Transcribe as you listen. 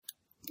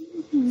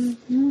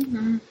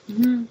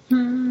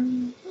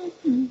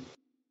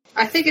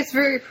I think it's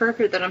very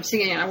appropriate that I'm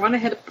singing. I want a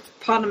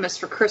hippopotamus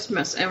for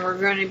Christmas, and we're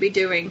going to be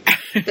doing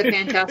the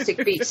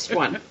Fantastic Beasts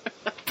one.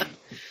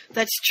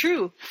 That's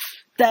true.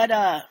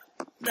 That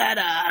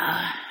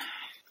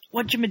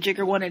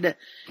Whatchamajigger wanted a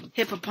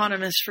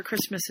hippopotamus for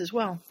Christmas as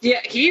well. Yeah,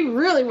 he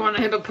really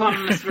wanted a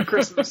hippopotamus for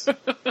Christmas.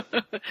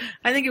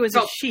 I think it was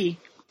a she.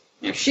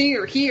 Yeah, she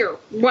or he or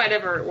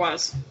whatever it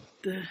was.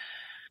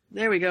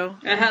 There we go.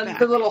 It had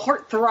the little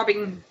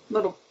heart-throbbing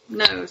little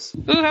nose.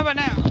 Ooh, how about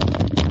now?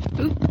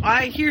 Ooh,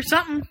 I hear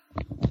something.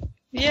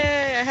 Yay,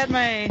 I had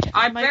my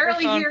I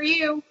barely microphone hear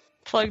you.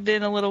 plugged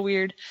in a little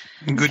weird.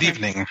 Good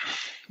evening.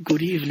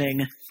 Good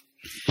evening.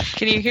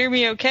 Can you hear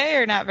me okay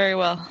or not very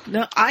well?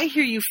 No, I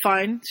hear you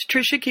fine.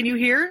 Trisha, can you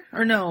hear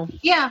or no?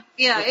 Yeah,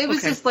 it was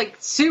Okay. just like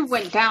Sue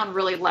went down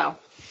really low.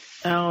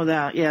 Oh,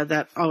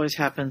 that always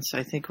happens,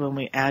 I think, when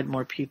we add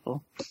more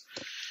people.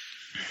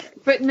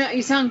 But no,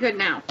 you sound good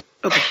now.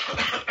 Okay.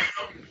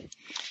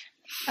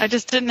 I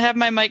just didn't have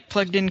my mic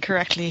plugged in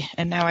correctly,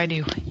 and now I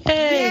do.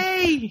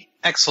 Hey! Yay!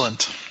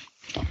 Excellent.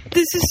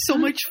 This is so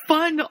much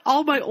fun.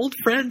 All my old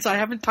friends I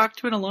haven't talked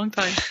to in a long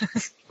time.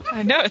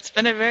 I know, it's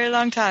been a very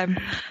long time.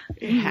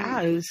 It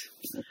has.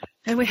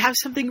 And we have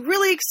something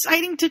really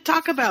exciting to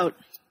talk about.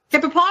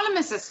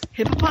 Hippopotamuses.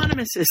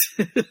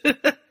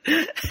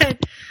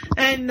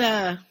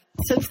 and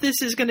since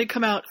this is going to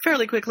come out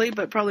fairly quickly,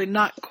 but probably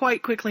not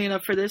quite quickly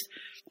enough for this,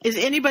 is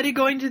anybody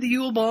going to the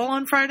Yule Ball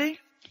on Friday?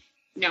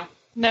 No.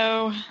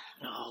 No.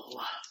 No.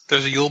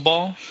 There's a Yule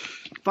Ball?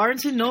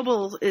 Barnes &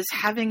 Noble is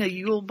having a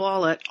Yule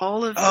Ball at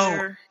all of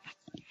their...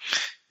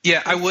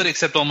 Yeah, I would,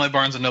 except all my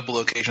Barnes & Noble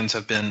locations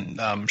have been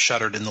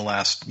shuttered in the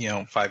last,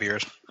 5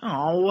 years.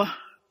 Oh.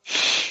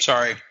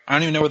 Sorry. I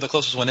don't even know where the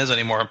closest one is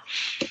anymore.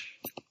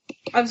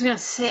 I was going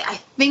to say, I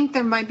think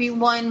there might be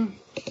one.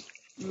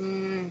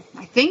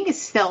 I think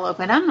it's still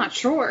open. I'm not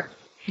sure.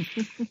 I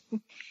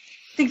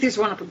think there's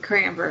one up in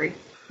Cranberry.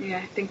 Yeah,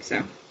 I think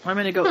so. I'm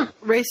going to go...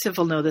 Racif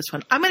will know this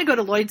one. I'm going to go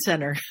to Lloyd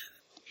Center.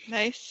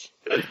 Nice.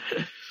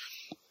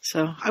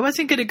 So, I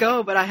wasn't going to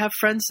go, but I have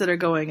friends that are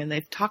going, and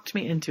they've talked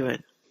me into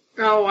it.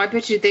 Oh, I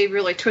bet you they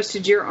really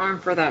twisted your arm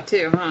for that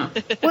too, huh?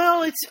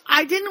 Well,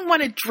 I didn't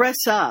want to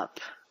dress up.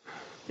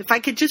 If I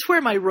could just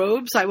wear my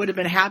robes, I would have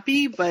been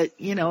happy, but,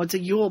 it's a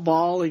Yule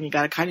Ball, and you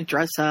got to kind of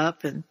dress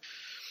up.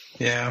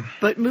 Yeah.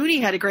 But Mooney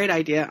had a great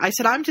idea. I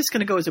said, I'm just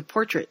going to go as a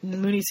portrait.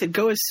 And Mooney said,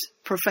 go as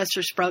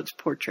Professor Sprout's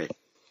portrait.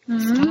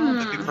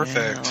 That'd be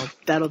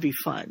perfect. That'll be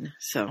fun.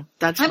 So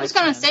that's. I was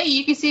going to say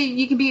you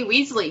can be a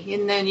Weasley,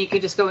 and then you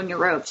could just go in your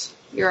robes,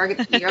 your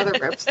other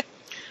robes.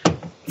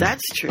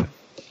 That's true.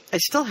 I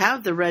still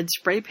have the red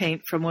spray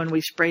paint from when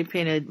we spray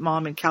painted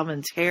Mom and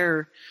Calvin's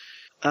hair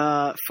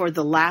for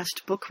the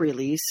last book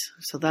release.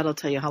 So that'll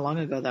tell you how long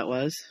ago that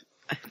was.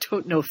 I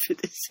don't know if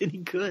it is any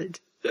good.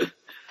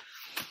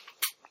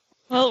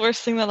 Well, the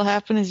worst thing that'll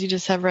happen is you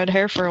just have red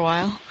hair for a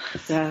while.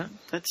 Yeah,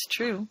 that's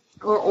true.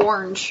 Or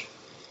orange.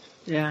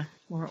 Yeah,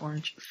 more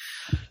orange.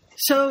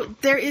 So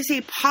there is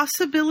a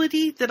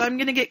possibility that I'm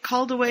going to get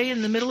called away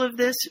in the middle of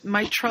this.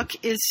 My truck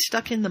is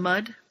stuck in the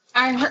mud.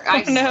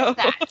 I saw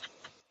that.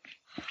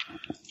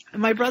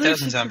 My brother That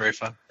doesn't sound very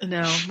fun.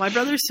 No, my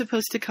brother's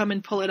supposed to come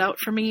and pull it out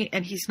for me,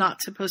 and he's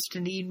not supposed to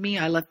need me.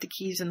 I left the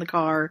keys in the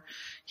car.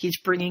 He's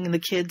bringing the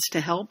kids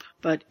to help,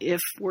 but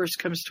if worse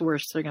comes to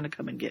worse, they're going to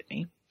come and get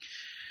me.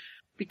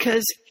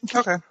 Because...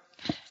 Okay.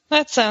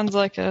 That sounds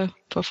like a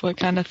Puffwood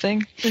kind of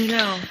thing.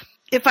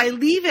 If I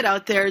leave it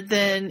out there,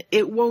 then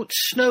it won't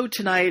snow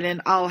tonight,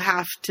 and I'll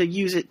have to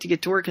use it to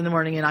get to work in the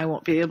morning, and I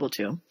won't be able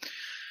to.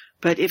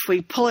 But if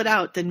we pull it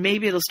out, then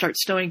maybe it'll start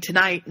snowing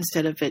tonight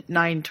instead of at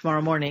 9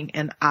 tomorrow morning,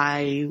 and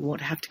I won't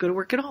have to go to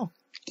work at all.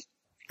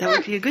 That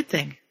would be a good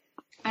thing.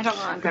 I don't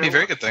want to go That'd be to a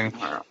very work good thing.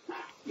 tomorrow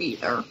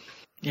either.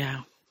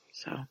 Yeah.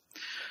 So,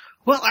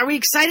 well, are we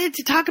excited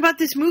to talk about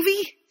this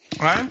movie?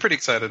 I'm pretty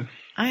excited.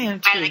 I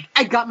am too.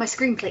 I got my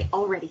screenplay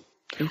already.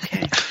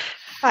 Okay.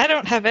 I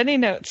don't have any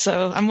notes,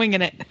 so I'm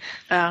winging it.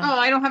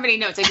 I don't have any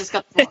notes. I just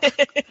got the book.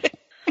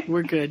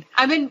 We're good.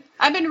 I've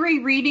been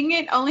rereading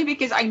it only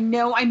because I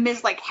know I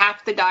missed like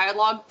half the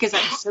dialogue because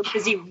I'm so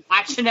busy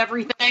watching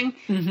everything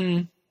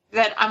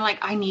that I'm like,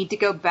 I need to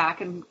go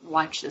back and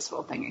watch this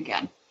whole thing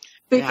again.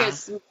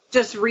 Because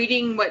just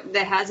reading what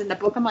that has in the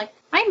book, I'm like,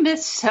 I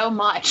missed so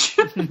much.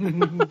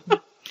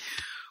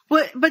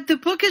 But the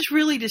book is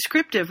really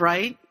descriptive,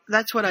 right?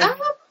 That's what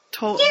I've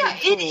told. Yeah,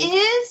 it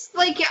is.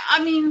 Like,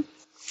 I mean,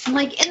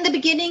 like in the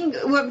beginning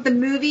of the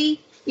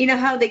movie, you know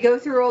how they go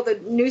through all the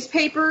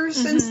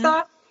newspapers and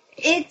stuff?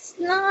 It's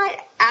not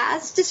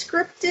as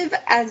descriptive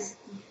as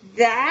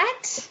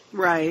that.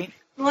 Right.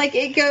 Like,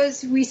 it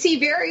goes, we see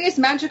various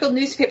magical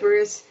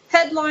newspapers,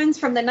 headlines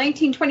from the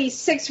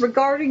 1926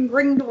 regarding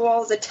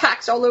Grindelwald's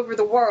attacks all over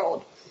the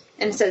world.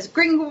 And it says,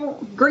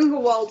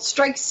 Grindelwald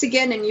strikes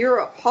again in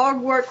Europe,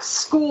 Hogwarts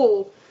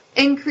school,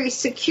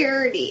 increased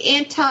security,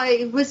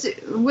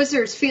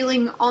 anti-wizards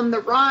feeling on the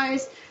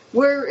rise.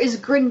 Where is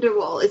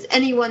Grindelwald? Is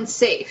anyone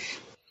safe?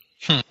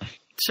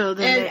 So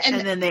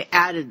then then they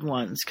added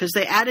ones, because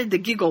they added the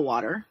giggle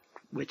water.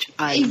 which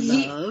I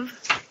love.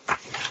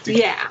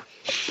 Yeah.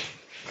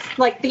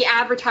 Like the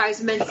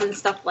advertisements and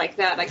stuff like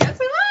that. I guess.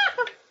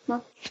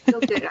 Well, still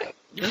good.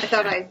 I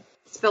thought I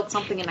spilled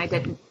something and I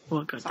didn't.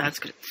 Well, good. Sorry. That's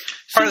good.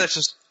 Part of that's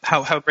just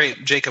how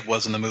great Jacob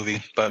was in the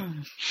movie, but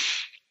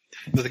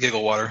with the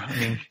giggle water. I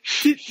mean,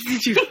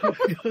 did you?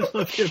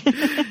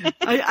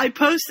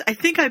 I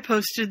think I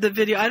posted the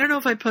video. I don't know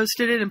if I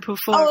posted it in Poof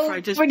or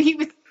I just. When he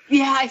was.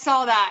 Yeah, I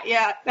saw that.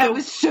 Yeah, that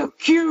was so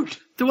cute.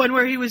 The one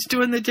where he was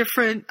doing the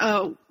different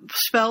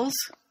spells.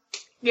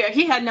 Yeah,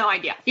 he had no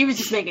idea. He was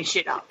just making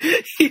shit up.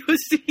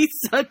 He's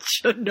such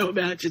a no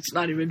match. It's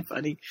not even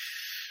funny.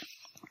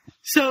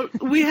 So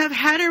we have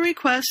had a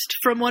request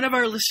from one of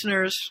our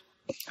listeners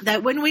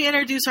that when we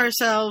introduce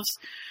ourselves,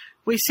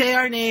 we say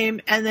our name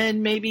and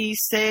then maybe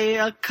say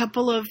a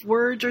couple of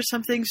words or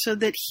something so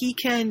that he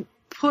can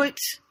put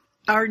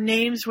our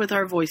names with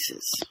our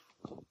voices.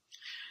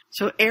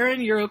 So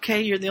Aaron, you're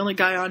okay. You're the only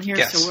guy on here,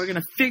 yes. So we're going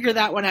to figure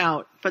that one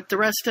out. But the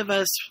rest of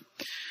us,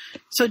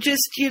 so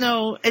just,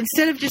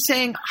 instead of just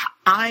saying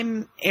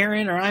I'm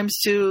Aaron or I'm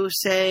Sue,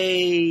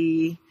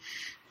 say,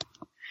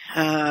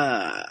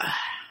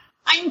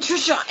 I'm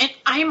Trisha and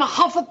I'm a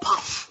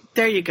Hufflepuff.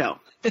 There you go.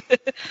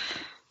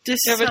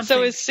 Just yeah, but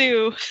so is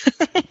Sue.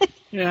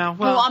 Yeah,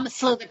 well, I'm a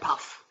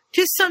Slitherpuff.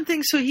 Just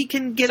something so he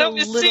can get a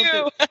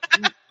little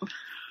bit.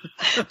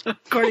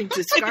 According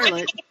to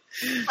Scarlett.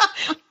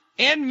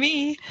 And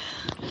me.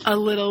 A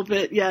little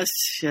bit, yes,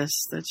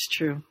 that's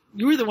true.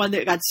 You were the one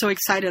that got so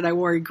excited I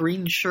wore a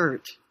green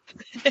shirt.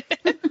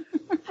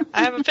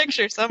 I have a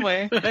picture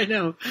somewhere. I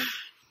know.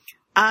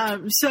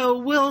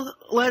 So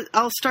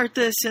I'll start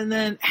this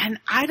and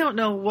I don't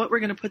know what we're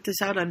going to put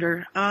this out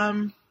under.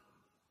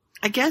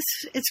 I guess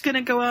it's going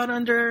to go out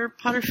under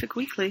Potterfic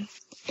Weekly.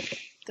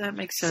 That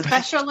makes sense.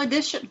 Special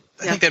edition.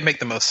 I think that'd make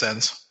the most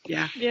sense.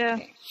 Yeah. Yeah.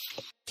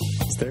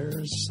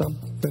 There's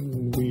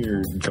something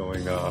weird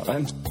going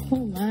on.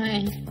 Oh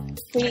my.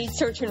 We need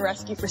search and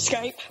rescue for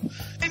Skype.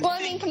 Well,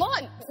 I mean, come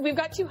on. We've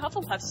got 2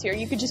 Hufflepuffs here.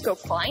 You could just go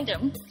find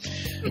them.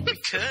 We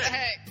could.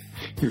 Hey.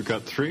 You've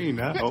got 3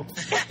 now.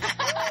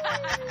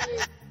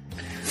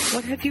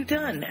 What have you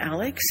done,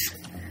 Alex?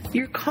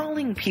 You're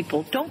calling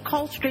people. Don't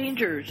call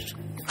strangers.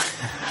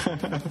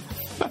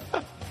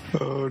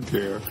 Oh,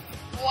 dear.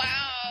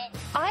 Wow.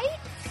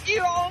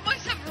 You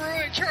almost have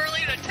ruined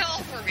Charlie to tell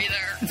for me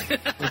there.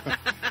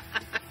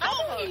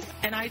 Almost.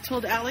 And I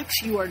told Alex,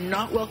 you are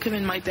not welcome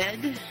in my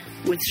bed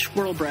with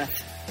squirrel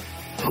breath.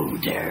 Who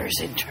dares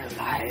enter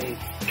my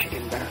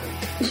chamber?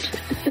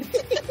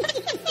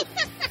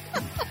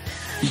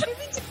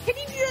 Can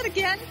you do that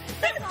again?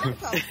 That's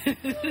awesome.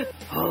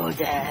 Who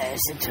dares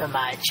enter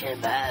my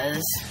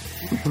chambers?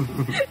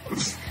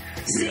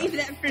 Save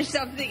that for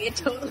something it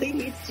totally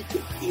needs to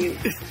be you.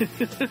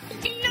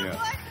 You know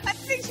what? I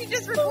think she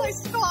just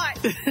replaced Scott.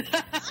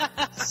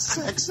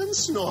 Sex and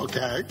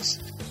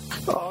snorkags.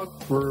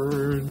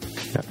 Awkward.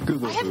 Yeah,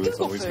 Google Foo is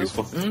always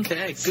useful.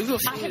 Okay, Google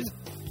Foo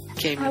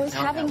came I and was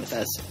hung out having with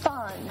us.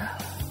 fun.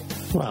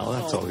 Well,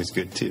 that's always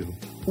good, too.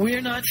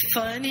 We're not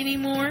fun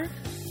anymore?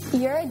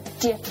 You're a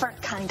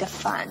different kind of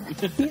fun.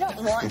 You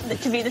don't want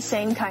it to be the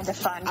same kind of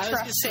fun. I was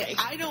going to say,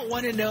 I don't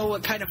want to know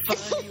what kind of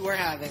fun you were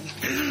having.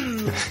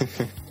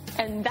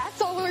 And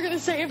that's all we're going to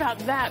say about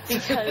that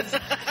because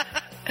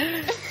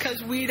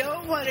we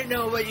don't want to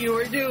know what you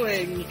were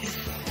doing.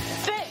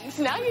 Thanks.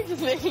 Now you're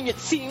just making it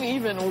seem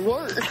even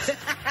worse.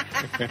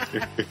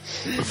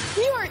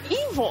 You are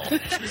evil.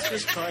 She's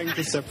just trying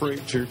to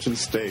separate church and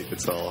state,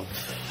 it's all.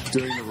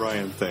 Doing the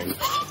Ryan thing.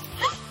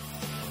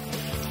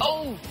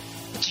 Oh,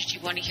 did you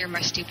want to hear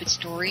my stupid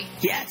story?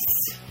 Yes.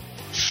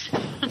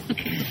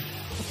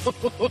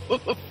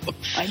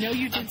 I know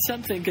you did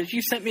something because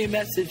you sent me a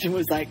message and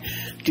was like,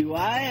 do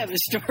I have a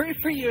story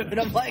for you? And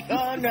I'm like,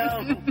 oh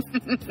no.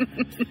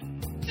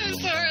 I'm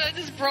sorry, I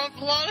just brought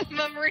a lot of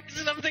memories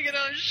and I'm thinking,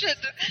 oh shit,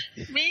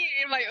 me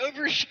and my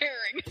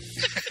oversharing.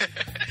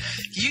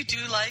 You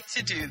do like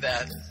to do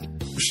that.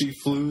 She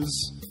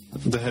flews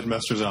the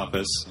headmaster's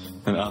office,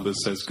 and Albus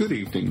says, "Good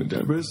evening,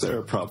 Minerva. Is there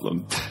a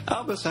problem?"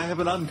 "Albus, I have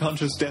an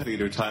unconscious Death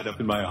Eater tied up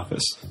in my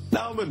office."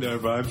 "Now,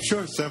 Minerva, I'm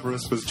sure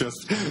Severus was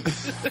just..."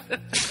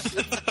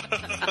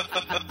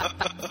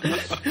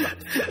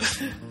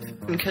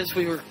 Because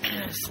we were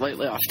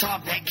slightly off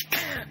topic.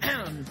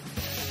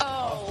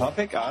 Oh.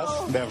 Topic?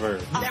 Us? Never.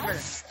 Never.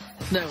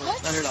 No,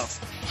 What? not at all.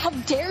 How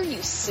dare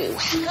you, Sue?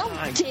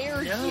 How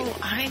dare you?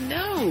 I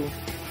know.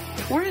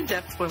 We're in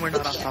depth when we're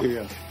not off topic.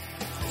 Yeah.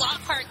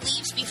 Lockhart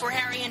leaves before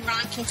Harry and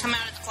Ron can come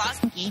out of the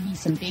closet. Gave you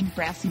some big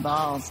brassy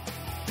balls.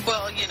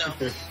 Well, you know,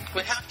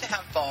 we have to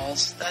have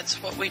balls. That's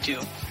what we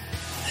do.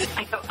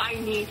 I go, I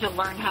need to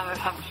learn how to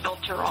have a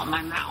filter on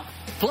my mouth.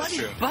 Bloody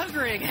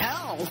buggering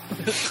hell.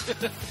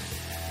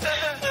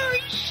 Oh,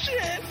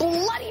 shit.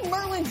 Bloody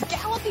Merlin's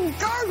galloping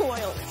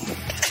gargoyles.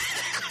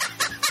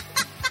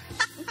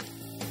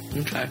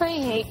 Okay.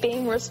 I hate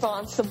being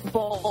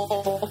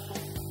responsible.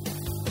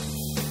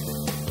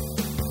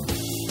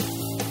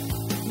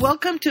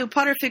 Welcome to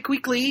Potterfic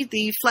Weekly,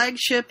 the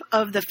flagship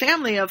of the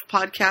family of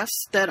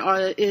podcasts that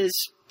is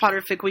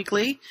Potterfic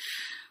Weekly.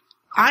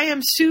 I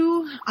am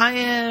Sue. I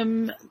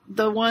am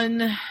the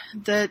one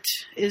that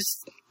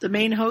is the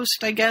main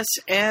host, I guess,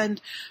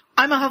 and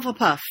I'm a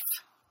Hufflepuff.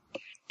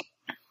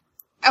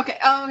 Okay.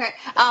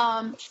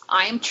 I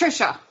am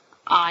Trisha.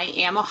 I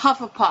am a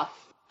Hufflepuff.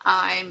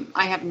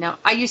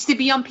 I used to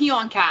be on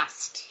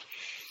Peoncast.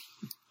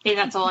 And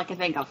that's all I can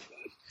think of.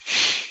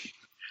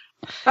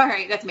 All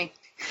right, that's me.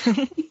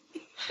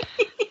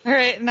 All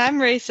right, and I'm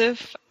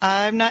Raisif.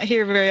 I'm not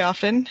here very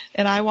often,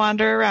 and I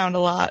wander around a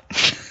lot.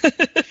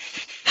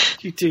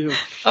 You do.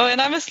 Oh, and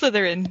I'm a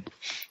Slytherin.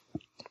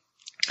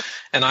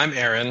 And I'm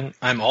Aaron.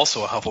 I'm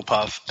also a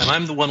Hufflepuff, and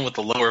I'm the one with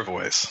the lower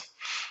voice.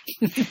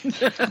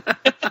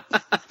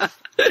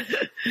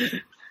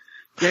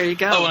 There you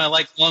go. Oh, and I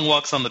like long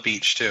walks on the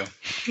beach, too.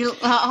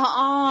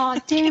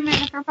 Damn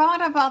it. I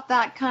forgot about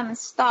that kind of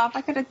stuff.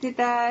 I could have did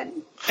that.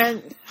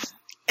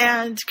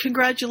 And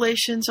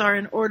congratulations are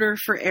in order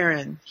for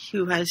Aaron,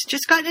 who has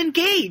just gotten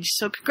engaged.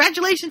 So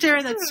congratulations,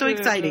 Aaron. That's so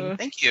exciting.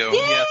 Thank you.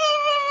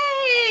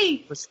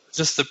 Yay! Yeah.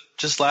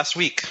 Just last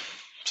week.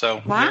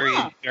 So Wow. very,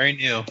 very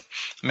new.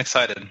 I'm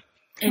excited.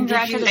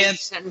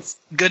 Congratulations.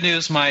 And good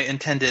news, my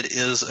intended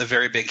is a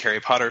very big Harry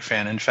Potter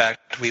fan. In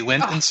fact, we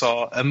went and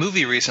saw a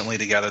movie recently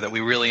together that we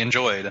really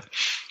enjoyed.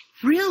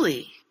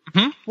 Really?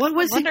 Mm-hmm. What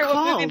was it What movie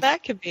called?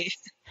 that could be.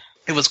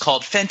 It was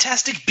called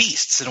Fantastic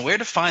Beasts and Where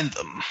to Find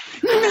Them.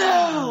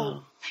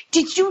 No!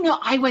 Did you know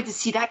I went to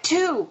see that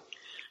too?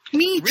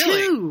 Me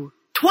Really? too.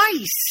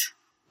 Twice.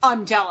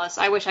 I'm jealous.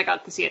 I wish I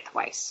got to see it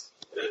twice.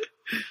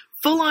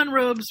 Full-on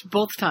robes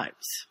both times.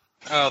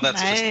 Oh,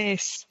 that's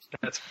Nice.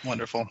 that's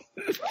wonderful.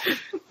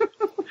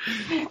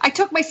 I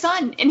took my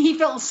son, and he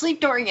fell asleep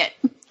during it.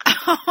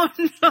 Oh,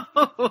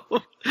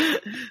 no.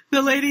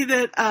 The lady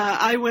that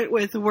I went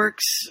with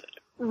works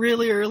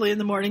really early in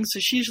the morning, so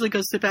she usually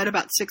goes to bed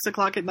about 6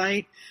 o'clock at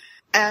night.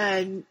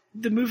 And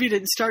the movie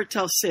didn't start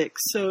till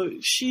 6, so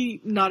she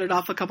nodded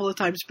off a couple of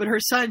times, but her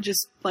son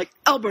just,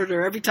 elbowed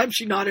her every time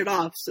she nodded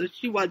off, so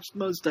she watched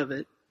most of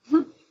it.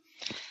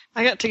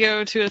 I got to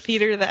go to a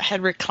theater that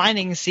had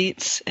reclining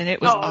seats, and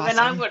it was awesome. Then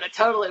I would have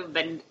totally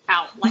been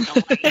out like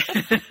a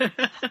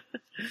light.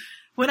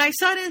 When I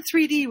saw it in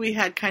 3D, we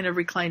had kind of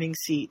reclining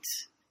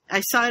seats.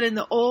 I saw it in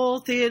the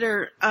old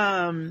theater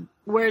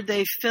where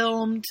they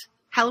filmed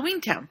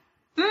Halloween Town.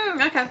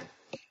 Okay.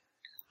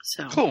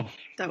 So Cool.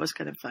 that was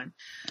kind of fun.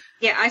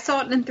 Yeah, I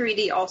saw it in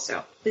 3D also.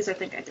 At least I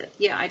think I did.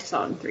 Yeah, I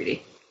saw it in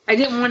 3D. I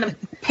didn't want to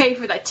pay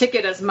for that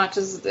ticket as much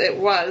as it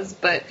was,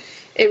 but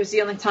it was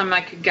the only time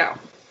I could go.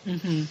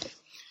 Mm-hmm.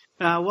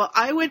 Well,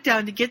 I went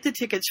down to get the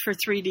tickets for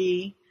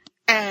 3D,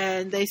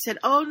 and they said,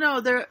 "Oh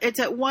no, it's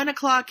at 1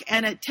 o'clock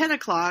and at 10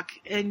 o'clock,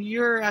 and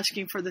you're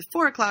asking for the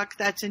 4 o'clock.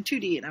 That's in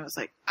 2D." And I was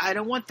like, "I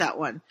don't want that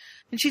one."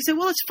 And she said,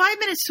 "Well, it's 5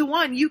 minutes to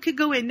 1. You could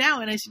go in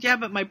now." And I said, "Yeah,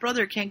 but my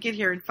brother can't get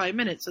here in 5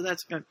 minutes, so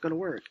that's not going to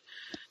work."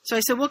 So I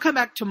said, "We'll come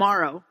back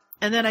tomorrow."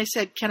 And then I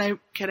said, "Can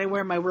I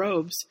wear my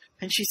robes?"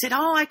 And she said,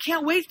 "Oh, I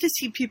can't wait to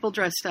see people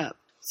dressed up."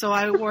 So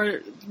I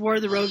wore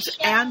the robes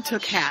and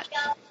took Hat.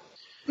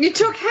 You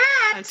took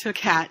Hat? I took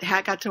Hat.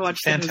 Hat got to watch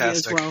the movie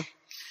as Fantastic. well.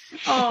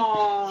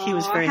 Oh, He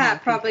was very Hat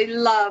happy. probably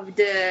loved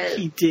it.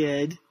 He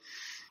did.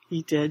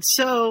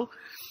 So,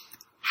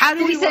 how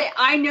did Did he say,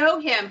 I know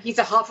him, he's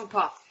a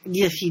Hufflepuff?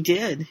 Yes, he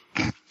did.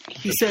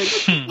 He said,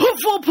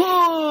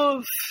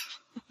 Hufflepuff!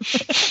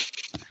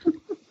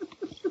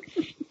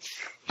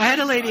 I had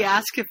a lady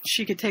ask if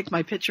she could take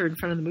my picture in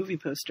front of the movie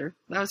poster.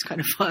 That was kind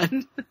of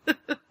fun.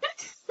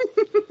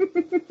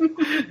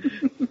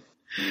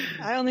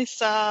 I only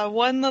saw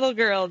one little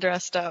girl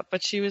dressed up,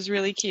 but she was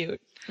really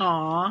cute.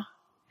 Aw.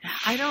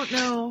 I don't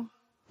know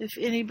if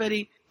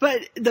anybody...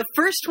 But the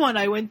first one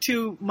I went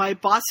to, my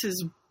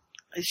boss's...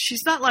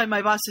 She's not like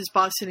my boss's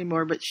boss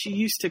anymore, but she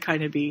used to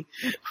kind of be,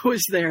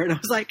 was there. And I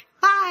was like,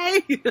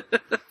 hi!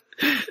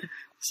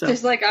 So,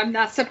 Just like, I'm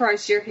not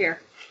surprised you're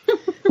here.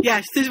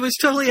 yes, this was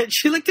totally it.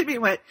 She looked at me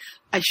and went,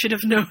 I should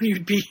have known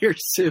you'd be here,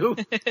 Sue.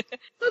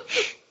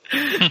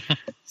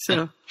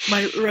 So,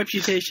 my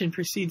reputation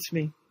precedes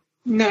me.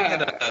 No.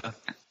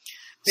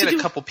 We had a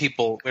couple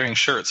people wearing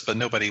shirts, but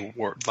nobody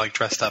wore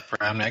dressed up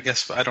around me. I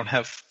guess they don't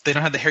have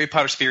the Harry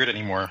Potter spirit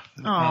anymore.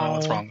 I don't know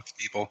what's wrong with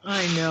people.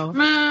 I know.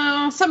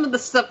 Well, some of the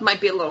stuff might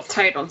be a little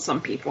tight on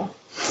some people.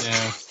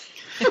 Yeah.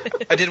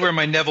 I did wear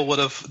my Neville would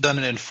have done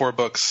it in 4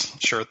 books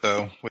shirt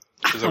though, which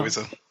is always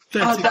a.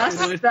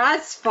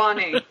 That's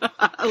funny.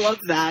 I love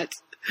that.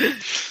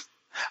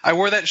 I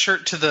wore that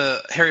shirt to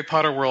the Harry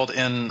Potter World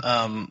in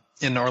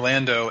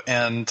Orlando,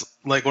 and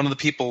one of the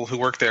people who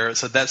worked there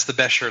said that's the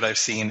best shirt I've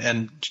seen,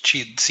 and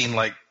she'd seen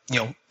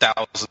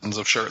thousands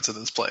of shirts at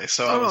this place.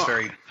 So I was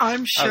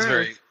I'm sure. I was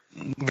very,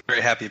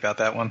 very happy about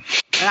that one.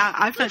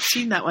 I've not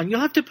seen that one. You'll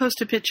have to post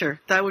a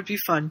picture. That would be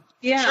fun.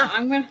 Yeah, Sure.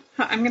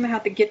 I'm gonna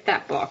have to get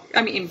that book.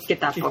 I mean, get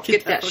that book.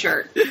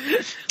 shirt.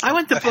 I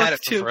want the I've book had it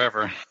too. for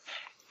forever.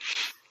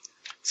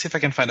 See if I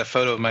can find a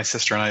photo of my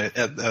sister and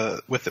I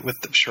with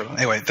the shirt on.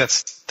 Anyway,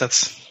 that's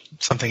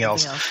something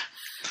else.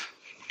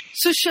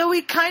 So shall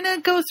we kind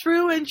of go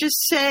through and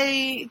just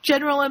say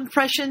general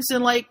impressions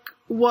and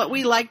what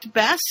we liked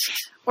best?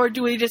 Or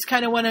do we just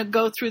kind of want to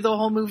go through the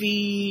whole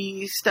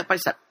movie step by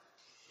step?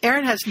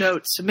 Aaron has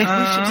notes, so maybe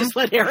we should just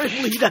let Aaron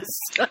lead us.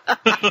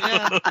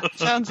 Yeah,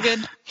 sounds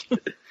good.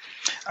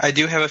 I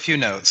do have a few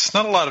notes.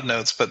 Not a lot of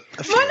notes, but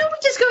a few. Why don't we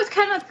just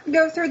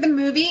go through the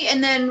movie,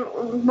 and then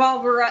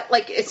while we're at,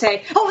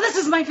 say, oh, this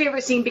is my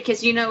favorite scene,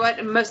 because you know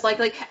what? Most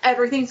likely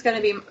everything's going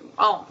to be,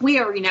 oh, we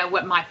already know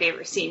what my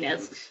favorite scene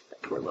is.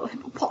 That poor little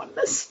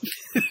hippopotamus.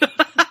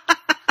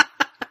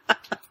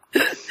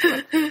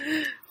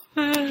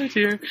 Oh,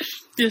 dear.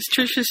 Yes,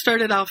 Tricia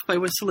started off by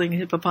whistling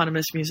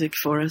hippopotamus music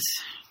for us.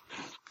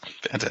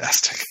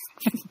 Fantastic.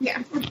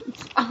 Yeah.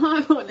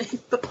 I want a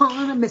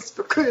hippopotamus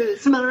for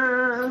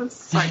Christmas.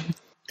 Sorry.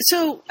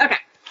 So, okay.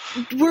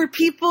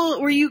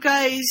 Were you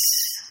guys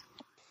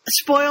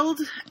spoiled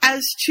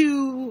as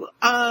to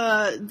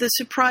the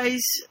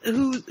surprise,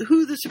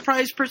 who the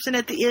surprise person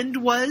at the end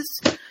was?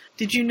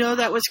 Did you know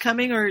that was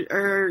coming,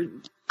 or?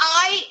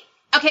 I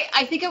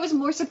think I was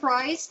more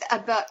surprised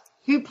about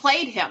who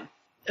played him.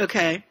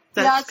 Okay.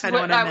 That's kind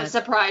of what I was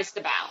surprised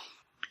about.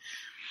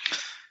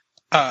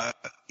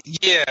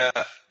 Yeah.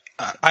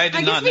 I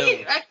did not know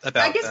about that.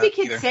 I guess we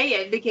could say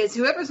it, because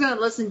whoever's going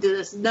to listen to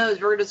this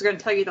knows we're just going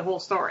to tell you the whole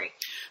story.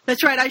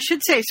 That's right. I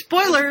should say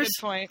spoilers.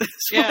 Good point.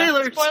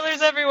 Spoilers. Yeah,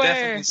 spoilers everywhere.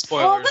 Definitely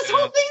spoilers. Well, this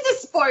whole thing's a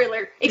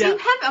spoiler. If you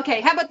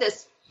have, how about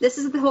this? This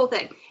is the whole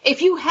thing.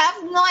 If you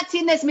have not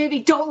seen this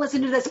movie, don't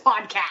listen to this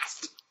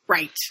podcast.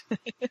 Right.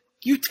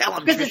 You tell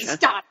them, because it's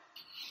done.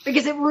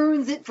 Because it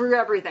ruins it for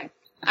everything.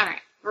 All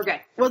right. We're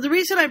good. Well, the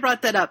reason I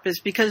brought that up is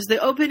because the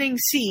opening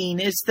scene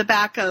is the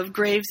back of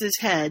Graves'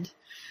 head,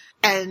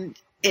 and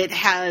it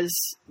has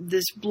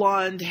this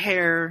blonde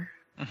hair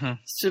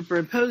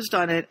superimposed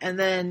on it, and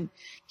then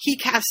he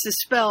casts a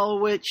spell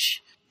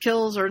which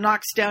kills or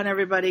knocks down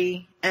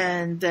everybody,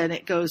 and then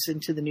it goes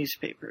into the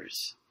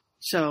newspapers.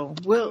 So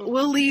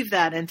we'll leave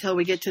that until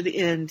we get to the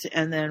end,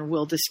 and then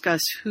we'll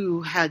discuss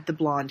who had the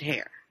blonde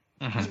hair.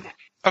 Mm-hmm.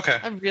 Okay.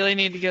 I really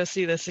need to go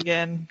see this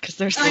again,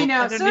 because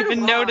I didn't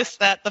even notice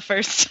that the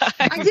first time.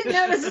 I didn't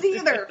notice it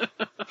either.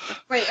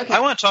 Wait, okay. I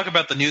want to talk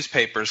about the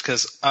newspapers,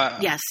 because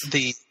yes,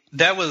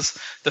 that was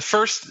the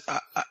first.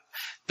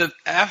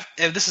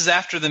 This is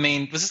after the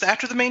main. Was this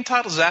after the main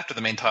title? It was after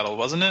the main title,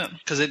 wasn't it?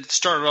 Because it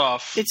started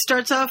off. It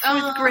starts off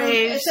with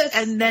Graves,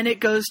 and then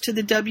it goes to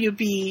the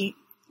WB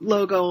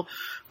logo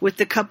with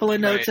the couple of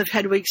notes of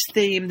Hedwig's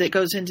theme that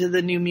goes into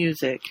the new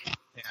music.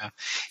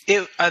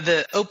 Yeah,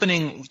 the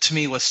opening to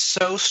me was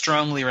so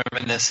strongly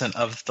reminiscent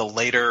of the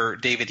later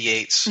David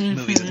Yates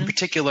movies. In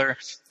particular,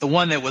 the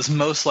one that was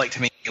most like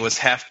to me was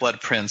Half-Blood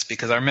Prince,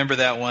 because I remember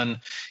that one.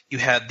 You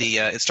had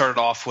it started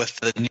off with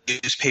the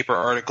newspaper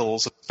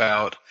articles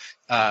about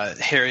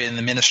Harry in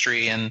the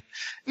ministry, and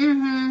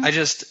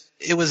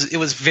it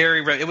was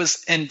very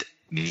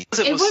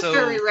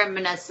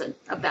reminiscent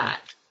of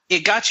that.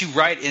 It got you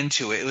right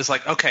into it. It was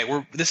like, okay,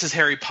 this is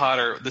Harry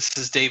Potter. This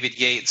is David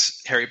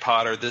Yates' Harry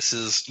Potter. This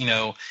is,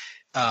 it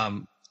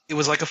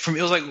was like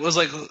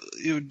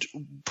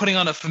putting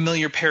on a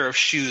familiar pair of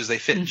shoes. They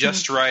fit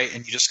just right,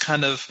 and you just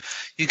kind of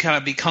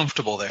be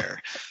comfortable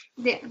there.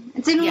 Yeah,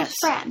 it's an old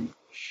friend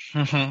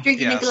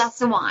drinking a glass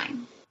of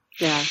wine.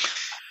 Yeah,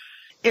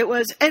 it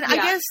was, and I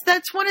guess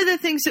that's one of the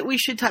things that we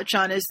should touch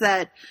on is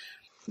that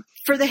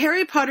for the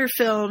Harry Potter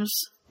films,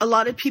 a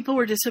lot of people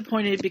were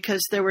disappointed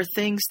because there were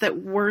things that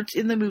weren't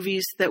in the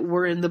movies that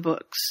were in the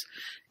books,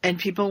 and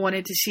people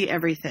wanted to see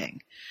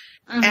everything.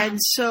 And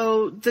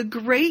so the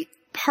great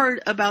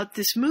part about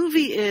this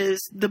movie is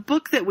the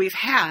book that we've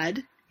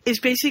had is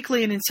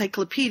basically an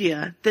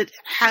encyclopedia that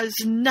has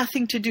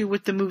nothing to do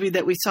with the movie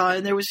that we saw,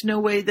 and there was no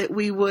way that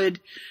we would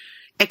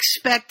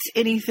expect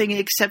anything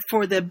except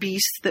for the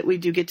beast that we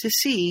do get to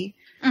see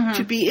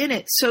to be in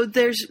it. So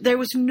there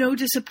was no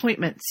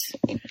disappointments.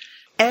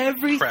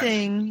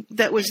 Everything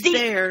that was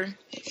there.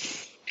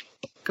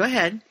 Go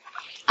ahead.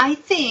 I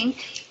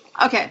think.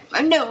 Okay,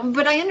 no,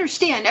 but I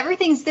understand.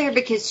 Everything's there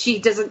because she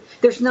doesn't.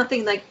 There's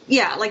nothing like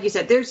you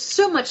said. There's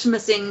so much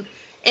missing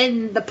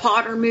in the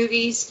Potter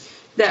movies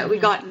that we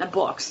got in the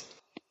books.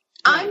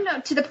 Right. I'm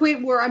not to the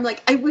point where I'm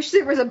like, I wish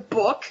there was a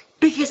book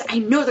because I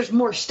know there's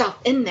more stuff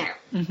in there,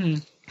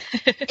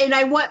 and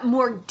I want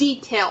more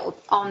detail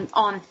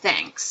on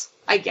things.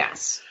 I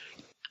guess.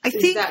 I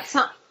think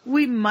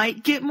we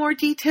might get more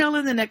detail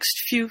in the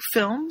next few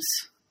films.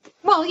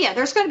 Well, yeah,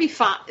 there's going to be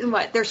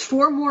 5. There's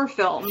 4 more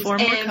films. 4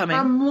 more coming.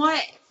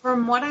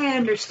 From what I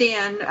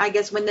understand, I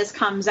guess when this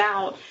comes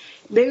out,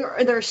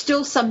 there's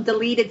still some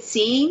deleted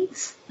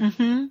scenes,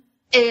 and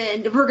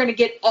we're going to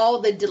get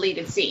all the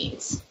deleted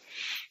scenes,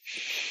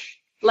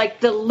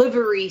 like the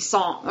livery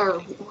song, or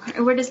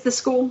what is the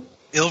school?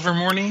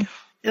 Ilvermorny.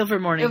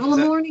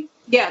 Ilvermorny.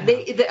 Yeah,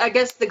 I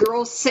guess the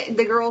girls sing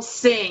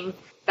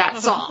that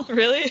song.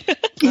 Really?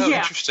 Oh,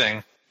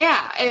 interesting.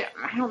 Yeah, I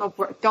don't know.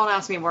 Don't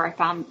ask me where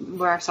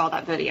I saw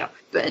that video,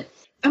 but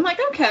I'm like,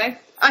 okay.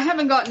 I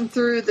haven't gotten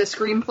through the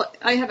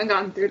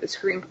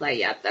screenplay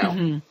yet,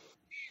 though.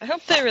 I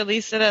hope they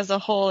release it as a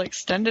whole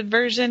extended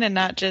version and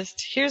not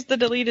just here's the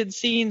deleted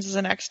scenes as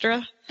an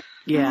extra.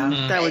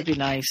 Yeah, that would be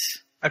nice.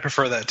 I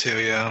prefer that too.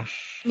 Yeah.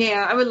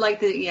 Yeah, I would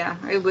like to. Yeah,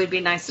 it would be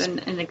nice and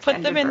extended.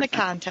 Put them in the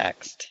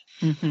context.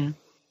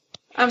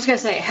 I was going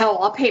to say, hell,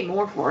 I'll pay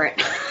more for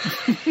it.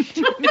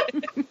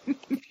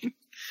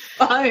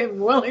 I am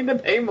willing to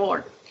pay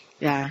more.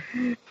 Yeah.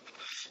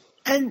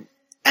 And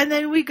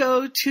then we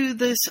go to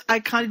this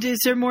icon. Is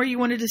there more you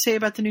wanted to say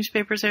about the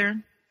newspapers,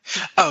 Aaron?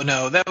 Oh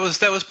no, that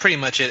was pretty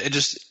much it. It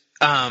just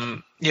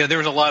there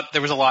was a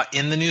lot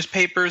in the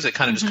newspapers. It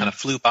kind of just kind of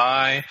flew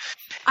by.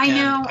 I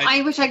know.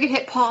 I wish I could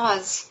hit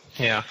pause.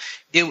 Yeah.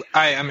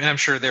 I'm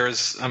sure there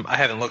is I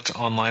haven't looked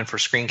online for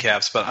screen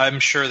caps, but I'm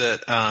sure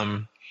that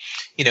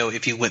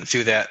if you went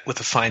through that with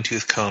a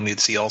fine-tooth comb, you'd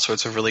see all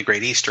sorts of really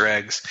great Easter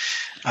eggs.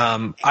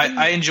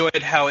 I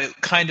enjoyed how it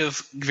kind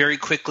of very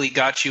quickly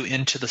got you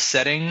into the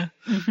setting,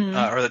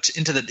 or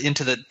into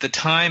the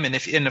time,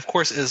 and of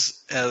course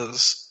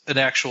as an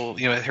actual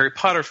Harry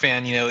Potter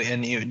fan,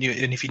 and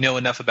if you know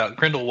enough about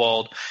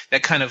Grindelwald,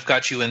 that kind of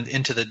got you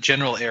into the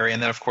general area,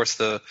 and then of course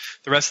the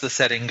rest of the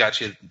setting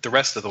got you the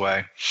rest of the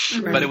way.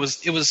 Right. But it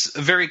was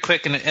very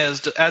quick, and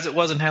as it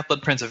was in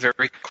Half-Blood Prince, a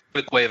very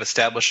quick way of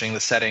establishing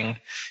the setting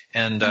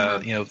and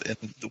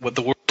what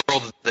the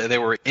world that they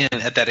were in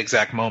at that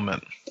exact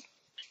moment.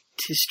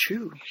 'Tis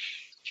true.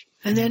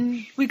 And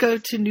then we go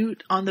to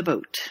Newt on the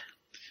boat,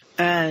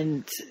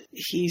 and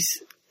he's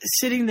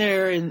sitting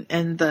there,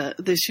 and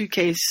the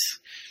suitcase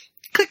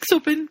clicks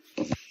open,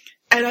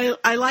 and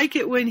I like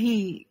it when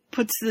he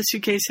puts the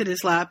suitcase in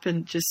his lap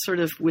and just sort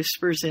of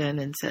whispers in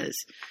and says,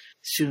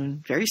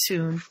 "Soon, very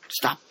soon,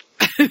 stop."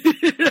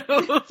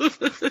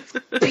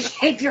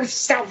 Behave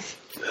yourself.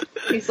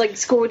 He's like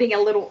scolding a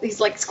little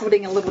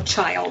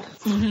child.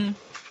 Mm-hmm.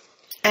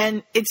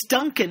 And it's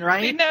Duncan,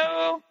 right? We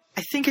know.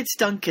 I think it's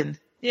Duncan.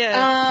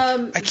 Yeah.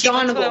 That's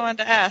what I wanted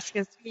to ask.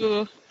 Is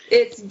who?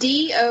 It's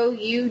Dougal.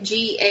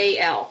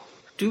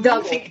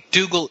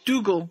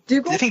 Dougal.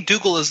 I think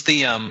Dougal is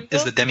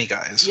the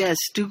demiguise. Yes,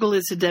 Dougal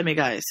is the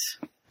demiguise.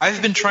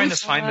 I've been trying to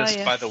find this,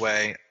 by the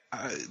way.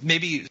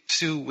 Maybe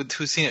Sue,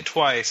 who's seen it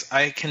twice,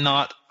 I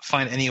cannot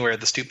find anywhere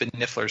the stupid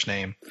Niffler's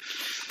name.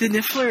 The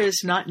Niffler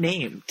is not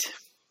named.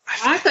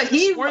 I thought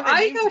he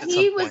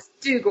was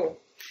Dougal.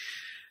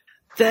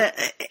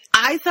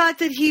 I thought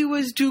that he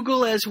was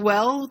Dougal as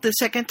well the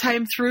second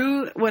time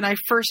through when I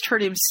first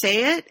heard him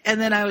say it,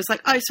 and then I was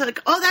like, oh,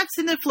 that's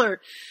the Niffler.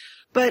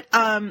 But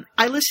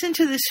I listened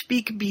to the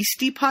Speak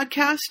Beastie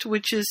podcast,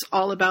 which is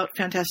all about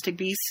Fantastic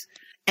Beasts,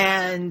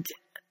 and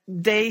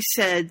they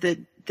said that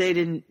they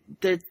don't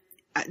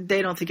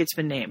think it's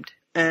been named,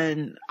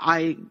 and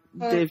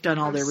they've done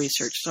all their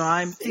research, so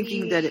I'm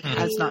thinking that it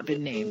has not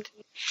been named.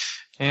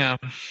 Yeah.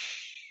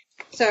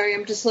 Sorry,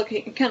 I'm just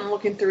looking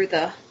through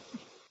the.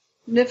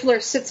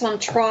 Niffler sits on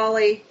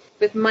trolley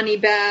with money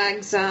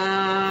bags. Part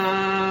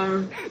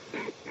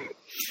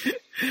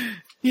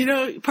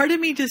of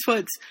me just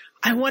wants,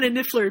 I want a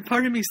Niffler, and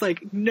part of me's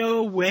like,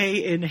 no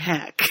way in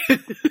heck.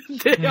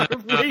 They are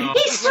way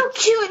He's so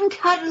cute and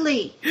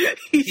cuddly.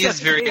 He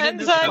is very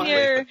depends on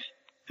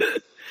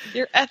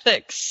your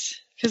ethics.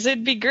 Because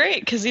it'd be great,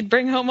 because he'd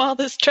bring home all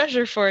this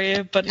treasure for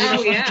you, but you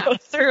don't want to go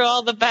through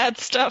all the bad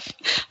stuff,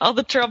 all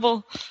the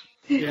trouble.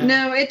 Yeah.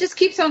 No, it just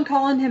keeps on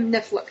calling him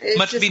Niffler.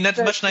 Much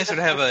nicer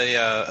to have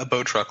a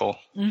Bowtruckle.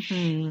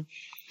 Mm-hmm.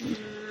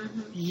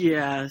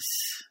 Yes.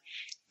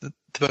 The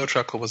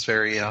Bowtruckle was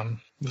very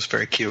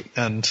cute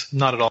and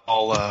not at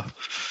all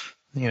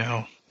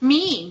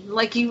mean.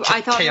 Like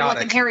I thought it was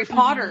like in Harry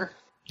Potter.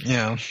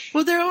 Yeah.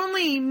 Well, they're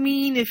only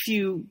mean if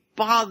you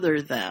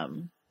bother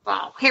them.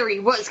 Well,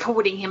 Harry was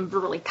holding him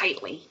really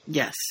tightly.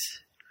 Yes.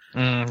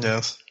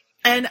 Yes.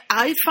 And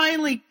I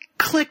finally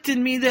clicked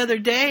in me the other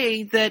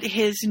day that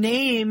his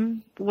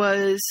name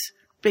was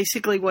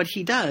basically what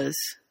he does,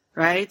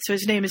 right? So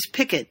his name is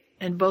Pickett,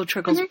 and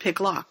Bowtruckle's pick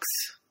locks.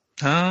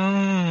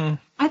 Oh.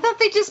 I thought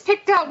they just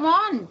picked out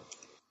one.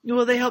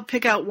 Well, they help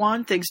pick out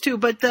wand things too,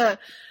 but the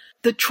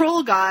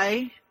troll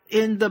guy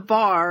in the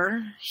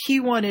bar, he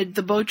wanted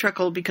the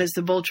Bowtruckle because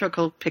the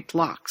Bowtruckle picked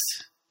locks.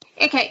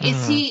 Okay,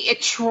 is he a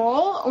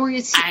troll or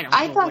is he?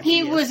 I thought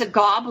he was a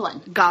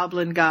goblin.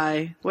 Goblin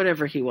guy,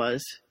 whatever he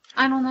was.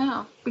 I don't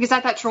know, because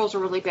I thought trolls were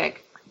really big,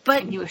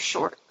 and he was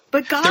short.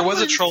 But goblins... There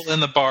was a troll in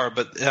the bar,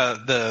 but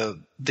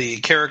the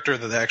character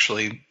that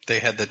actually he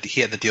had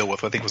to deal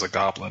with, I think, was a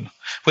goblin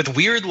with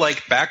weird,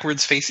 like,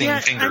 backwards facing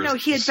fingers. I know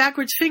he had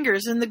backwards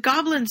fingers, and the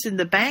goblins in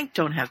the bank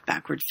don't have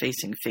backwards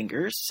facing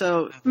fingers.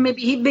 So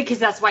because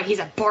that's why he's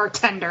a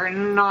bartender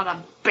and not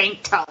a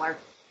bank teller.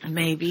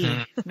 Maybe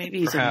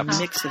he's Perhaps.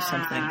 a mix of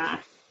something.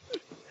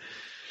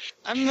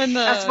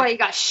 That's why he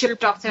got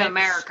shipped off to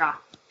America.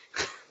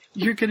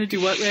 You're gonna do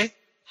what, Ray?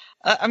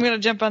 I'm gonna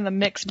jump on the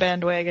mix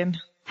bandwagon.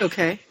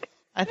 Okay.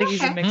 I think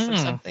he's a mix of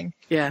something.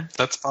 Yeah.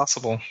 That's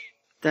possible.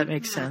 That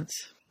makes sense.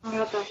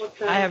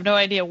 I have no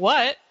idea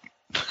what.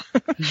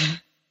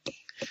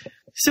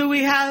 So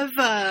we have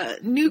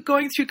Newt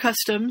going through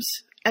customs,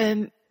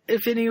 and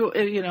if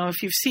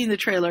you've seen the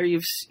trailer,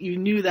 you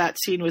knew that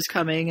scene was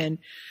coming, and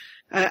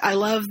I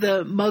love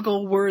the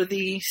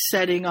Muggle-worthy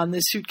setting on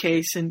this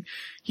suitcase, and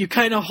you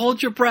kind of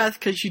hold your breath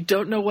because you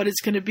don't know what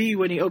it's going to be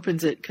when he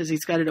opens it, because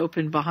he's got it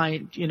open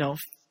behind,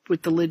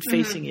 with the lid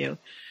facing you.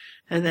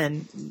 And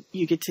then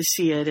you get to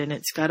see it, and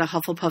it's got a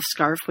Hufflepuff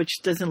scarf,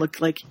 which doesn't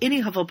look like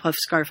any Hufflepuff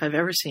scarf I've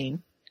ever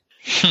seen.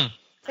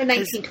 In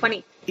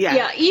 1920.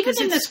 Yeah. Even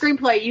in the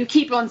screenplay, you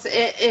keep on,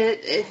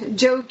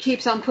 Joe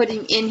keeps on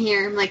putting in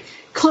here, like,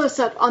 close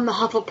up on the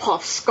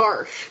Hufflepuff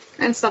scarf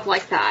and stuff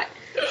like that.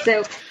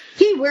 So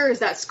he wears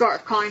that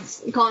scarf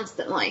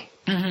constantly.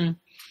 Mm-hmm.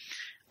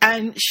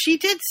 And she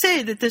did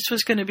say that this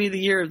was going to be the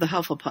year of the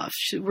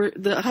Hufflepuffs.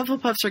 The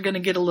Hufflepuffs are going to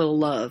get a little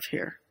love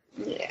here.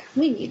 Yeah,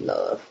 we need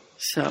love.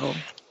 So,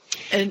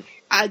 and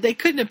they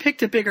couldn't have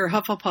picked a bigger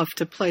Hufflepuff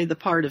to play the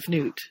part of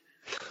Newt.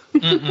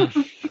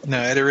 Mm-mm. No,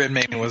 Eddie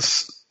Redmayne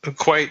was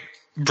quite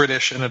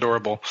British and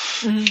adorable.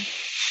 Mm-hmm.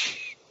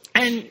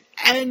 And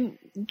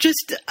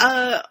just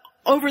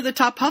over the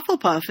top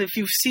Hufflepuff. If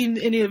you've seen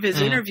any of his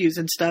interviews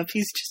and stuff,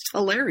 he's just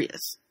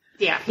hilarious.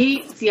 Yeah, he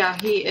is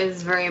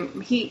he's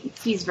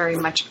very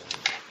much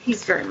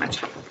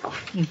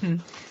Hufflepuff. Mm-hmm.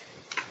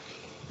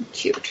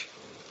 Cute.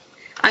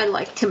 I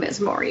liked him as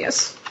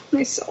Marius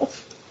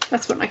myself.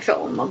 That's when I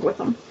fell in love with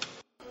him.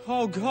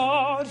 Oh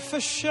God,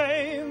 for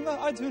shame,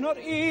 I do not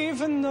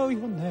even know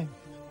your name.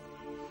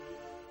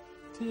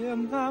 Dear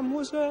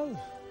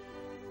mademoiselle,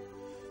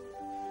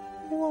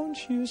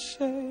 won't you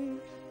say?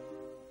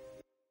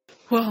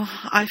 Well,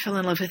 I fell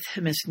in love with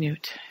him as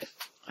Newt.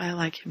 I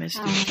like him as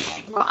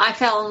Newt. Well, I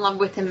fell in love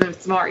with him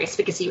as Marius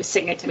because he was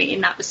singing to me,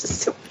 and that was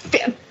just so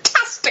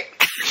fantastic.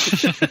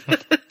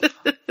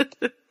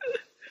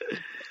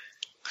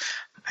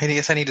 I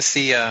guess I need to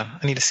see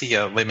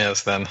Les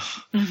Mis then.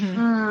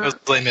 Mm-hmm. It was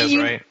Les Mis,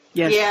 right?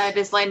 Yes. Yeah, it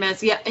is Les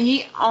Mis. Yeah,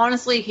 he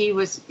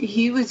was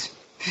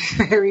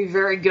very,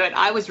 very good.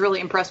 I was really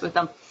impressed with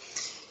him.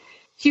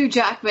 Hugh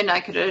Jackman,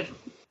 I could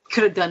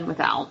have done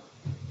without.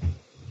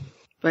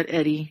 But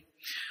Eddie,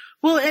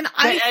 well, and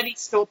Eddie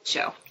stole the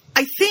show.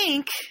 I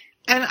think,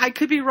 and I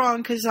could be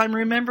wrong because I'm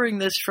remembering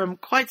this from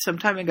quite some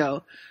time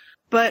ago,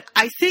 but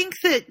I think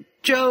that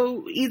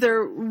Joe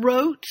either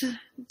wrote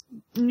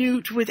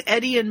Newt with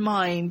Eddie in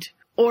mind,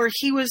 or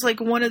he was like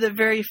one of the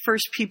very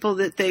first people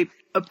that they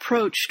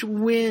approached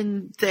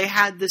when they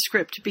had the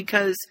script,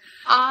 because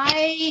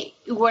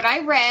what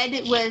I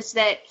read was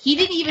that he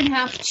didn't even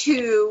have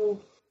to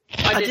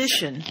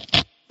audition.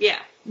 Yeah.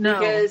 No.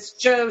 Because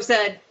Joe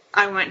said,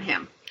 I want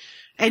him.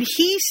 And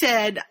he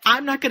said,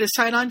 I'm not going to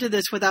sign on to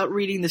this without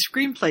reading the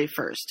screenplay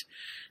first.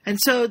 And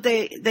so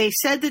they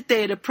said that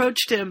they had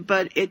approached him,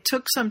 but it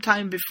took some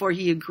time before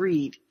he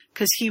agreed,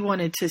 because he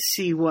wanted to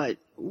see what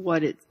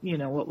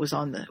was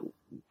on the,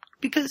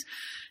 because,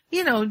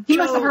 he Joe,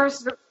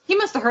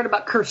 must have heard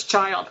about Cursed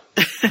Child.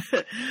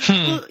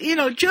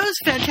 Well, Joe's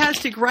a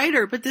fantastic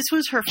writer, but this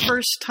was her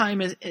first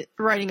time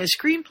writing a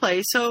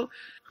screenplay, so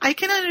I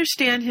can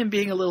understand him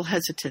being a little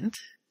hesitant.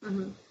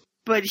 Mm-hmm.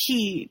 But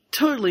he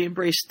totally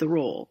embraced the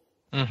role.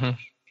 Mm-hmm.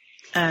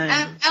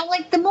 And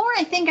the more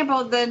I think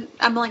about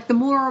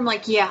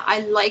yeah,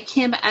 I like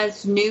him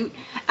as Newt.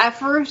 At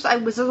first, I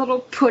was a little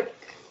put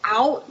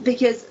out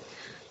because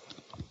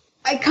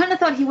I kind of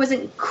thought he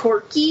wasn't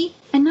quirky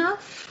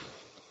enough.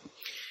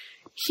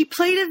 He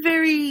played a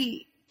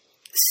very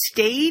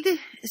staid,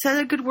 is that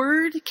a good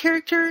word,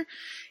 character?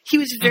 He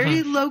was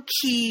very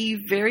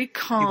low-key, very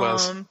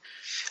calm,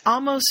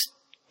 almost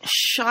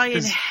shy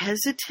and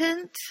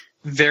hesitant.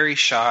 Very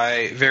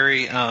shy,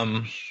 very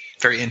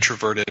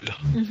introverted.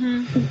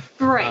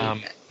 Mm-hmm.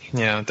 Right.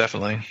 Yeah,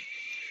 definitely.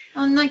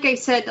 And like I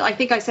said, I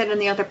think I said in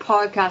the other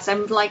podcast,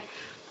 I'm like,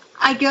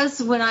 I guess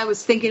when I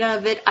was thinking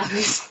of it, I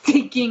was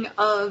thinking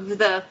of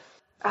the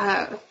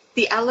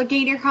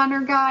alligator hunter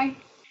guy.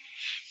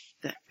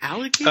 The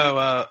alligator?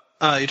 Oh,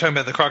 you're talking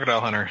about the crocodile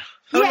hunter.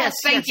 Yes,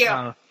 thank you.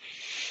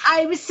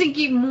 I was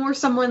thinking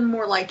someone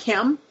more like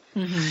him.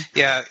 Mm-hmm.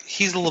 Yeah,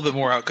 he's a little bit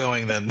more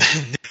outgoing than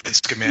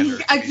Scamander.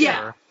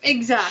 Yeah,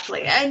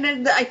 exactly. And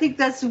then I think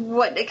that's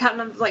what it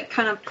kind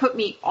of put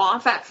me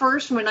off at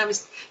first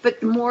but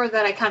the more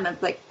that I kind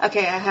of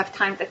okay, I have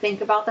time to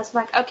think about this.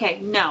 I'm like, okay,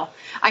 no,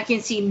 I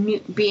can see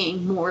Newt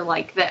being more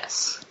like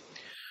this.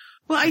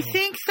 Well, I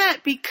think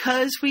that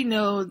because we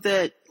know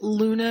that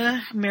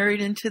Luna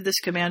married into the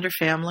Scamander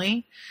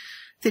family,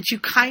 that you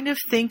kind of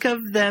think of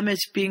them as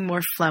being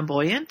more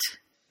flamboyant.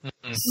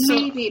 Mm-hmm. So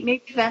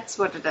maybe that's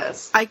what it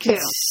is. I can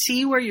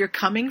see where you're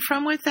coming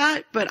from with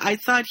that, but I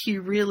thought he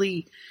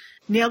really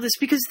nailed this,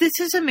 because this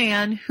is a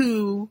man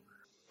who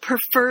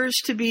prefers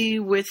to be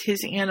with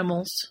his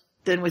animals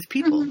than with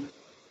people. Mm-hmm.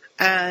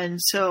 And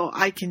so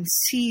I can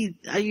see,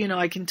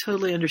 I can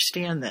totally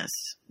understand this,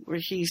 where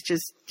he's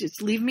just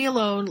leave me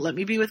alone, let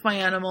me be with my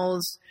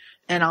animals,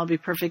 and I'll be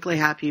perfectly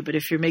happy. But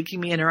if you're making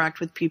me interact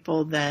with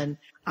people, then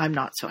I'm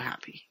not so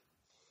happy.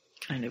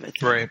 Kind of a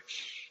thing. Right.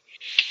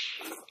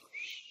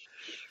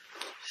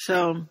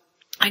 So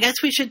I guess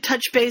we should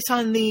touch base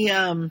on the,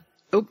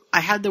 I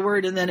had the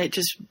word and then it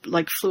just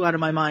flew out of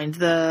my mind.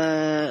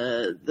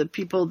 The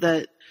people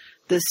the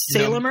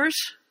Salemers,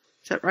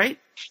 is that right?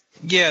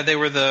 Yeah, they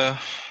were the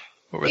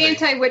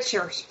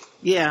anti-witchers.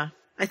 Yeah.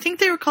 I think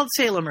they were called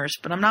Salemers,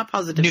 but I'm not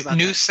positive about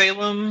New that.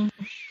 Salem?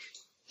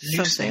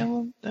 New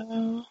Salem?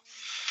 No.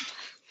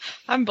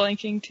 I'm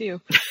blanking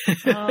too.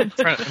 I'm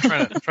trying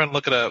to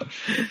look it up.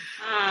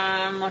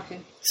 I'm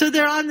looking. So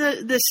they're on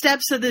the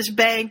steps of this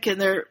bank, and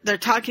they're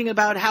talking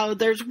about how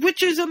there's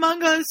witches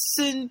among us,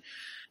 and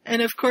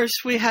of course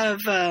we have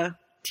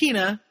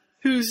Tina,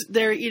 who's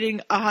there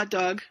eating a hot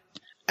dog,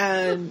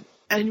 and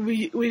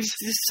we've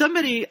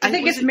somebody. I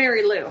think it's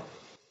Mary Lou.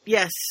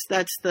 Yes,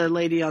 that's the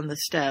lady on the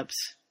steps.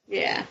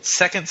 Yeah.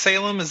 Second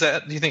Salem, is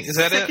that? Do you think is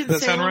that Second it?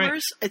 Does that sound right?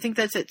 Salemers? I think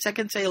that's it.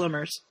 Second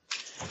Salemers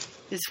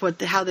is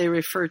how they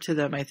refer to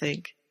them. I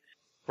think.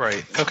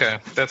 Right. Okay.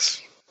 That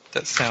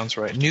sounds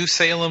right. New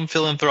Salem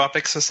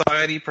Philanthropic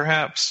Society,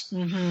 perhaps.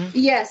 Mm-hmm.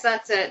 Yes,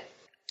 that's it.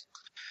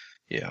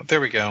 Yeah.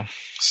 There we go.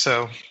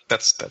 So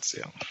that's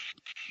yeah.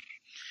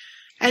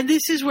 And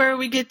this is where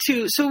we get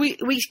to. So we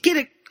get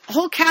a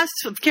whole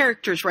cast of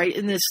characters right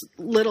in this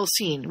little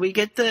scene. We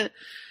get the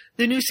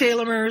New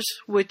Salemers,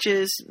 which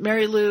is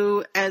Mary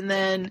Lou, and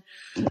then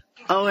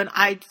and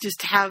I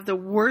just have the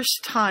worst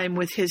time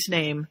with his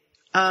name.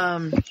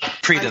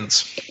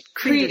 Credence.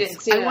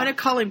 Credence. Yeah. I want to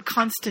call him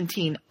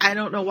Constantine. I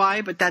don't know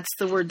why, but that's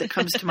the word that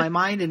comes to my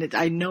mind, and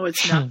I know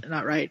it's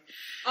not right.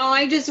 Oh,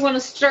 I just want to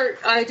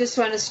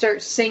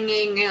start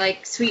singing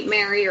like Sweet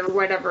Mary or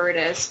whatever it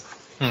is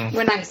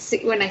when I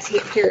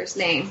hear his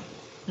name.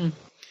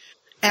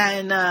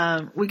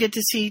 And we get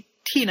to see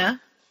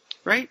Tina,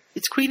 right?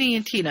 It's Queenie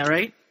and Tina,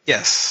 right?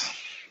 Yes.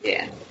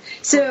 Yeah.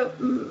 So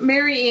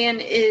Mary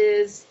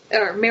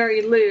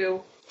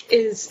Lou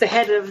is the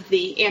head of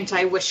the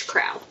anti-wish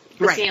crowd,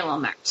 the Right.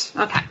 Salemers.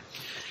 Okay.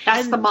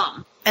 That's the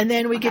mom. And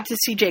then we get to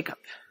see Jacob.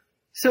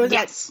 So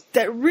Yes.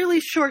 that really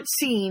short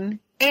scene,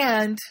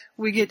 and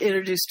we get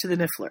introduced to the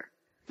Niffler.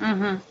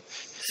 Mm-hmm.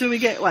 So we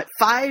get,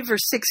 5 or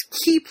 6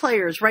 key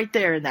players right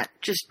there in that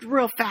just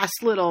real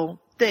fast little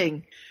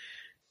thing.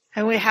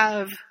 And we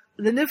have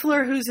the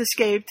Niffler who's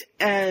escaped,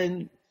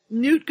 and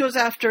Newt goes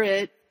after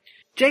it.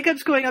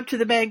 Jacob's going up to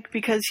the bank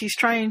because he's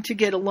trying to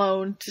get a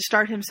loan to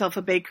start himself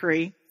a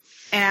bakery.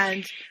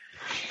 And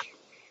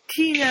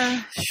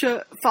Tina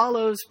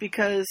follows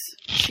because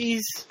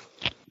she's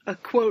a,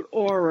 quote,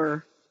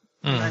 orer.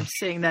 And I'm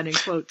saying that in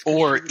quotes.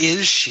 Or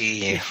is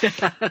she?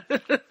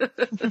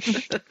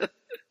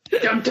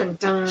 Dun, dun,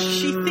 dun.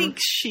 She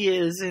thinks she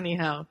is,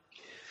 anyhow.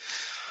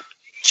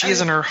 She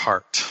is in her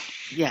heart.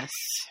 Yes.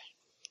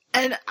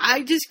 And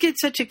I just get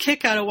such a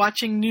kick out of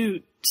watching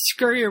Newt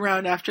scurry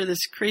around after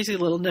this crazy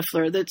little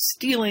Niffler that's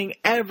stealing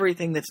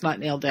everything that's not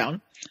nailed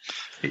down.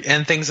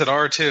 And things that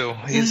are, too.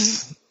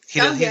 He's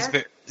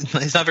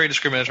not very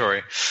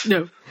discriminatory.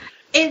 No.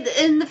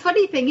 And the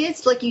funny thing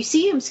is, like, you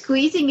see him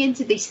squeezing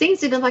into these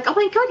things, and I'm like, oh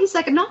my god, he's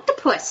like an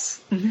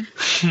octopus.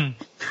 Mm-hmm.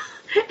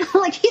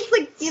 he's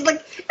like,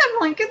 I'm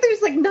like,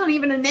 there's like not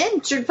even an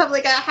inch or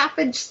probably like a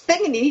half-inch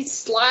thing, and he's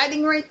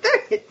sliding right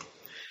through it.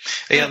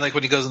 Yeah, like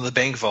when he goes in the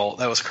bank vault,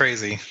 that was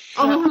crazy.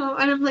 Oh,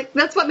 and I'm like,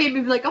 that's what made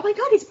me be like, oh my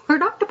god, he's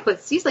part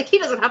octopus. He's like, he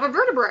doesn't have a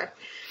vertebrae.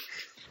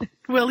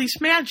 Well,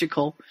 he's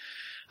magical.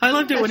 I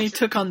loved it when he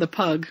took on the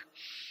pug.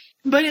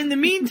 But in the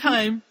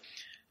meantime,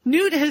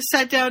 Newt has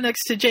sat down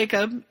next to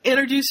Jacob,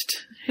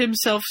 introduced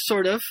himself,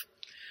 sort of,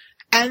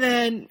 and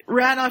then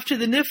ran off to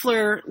the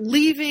Niffler,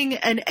 leaving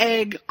an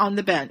egg on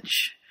the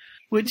bench,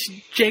 which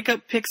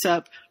Jacob picks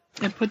up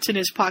and puts in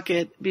his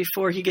pocket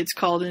before he gets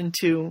called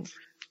into...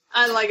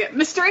 I like it.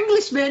 Mr.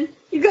 Englishman,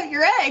 you got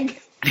your egg.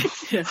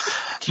 Yeah.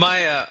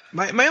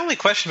 My only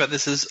question about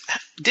this is,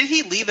 did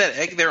he leave that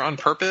egg there on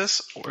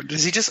purpose, or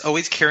is he just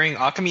always carrying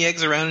Akame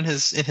eggs around in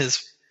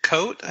his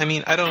coat? I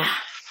mean, I don't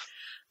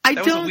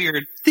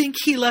think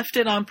he left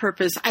it on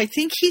purpose. I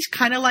think he's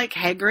kind of like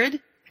Hagrid,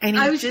 and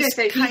he just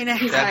kind of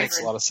that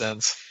makes a lot of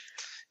sense.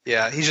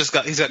 Yeah, he's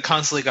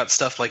constantly got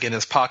stuff like in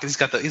his pocket.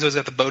 He's always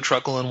got the bow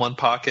truckle in one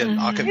pocket. Mm-hmm.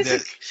 And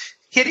Akame,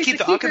 he had to keep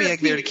the Akame egg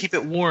there to keep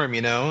it warm.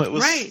 You know, it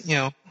was right. You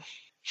know.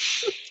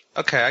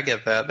 Okay, I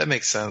get that. That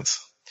makes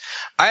sense.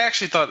 I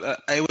actually thought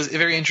it was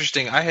very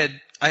interesting.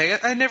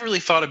 I never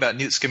really thought about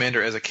Newt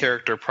Scamander as a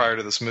character prior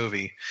to this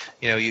movie.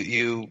 You know,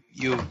 you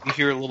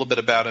hear a little bit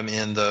about him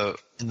in the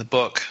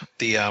book,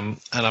 and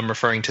I'm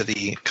referring to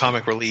the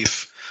Comic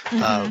Relief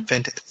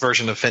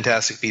version of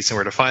Fantastic Beasts and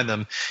Where to Find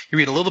Them. You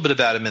read a little bit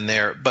about him in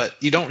there, but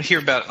you don't hear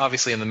about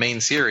obviously in the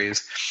main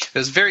series. It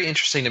was very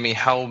interesting to me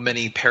how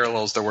many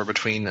parallels there were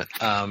between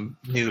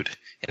Newt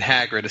and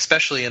Hagrid,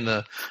 especially in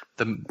the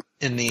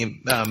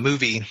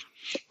movie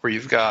where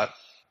you've got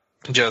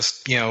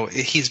just, you know,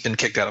 he's been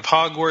kicked out of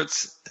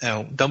Hogwarts. You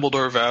know,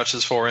 Dumbledore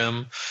vouches for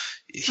him.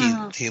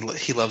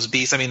 He loves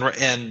beasts. I mean,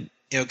 and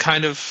you know,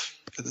 kind of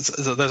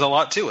there's a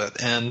lot to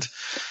it, and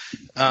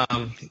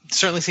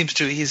certainly seems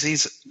to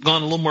he's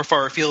gone a little more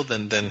far afield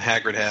than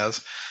Hagrid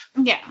has.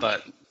 Yeah,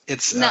 but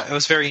it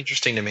was very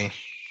interesting to me.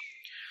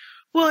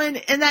 Well,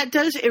 and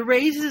it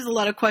raises a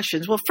lot of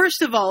questions. Well,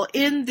 first of all,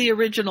 in the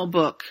original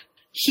book,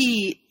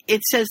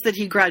 it says that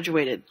he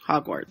graduated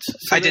Hogwarts.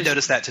 So I did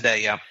notice that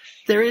today. Yeah.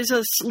 There is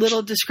a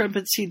little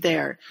discrepancy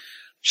there.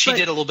 She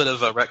did a little bit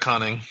of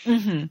retconning.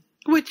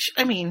 Mm-hmm. Which,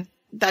 I mean,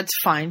 that's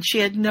fine. She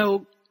had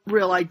no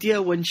real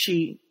idea when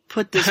she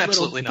put this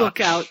little book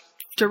out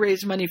to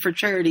raise money for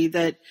charity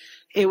that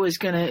it was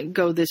going to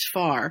go this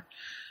far.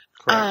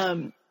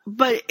 Correct.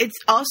 But it's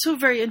also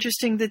very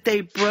interesting that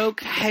they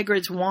broke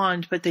Hagrid's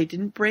wand, but they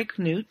didn't break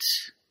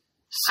Newt's.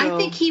 So, I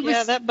think he was.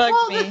 Yeah, that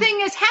bugged me. The thing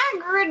is,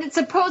 Hagrid had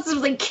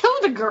supposedly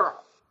killed a girl.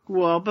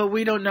 Well, but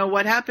we don't know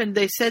what happened.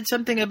 They said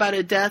something about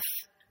a death.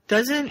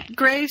 Doesn't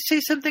Graves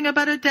say something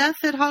about a death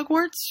at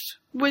Hogwarts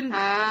when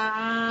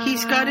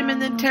he's got him in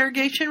the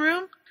interrogation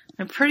room?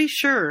 I'm pretty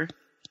sure.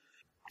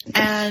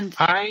 And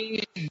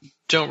I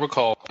don't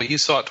recall, but you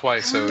saw it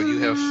twice, so you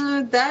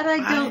have. That I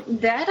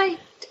don't.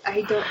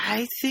 I don't.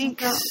 I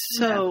think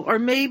so, or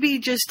maybe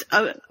just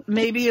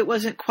maybe it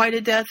wasn't quite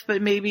a death,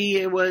 but maybe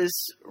it was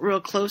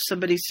real close.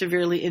 Somebody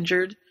severely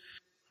injured.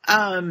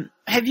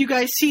 Have you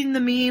guys seen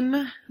the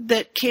meme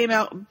that came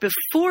out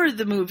before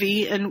the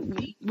movie and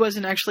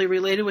wasn't actually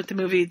related with the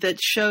movie that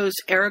shows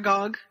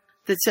Aragog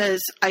that says,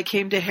 "I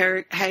came to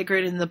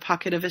Hagrid in the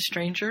pocket of a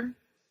stranger,"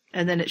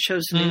 and then it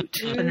shows Newt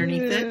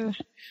underneath it?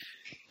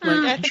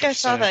 I think I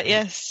saw that,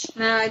 yes.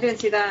 No, I didn't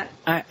see that.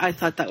 I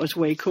thought that was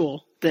way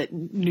cool. That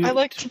Newt... I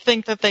like to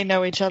think that they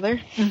know each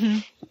other.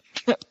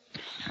 Mm-hmm.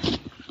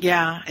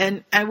 Yeah,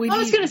 and we. I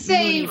was going to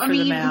say, I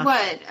mean,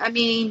 what? I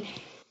mean,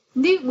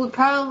 Newt would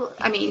probably.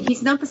 I mean,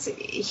 he's not.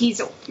 He's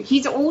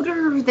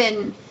older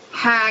than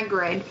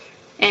Hagrid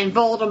and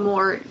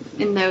Voldemort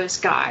and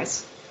those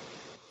guys.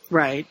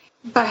 Right.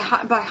 By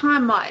how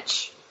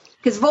much?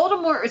 Because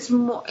Voldemort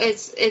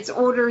is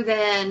older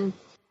than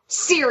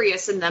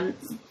Sirius in them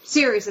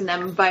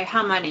by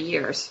how many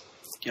years?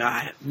 I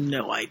have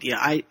no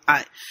idea.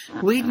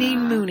 We need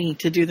Mooney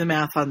to do the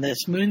math on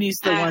this. Mooney's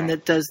the one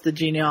that does the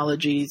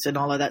genealogies and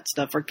all of that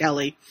stuff for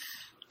Kelly.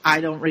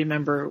 I don't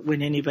remember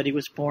when anybody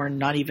was born,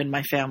 not even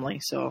my family,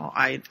 so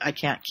I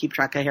can't keep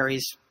track of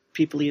Harry's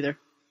people either.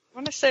 I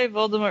want to say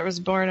Voldemort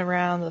was born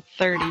around the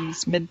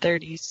 30s,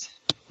 mid-30s.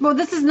 Well,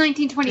 this is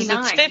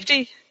 1929. It's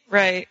 50,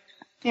 right.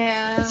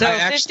 Yeah. So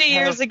 50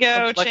 years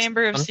ago,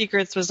 Chamber of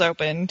Secrets was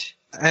opened.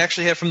 I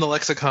actually have from the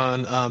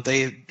lexicon,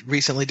 they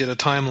recently did a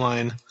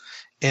timeline,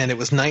 and it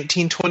was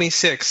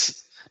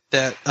 1926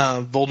 that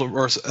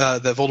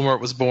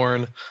Voldemort was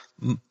born,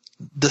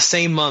 the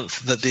same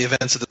month that the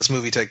events of this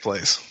movie take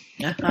place.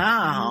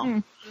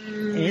 Oh,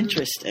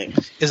 interesting.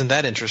 Isn't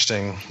that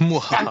interesting?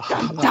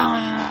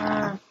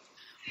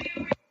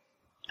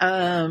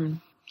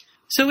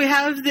 So we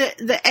have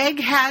the egg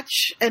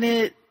hatch, and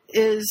it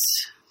is,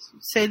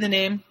 say the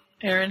name,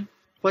 Aaron.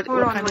 What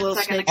kind of little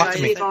snake guy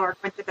is it?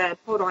 Went to bed.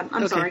 Hold on.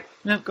 I'm sorry.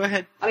 No, go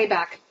ahead. I'll be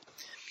back.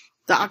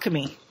 The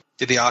Occamy.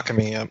 The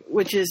Occamy, yeah.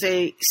 Which is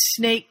a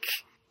snake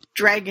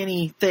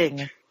dragon-y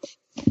thing.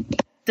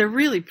 They're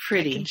really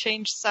pretty. They can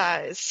change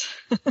size.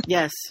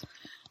 Yes.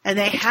 And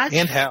they hatch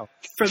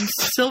from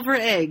silver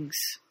eggs,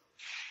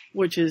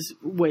 which is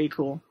way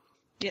cool.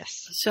 Yes.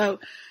 So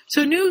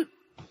Newt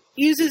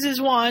uses his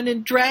wand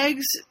and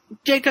drags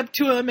Jacob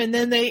to him, and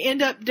then they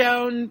end up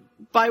down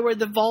by where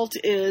the vault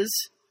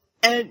is.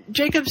 And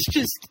Jacob's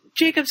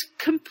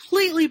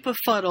completely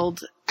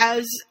befuddled,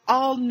 as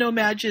all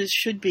No-Majs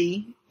should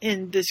be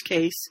in this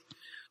case,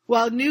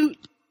 while Newt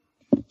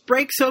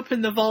breaks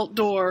open the vault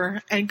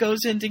door and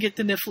goes in to get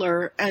the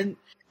Niffler and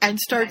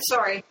starts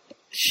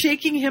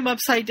shaking him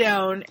upside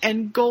down,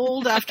 and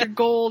gold after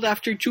gold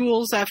after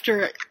jewels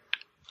after...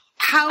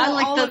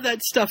 How of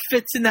that stuff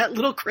fits in that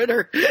little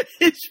critter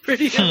is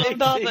pretty amazing.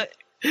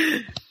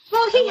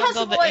 Well, he has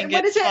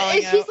what is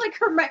it? He's like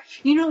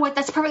you know what?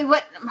 That's probably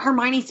what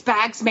Hermione's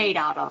bag's made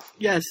out of.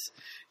 Yes,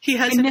 he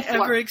has an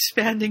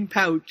ever-expanding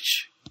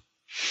pouch.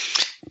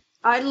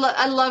 I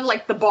love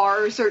like the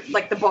bars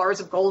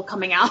of gold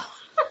coming out.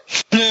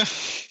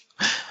 The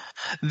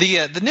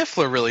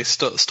Niffler really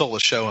stole the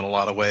show in a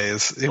lot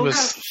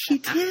lot he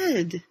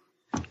did.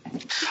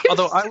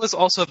 Although I was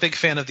also a big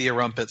fan of the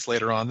Erumpets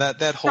later on.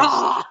 That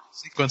whole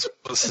sequence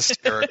was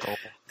hysterical.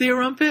 The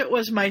Erumpet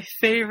was my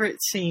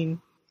favorite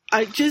scene.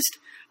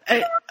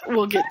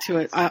 We'll get to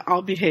it.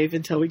 I'll behave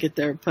until we get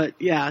there. But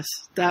yes,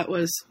 that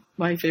was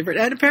my favorite.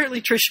 And apparently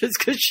Trisha's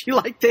because she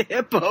liked the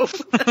hippo.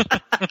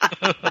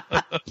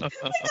 I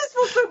just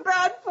feel so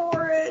bad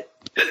for it.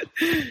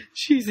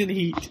 She's in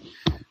heat.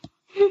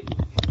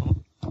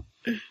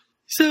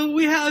 So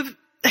we have...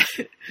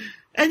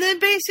 And then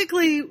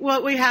basically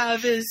what we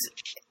have is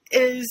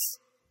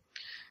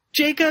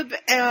Jacob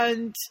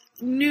and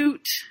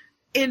Newt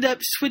end up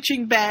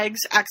switching bags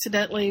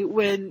accidentally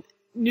when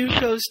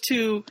Newt goes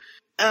to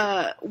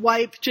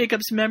wipe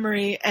Jacob's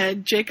memory,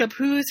 and Jacob,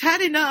 who's had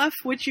enough,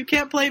 which you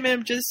can't blame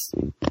him, just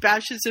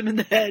bashes him in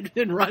the head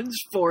and runs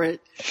for it.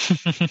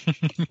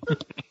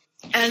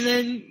 And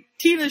then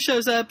Tina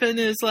shows up and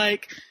is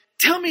like,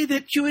 "Tell me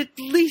that you at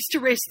least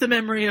erased the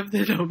memory of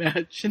the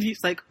No-Maj." And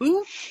he's like,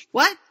 "Who?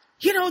 What?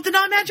 You know, the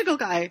non-magical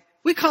guy.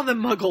 We call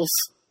them muggles.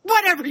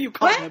 Whatever you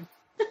call them."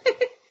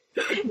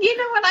 You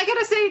know what? I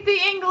gotta say, the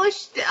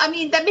English, I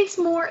mean, that makes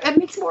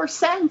more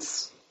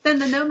sense than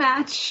the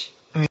No-Maj.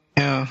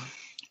 Yeah.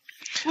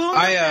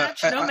 Well,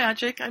 no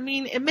magic. I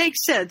mean, it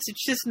makes sense.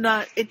 It's just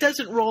not, it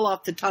doesn't roll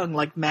off the tongue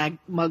like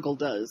Muggle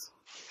does.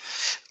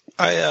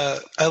 I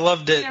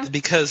loved it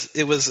because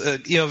it was,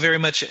 very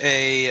much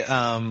a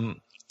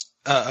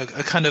a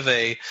kind of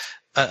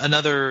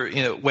another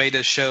way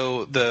to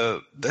show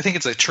I think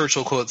it's a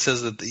Churchill quote that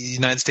says that the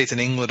United States and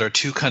England are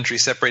two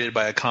countries separated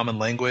by a common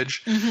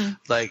language. Mm-hmm.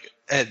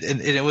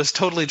 And it was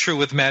totally true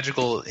with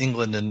magical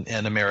England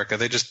and America.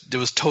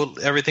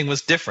 Everything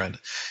was different,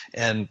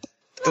 and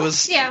it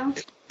was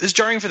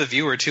jarring for the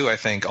viewer too. I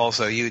think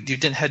also you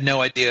had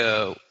no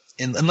idea.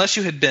 Unless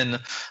you had been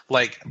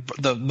like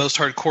the most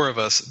hardcore of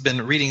us,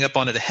 been reading up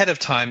on it ahead of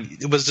time,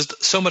 it was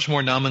just so much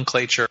more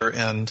nomenclature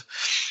and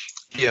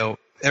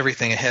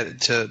everything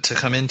ahead to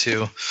come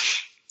into.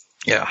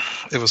 Yeah,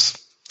 it was.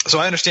 So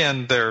I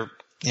understand their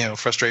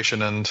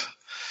frustration and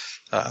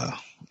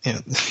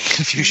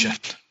confusion.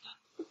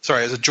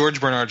 Sorry, it was a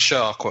George Bernard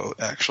Shaw quote.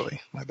 Actually,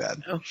 my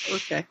bad. Oh,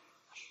 okay.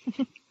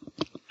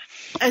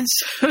 And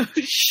so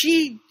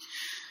she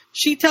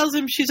tells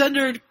him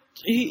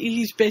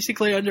he's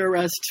basically under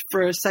arrest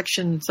for a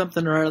section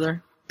something or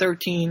other,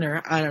 13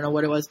 or I don't know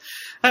what it was.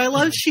 I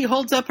love she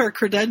holds up her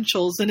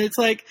credentials, and it's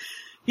like,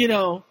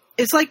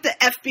 it's like the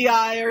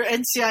FBI or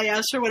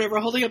NCIS or whatever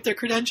holding up their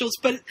credentials,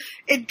 but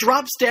it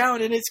drops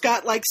down and it's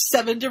got like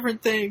 7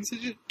 different things.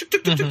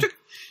 Mm-hmm.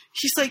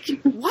 She's like,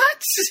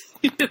 what?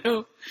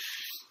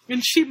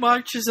 And she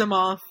marches him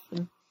off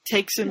and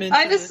takes him in.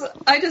 I just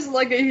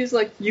like it. He's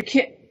like, you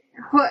can't.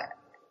 What?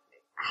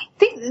 I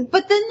think,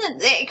 but then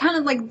it kind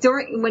of like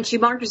when she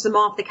marches them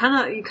off, you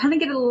kind of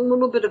get a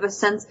little bit of a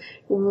sense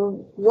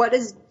what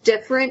is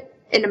different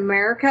in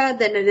America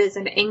than it is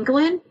in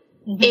England.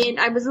 Mm-hmm. And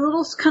I was a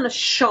little kind of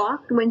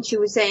shocked when she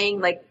was saying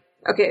like,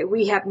 okay,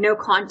 we have no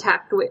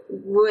contact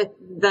with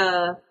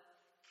the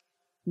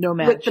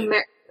Nomad. With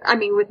the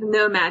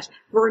Nomad.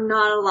 We're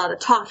not allowed to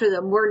talk to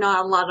them. We're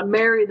not allowed to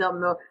marry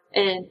them,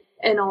 and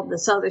all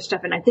this other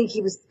stuff. And I think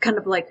he was kind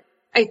of like,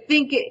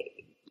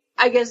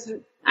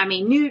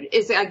 Newt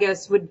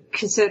is, would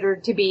consider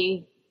to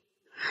be,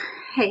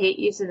 I hate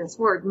using this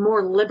word,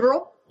 more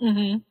liberal.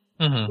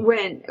 Mm-hmm.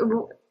 Mm-hmm.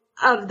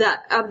 Of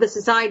the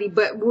society,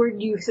 but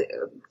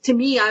to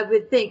me, I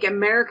would think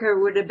America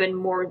would have been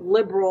more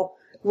liberal,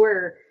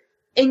 where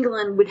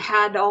England would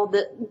have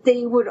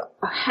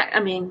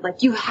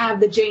you have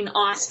the Jane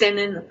Austen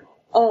and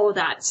all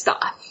that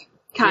stuff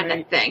kind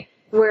of thing.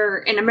 Where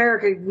in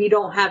America, we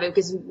don't have it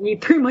because we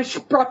pretty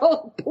much brought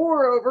all the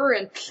poor over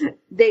and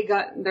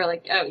they're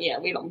like, oh yeah,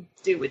 we don't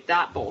do with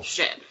that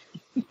bullshit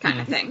kind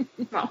of thing.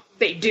 Well,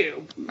 they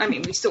do.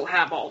 We still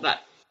have all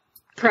that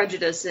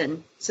prejudice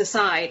and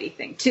society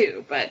thing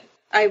too, but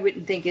I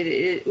wouldn't think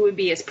it would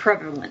be as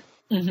prevalent.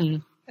 Mm-hmm.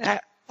 I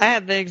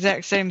had the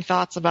exact same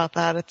thoughts about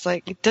that. It's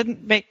like, it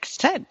didn't make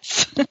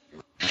sense.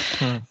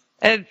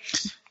 And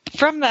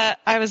from that,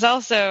 I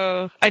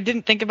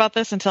didn't think about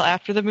this until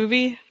after the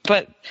movie,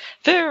 but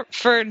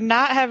for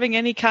not having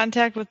any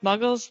contact with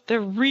Muggles,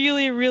 they're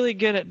really, really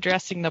good at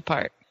dressing the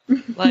part.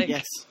 Like,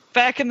 yes.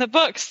 Back in the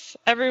books,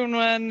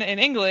 everyone in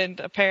England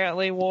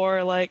apparently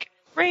wore like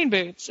rain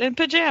boots and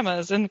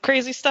pajamas and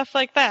crazy stuff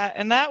like that.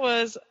 And that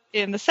was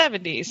in the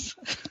 70s.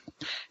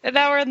 And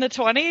now we're in the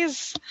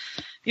 20s.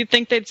 You'd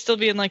think they'd still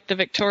be in like the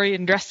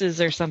Victorian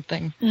dresses or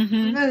something.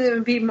 Mm-hmm.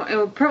 It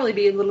would probably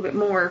be a little bit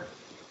more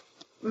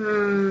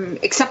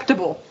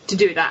acceptable to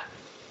do that.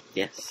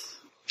 Yes.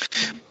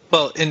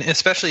 Well, and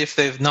especially if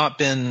they've not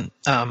been,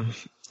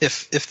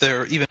 if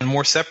they're even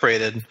more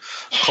separated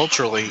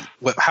culturally,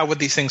 how would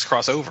these things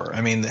cross over?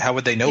 How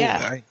would they know?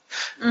 Yeah. Right?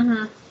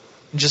 Mm-hmm.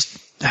 Just,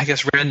 I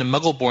guess random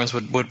Muggle-borns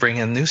would bring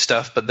in new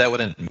stuff, but that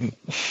wouldn't.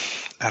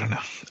 I don't know.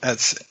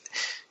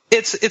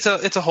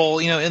 It's a whole,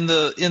 in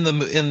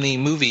the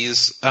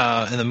movies,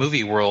 in the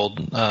movie world,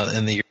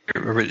 in the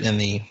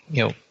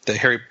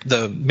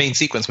main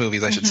sequence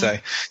movies, I should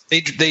say,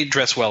 they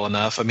dress well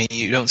enough.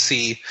 You don't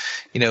see,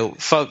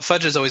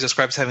 Fudge is always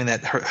described as having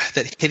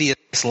that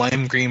hideous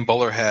lime green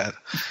bowler hat,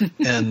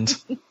 and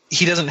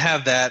he doesn't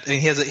have that.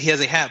 He has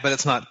a hat, but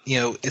it's not,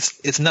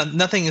 it's not,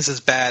 nothing is as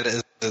bad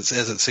as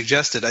it's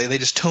suggested. They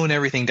just tone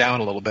everything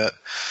down a little bit.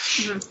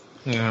 Mm-hmm.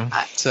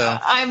 So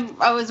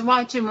I was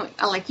watching,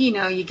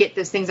 you get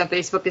those things on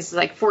Facebook. This is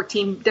like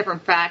 14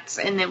 different facts,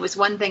 and there was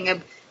one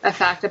thing, a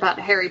fact about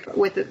Harry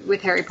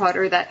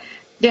Potter, that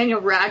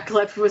Daniel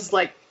Radcliffe was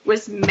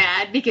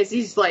mad because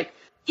he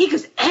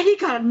goes, Eddie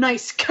got a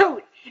nice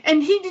coat,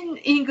 and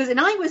he goes, and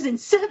I was in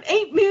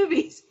 8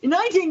 movies, and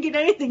I didn't get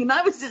anything, and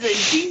I was just in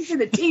jeans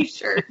and a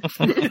t-shirt.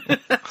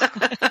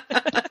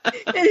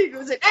 And he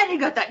goes, and Eddie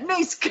got that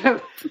nice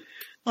coat.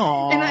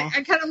 Aww. And I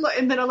kind of looked,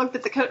 and then I looked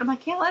at the coat, and I'm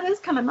like, yeah, that is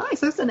kind of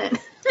nice, isn't it?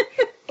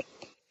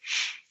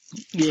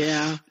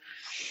 Yeah,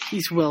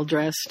 he's well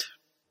dressed.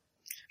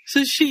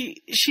 So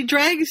she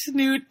drags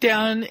Newt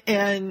down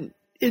and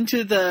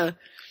into the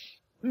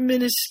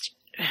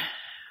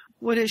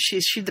what is she?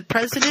 Is she the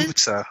president?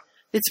 MACUSA.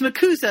 It's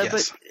MACUSA,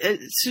 yes.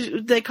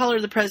 But they call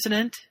her the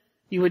president.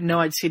 You wouldn't know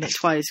I'd seen it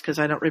twice because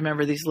I don't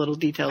remember these little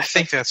details. I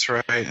think that's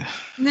right.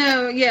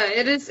 No, yeah,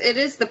 it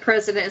is the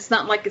president. It's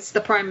not like it's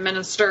the prime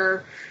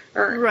minister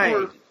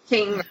or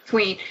king or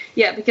queen.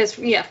 Yeah, because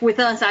with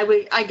us,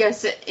 I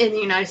guess in the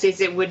United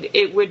States it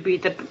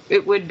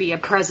would be a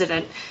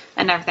president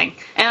and everything.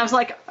 And I was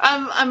like,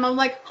 I'm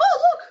like, oh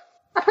look,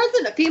 a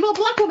president, a female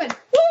black woman.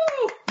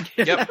 Woo!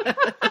 Yep.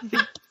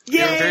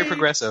 They're very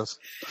progressive.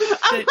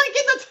 I'm like in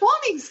the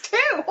 20s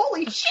too.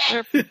 Holy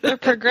shit! They're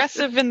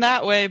progressive in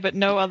that way, but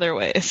no other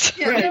ways.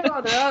 Yeah,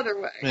 no other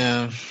way.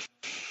 Yeah.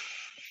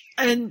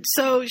 And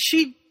so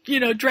she,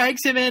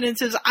 drags him in and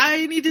says,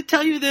 I need to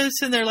tell you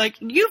this. And they're like,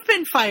 you've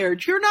been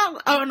fired. You're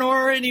not an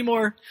Aurora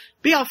anymore.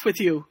 Be off with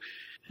you.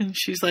 And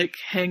she's like,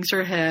 hangs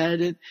her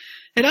head.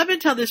 And up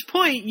until this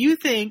point, you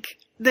think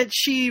that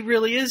she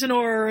really is an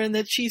Aurora and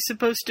that she's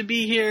supposed to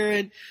be here.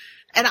 And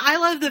I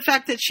love the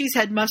fact that she's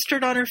had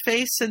mustard on her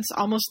face since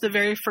almost the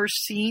very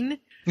first scene.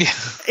 Yeah.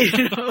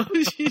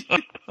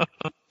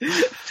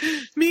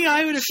 Me,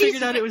 I would have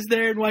figured out it was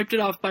there and wiped it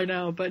off by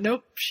now. But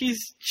nope,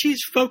 she's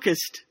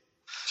focused.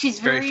 She's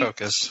very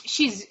focused.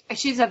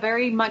 She's a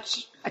very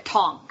much a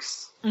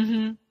Tonks.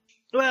 Mm-hmm.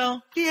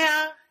 Well,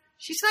 yeah.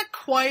 She's not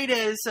quite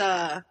as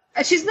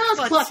she's not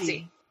as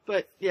klutzy.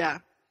 But yeah.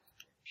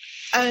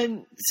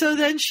 And so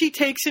then she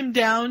takes him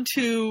down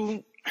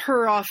to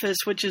her office,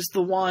 which is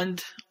the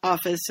wand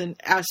office, and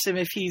asks him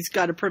if he's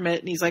got a permit.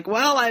 And he's like,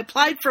 well, I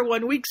applied for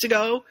 1 week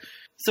ago,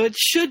 so it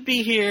should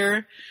be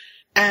here.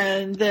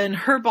 And then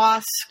her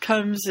boss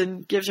comes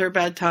and gives her a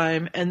bad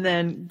time. And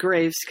then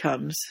Graves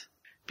comes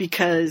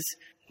because,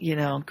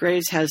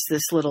 Graves has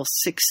this little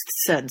sixth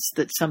sense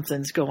that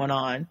something's going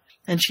on.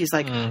 And she's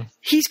like,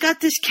 he's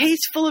got this case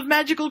full of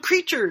magical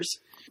creatures.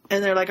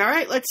 And they're like, all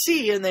right, let's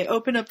see. And they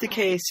open up the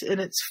case,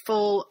 and it's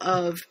full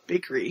of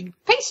bakery.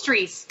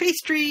 Pastries.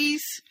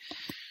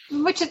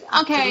 Which is,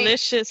 okay.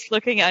 Delicious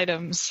looking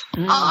items.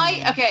 When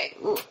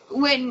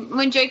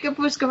Jacob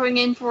was going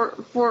in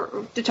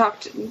to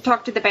talk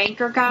to the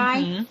banker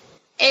guy,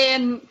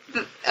 and,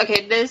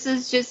 this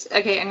is just,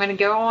 I'm going to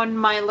go on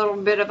my little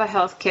bit of a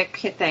health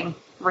kick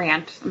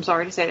rant. I'm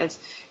sorry to say this.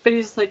 But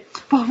he's like,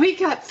 well, we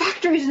got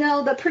factories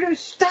now that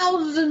produce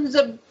thousands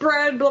of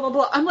bread, blah, blah,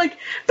 blah. I'm like,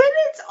 but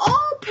it's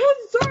all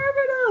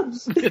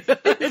preservatives.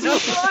 I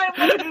just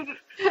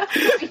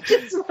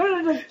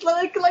wanted to,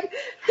 like,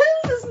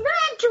 this is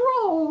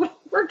natural.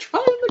 We're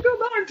trying to go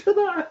back to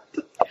that.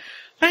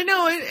 I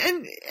know,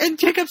 and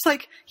Jacob's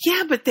like,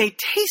 yeah, but they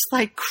taste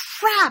like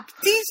crap.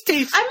 These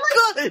taste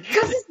good.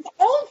 Because it's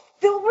all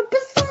filled with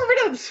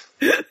preservatives.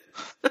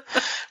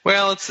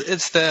 Well,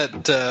 it's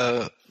that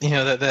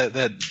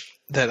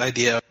that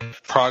idea of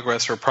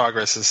progress for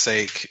progress's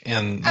sake,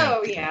 and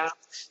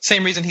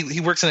same reason he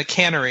works in a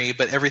cannery,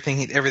 but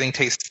everything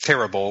tastes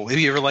terrible. Have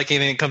you ever liked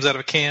anything that comes out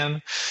of a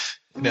can?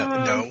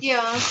 No.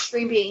 Yeah,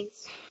 green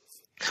beans.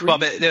 Well,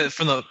 but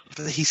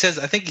he says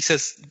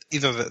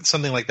either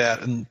something like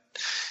that, and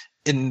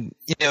I'm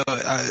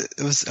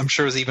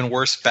sure it was even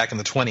worse back in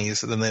the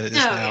 20s than it is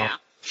now. Yeah.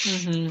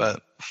 Mm-hmm.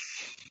 But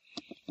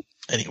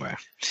anyway.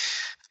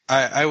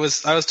 I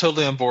was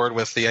totally on board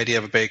with the idea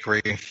of a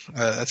bakery.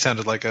 That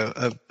sounded like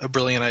a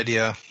brilliant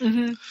idea.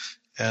 Mm-hmm.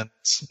 And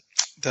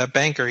that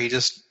banker, he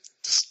just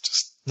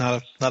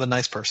not a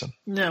nice person.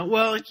 No,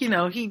 well,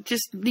 he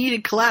just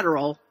needed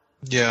collateral.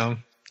 Yeah.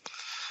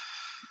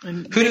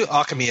 And who knew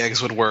alchemy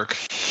eggs would work?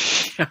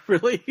 Yeah,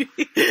 really.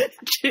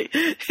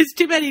 It's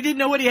too bad he didn't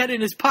know what he had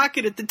in his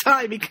pocket at the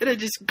time. He could have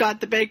just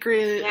got the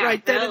bakery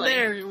right then and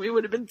there. We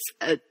would have been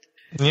set.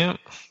 Yeah.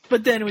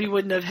 But then we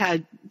wouldn't have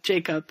had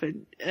Jacob,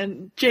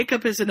 and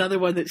Jacob is another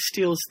one that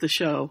steals the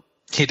show.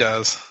 He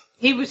does.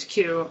 He was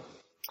cute.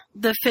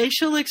 The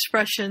facial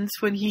expressions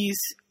when he's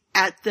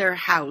at their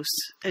house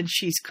and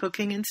she's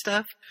cooking and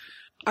stuff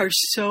are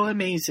so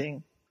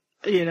amazing.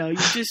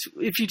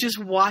 If you just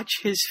watch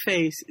his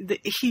face,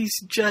 he's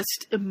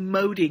just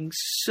emoting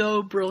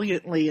so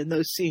brilliantly in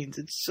those scenes.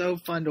 It's so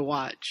fun to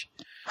watch.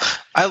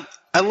 I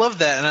love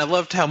that, and I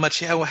loved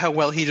how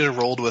well he just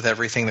rolled with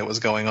everything that was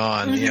going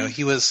on. Mm-hmm.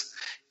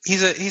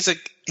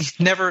 He's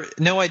never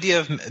no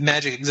idea of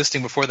magic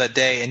existing before that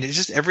day, and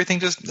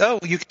everything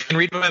you can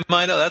read my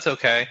mind. Oh, that's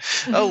okay.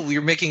 Mm-hmm. Oh,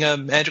 you're making a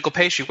magical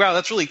pastry. Wow,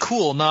 that's really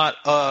cool. Not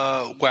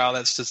wow,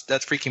 that's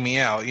freaking me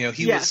out.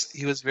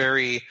 He was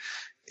very.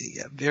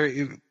 Yeah,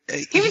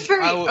 he was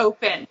very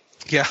open.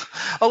 Yeah.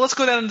 Oh, let's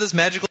go down to this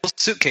magical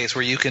suitcase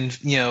where you can,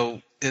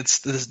 it's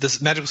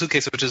this magical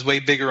suitcase which is way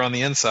bigger on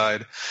the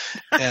inside.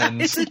 And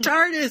it's a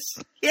TARDIS.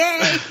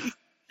 Yay!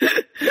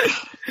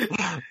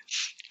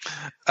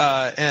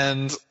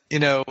 And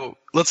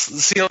let's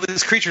see all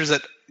these creatures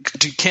that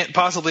can't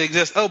possibly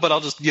exist. Oh, but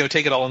I'll just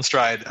take it all in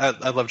stride.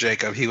 I love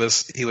Jacob. He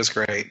was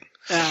great.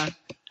 Yeah.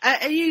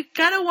 You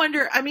gotta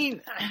wonder. I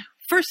mean.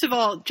 First of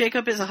all,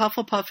 Jacob is a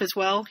Hufflepuff as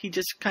well. He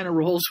just kind of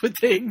rolls with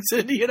things,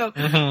 and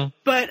Mm-hmm.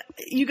 But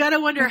you got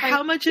to wonder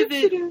how much of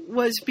it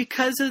was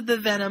because of the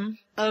venom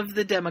of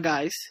the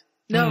Demiguise.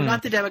 No,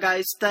 not the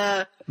Demiguise.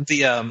 The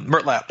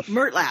Murtlap.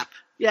 Murtlap,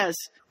 yes,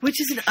 which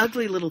is an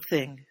ugly little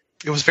thing.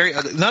 It was very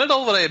ugly. Not at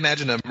all what I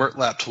imagined a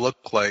Murtlap to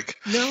look like.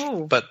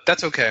 No, but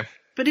that's okay.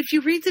 But if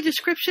you read the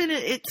description,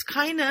 it's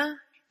kind of.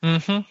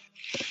 Mm-hmm.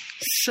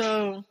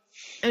 So,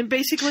 and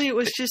basically, it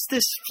was just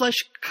this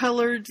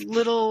flesh-colored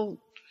little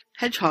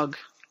hedgehog.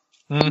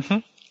 Mm-hmm.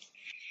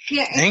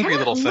 Yeah, angry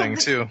little thing,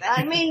 too.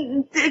 I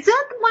mean, is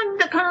that the one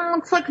that kind of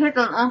looks like an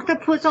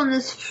octopus on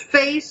his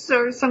face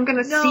or some kind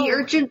of sea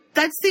urchin?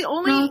 That's the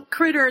only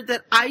critter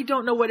that I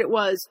don't know what it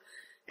was.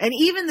 And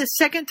even the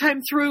second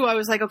time through, I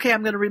was like, okay,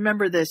 I'm going to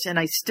remember this, and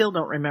I still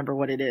don't remember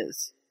what it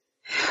is.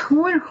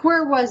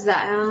 Where was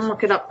that? I'll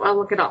look it up.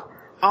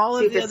 All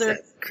of the other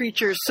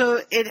creatures.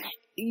 So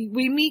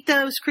we meet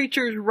those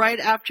creatures right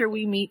after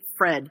we meet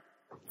Fred.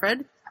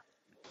 Fred?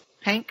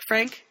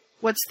 Frank?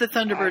 What's the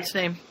Thunderbird's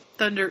name?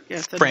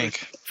 Thunderbird.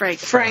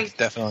 Frank.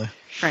 Definitely.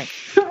 Frank.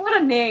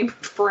 What a name,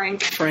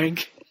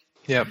 Frank.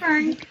 Yep.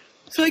 Frank.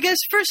 So I guess,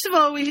 first of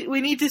all,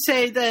 we need to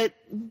say that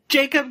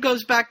Jacob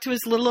goes back to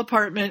his little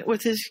apartment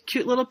with his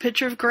cute little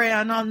picture of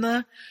Gran on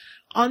the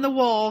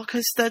wall,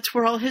 because that's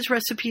where all his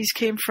recipes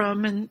came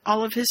from, and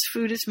all of his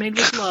food is made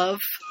with love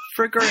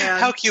for Gran.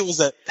 How cute was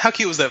that? How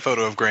cute was that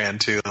photo of Gran,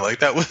 too? Like,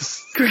 that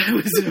was... Gran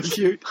was so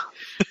cute.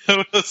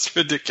 That was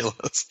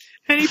ridiculous.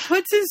 And he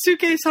puts his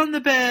suitcase on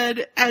the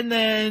bed, and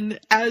then,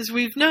 as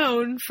we've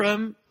known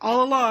from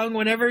all along,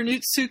 whenever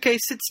Newt's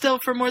suitcase sits still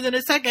for more than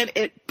a second,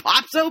 it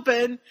pops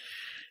open.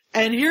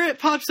 And here it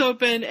pops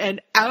open,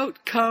 and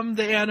out come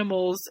the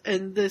animals,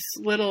 and this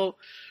little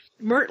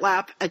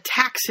Murtlap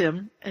attacks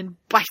him and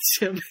bites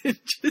him,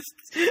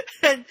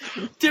 and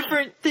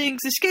different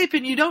things escape,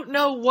 and you don't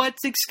know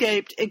what's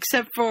escaped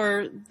except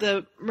for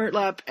the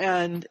Murtlap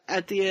and,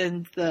 at the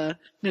end, the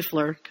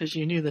Niffler, because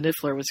you knew the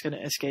Niffler was going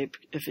to escape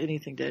if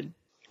anything did.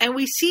 And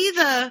we see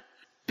the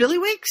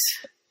Billywigs.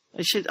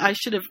 I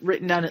should have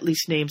written down at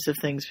least names of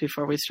things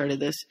before we started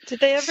this. Did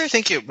they ever? I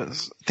think it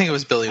was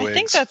Billywigs. I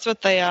think that's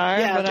what they are.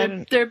 Yeah,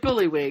 but they're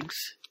Billywigs.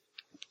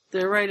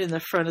 They're right in the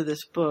front of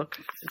this book.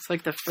 It's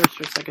like the first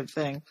or second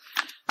thing.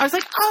 I was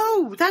like,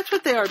 oh, that's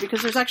what they are,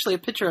 because there's actually a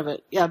picture of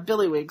it. Yeah,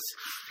 Billywigs.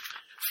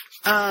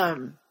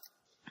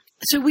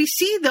 So we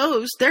see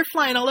those. They're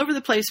flying all over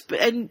the place,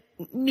 and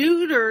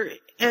Newt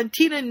and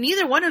Tina,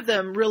 neither one of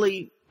them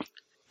really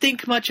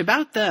think much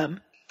about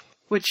them,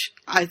 which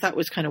I thought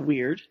was kind of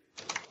weird.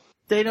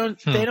 They don't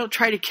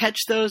try to catch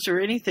those or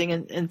anything,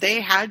 and they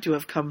had to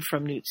have come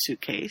from Newt's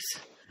suitcase.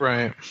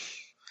 Right.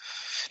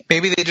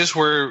 Maybe they just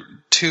were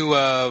too,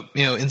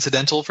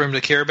 incidental for him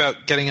to care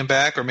about getting him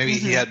back, or maybe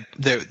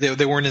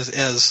they weren't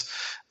as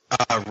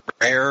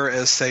rare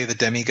as, say, the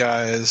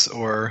Demiguys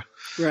or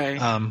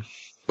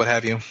what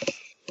have you.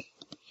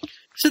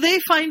 So they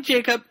find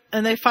Jacob,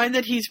 and they find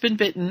that he's been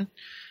bitten,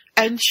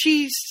 and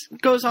she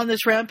goes on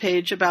this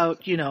rampage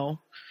about,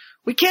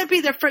 we can't be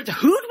their friends.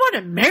 Who'd want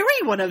to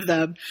marry one of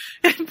them?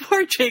 And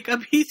poor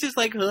Jacob, he's just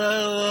like,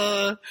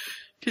 because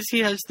he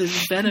has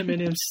this venom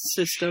in his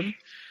system.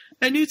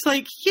 And Newt's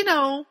like,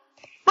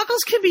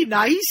 muggles can be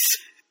nice.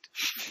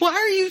 Why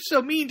are you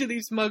so mean to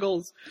these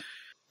muggles?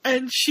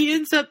 And she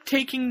ends up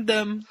taking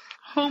them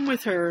home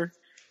with her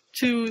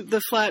to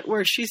the flat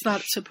where she's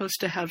not supposed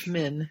to have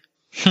men.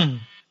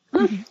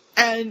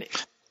 And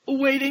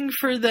waiting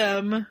for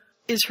them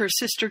is her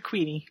sister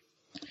Queenie,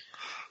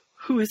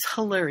 who is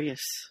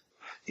hilarious.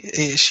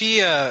 She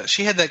had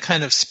that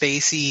kind of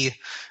spacey,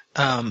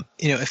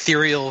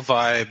 ethereal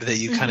vibe that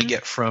you kind of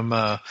get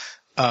from.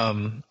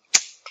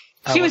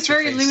 She was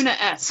very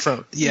Luna-esque.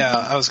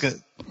 I was gonna.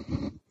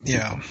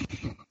 Yeah,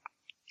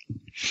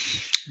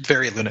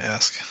 very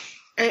Luna-esque.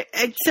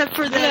 Except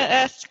for that,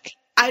 Luna-esque.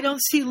 I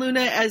don't see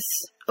Luna as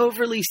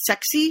overly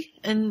sexy,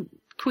 and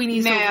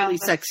Queenie's overly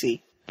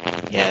sexy.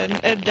 Yeah,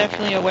 I'm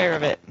definitely aware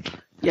of it.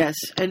 Yes,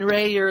 and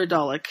Ray, you're a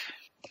Dalek.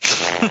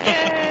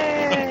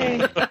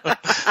 Yay!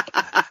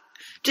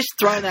 Just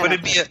throwing that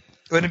Wouldn't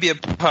it be a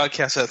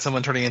podcast about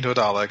someone turning into a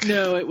Dalek?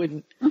 No, it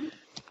wouldn't. I'm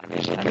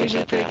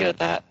usually pretty good at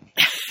that.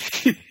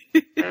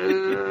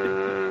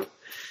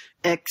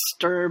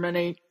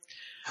 Exterminate.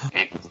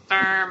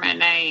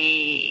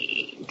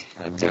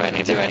 Do I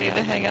need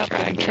to hang up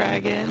and try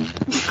again?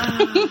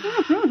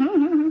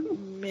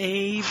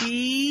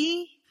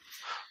 Maybe.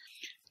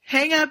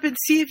 Hang up and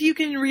see if you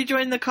can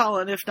rejoin the call,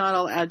 and if not,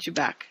 I'll add you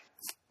back.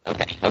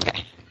 Okay.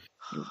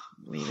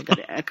 We even got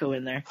an echo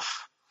in there.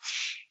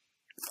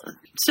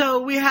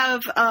 So we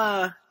have,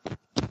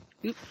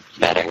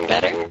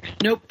 Better?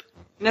 Nope.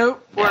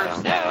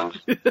 Worse. No.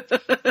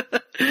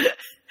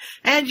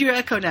 And you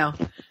echo now.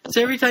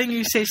 So every time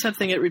you say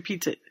something, it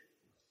repeats it.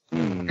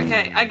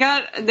 Okay, I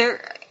got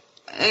there.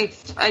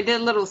 I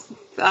did a little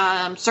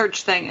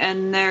search thing,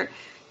 and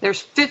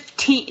there's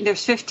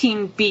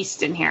 15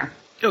 beasts in here.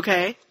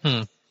 Okay.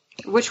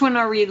 Which one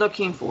are we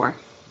looking for?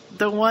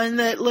 The one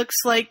that looks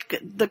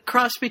like the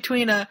cross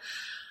between an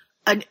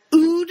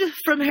Ood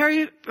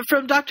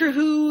from Doctor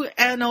Who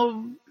and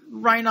a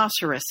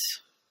rhinoceros.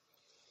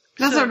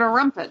 Those are the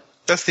Rumpet.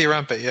 That's the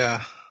Rumpet,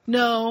 yeah.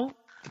 No.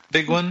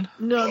 Big one?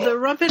 No, the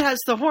Rumpet has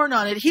the horn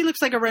on it. He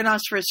looks like a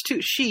rhinoceros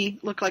too. She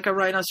looked like a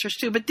rhinoceros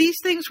too. But these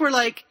things were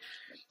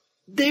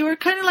they were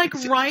kind of like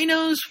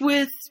rhinos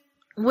with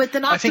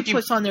an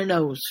octopus on their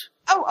nose.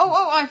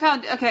 Oh, I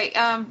found, okay.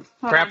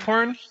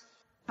 Graphorn?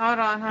 Hold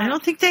on. I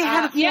don't think they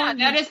had a horn. Yeah,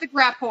 that is the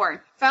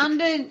grapehorn.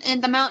 Found in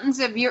the mountains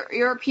of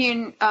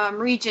European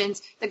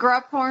regions, the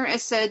grapehorn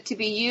is said to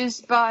be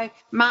used by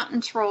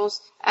mountain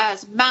trolls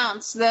as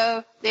mounts,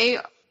 though they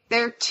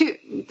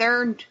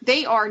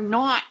are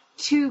not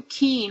too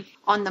keen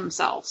on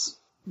themselves.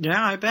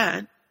 Yeah, I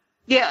bet.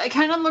 Yeah, it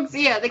kind of looks.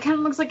 Yeah, they kind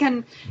of looks like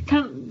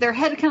their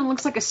head kind of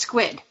looks like a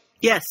squid.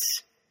 Yes.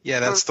 Yeah,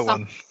 that's the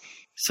one.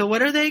 So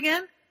what are they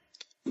again?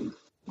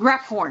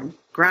 Grapehorn.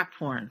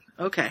 Grapehorn.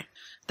 Okay.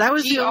 That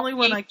was the only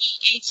one I...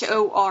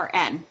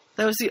 H-O-R-N.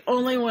 That was the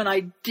only one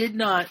I did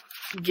not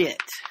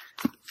get.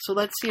 So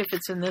let's see if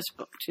it's in this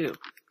book, too.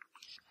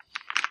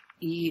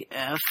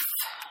 E-F.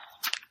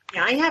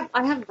 Yeah, I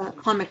have the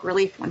comic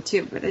relief one,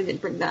 too, but I didn't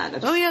bring that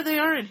up. Oh, yeah, they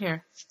are in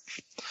here.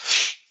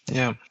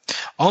 Yeah.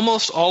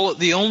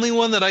 The only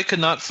one that I could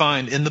not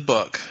find in the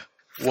book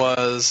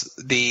was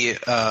the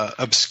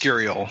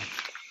Obscurial.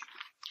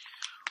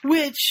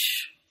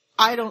 Which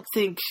I don't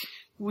think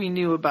we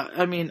knew about.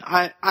 I mean,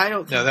 I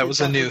don't think... Yeah, that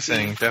was a new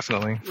thing,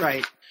 definitely.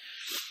 Right.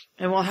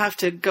 And we'll have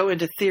to go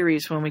into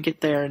theories when we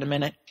get there in a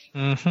minute.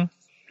 Mm-hmm.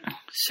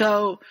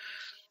 So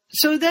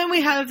then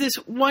we have this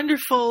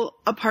wonderful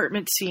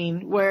apartment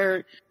scene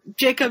where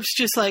Jacob's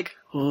just like,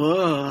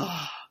 ugh.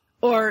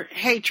 Or,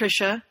 hey,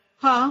 Trisha.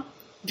 Huh?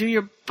 Do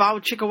your bow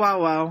chicka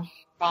wow wow.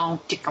 Bow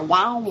chicka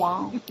wow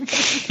wow.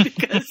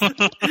 Because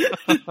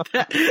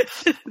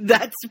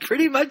that's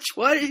pretty much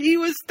what he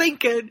was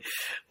thinking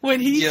when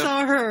he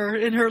saw her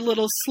in her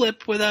little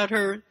slip without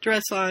her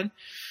dress on.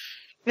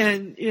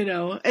 And, you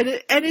know, and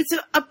it's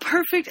a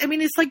perfect, I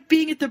mean, it's like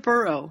being at the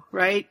Burrow,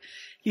 right?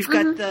 You've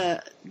got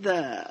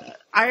the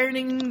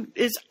ironing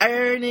is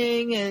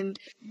ironing, and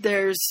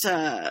there's,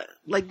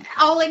 like...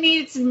 all I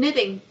need is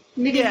knitting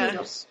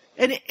needles.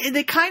 And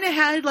they kind of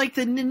had, like,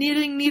 the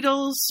knitting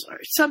needles or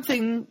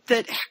something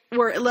that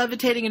were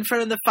levitating in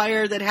front of the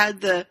fire that had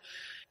the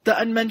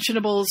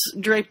unmentionables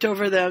draped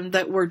over them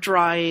that were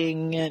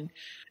drying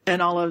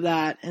and all of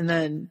that. And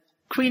then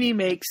Queenie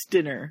makes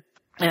dinner.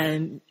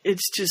 And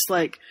it's just,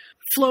 like,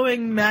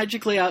 flowing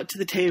magically out to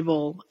the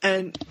table.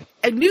 And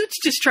Newt's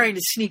just trying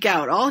to sneak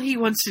out. All he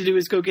wants to do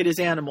is go get his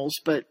animals,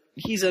 but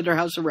he's under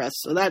house arrest,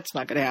 so that's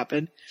not going to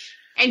happen.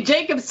 And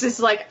Jacob's just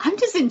like, I'm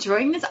just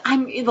enjoying this.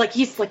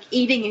 He's like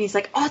eating, and he's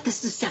like, oh,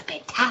 this is so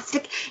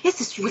fantastic.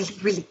 This is really,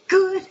 really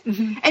good.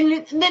 Mm-hmm.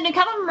 And then it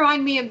kind of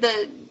reminded me of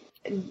the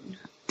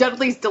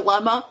Dudley's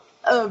Dilemma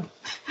of,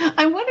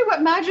 I wonder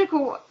what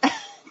magical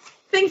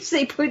things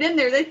they put in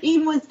there that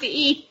he wants to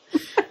eat.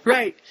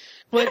 Right.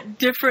 What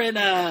different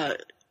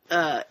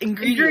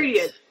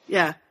ingredients.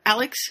 Yeah.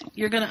 Alex,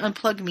 you're going to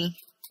unplug me.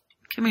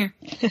 Come here.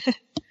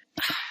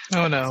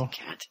 Oh, no.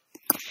 Cat.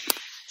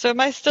 So am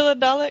I still a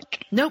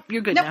Dalek? Nope,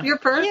 you're good now. Nope, you're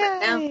perfect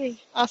Yay. now.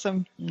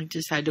 Awesome. We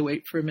just had to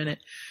wait for a minute.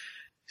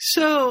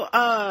 So,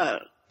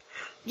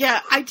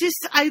 yeah, I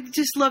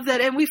just love that.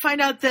 And we find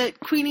out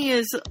that Queenie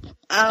is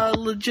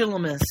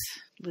legilimens.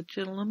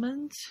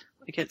 Legilimens?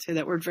 I can't say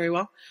that word very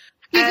well.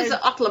 Uses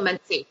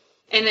occlumency.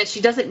 And that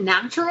she does it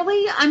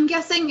naturally, I'm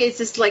guessing. It's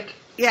just like...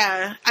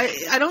 Yeah,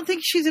 I don't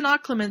think she's an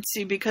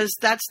occlumency because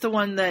that's the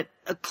one that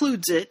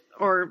occludes it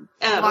or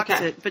blocks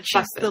it. But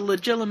she's the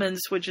legilimens,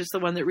 which is the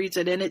one that reads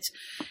it. And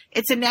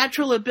it's a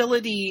natural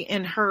ability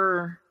in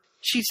her.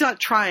 She's not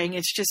trying.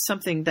 It's just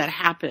something that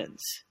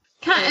happens.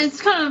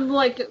 It's kind of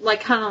like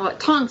what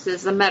Tonks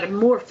is, the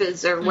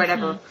metamorphosis or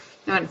whatever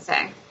you want to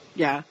say.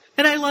 Yeah.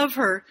 And I love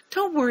her.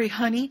 Don't worry,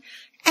 honey.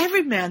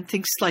 Every man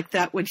thinks like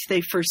that when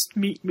they first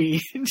meet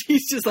me. And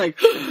she's just like,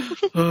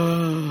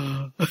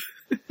 oh.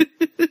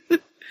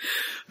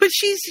 But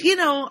she's, you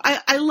know,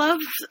 I love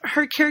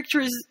her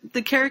character is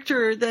the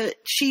character that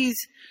she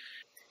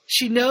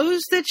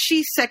knows that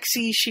she's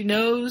sexy. She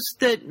knows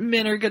that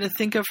men are going to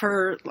think of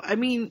her. I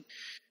mean,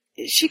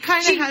 she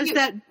kind of has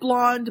that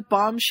blonde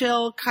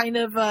bombshell kind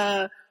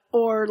of,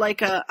 or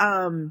like a,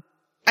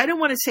 I don't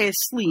want to say a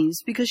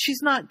sleaze because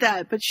she's not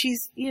that, but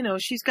she's, you know,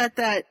 she's got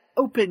that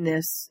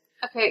openness.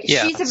 Okay,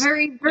 yeah. She's a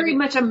very, very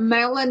much a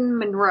Marilyn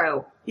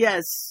Monroe.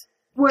 Yes.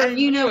 Where,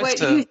 you know what,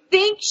 you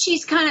think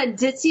she's kind of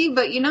ditzy,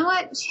 but you know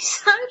what?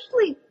 She's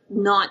actually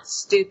not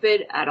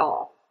stupid at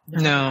all.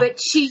 No.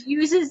 But she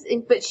uses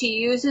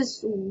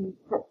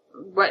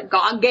what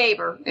God gave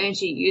her, and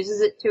she uses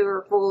it to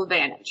her full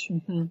advantage.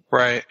 Mm-hmm.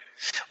 Right.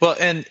 Well,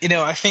 and, you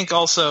know, I think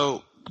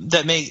also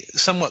that may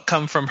somewhat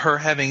come from her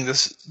having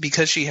this,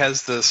 because she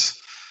has this,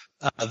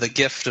 the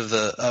gift of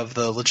the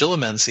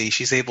legilimency,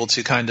 she's able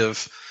to kind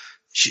of,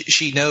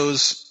 she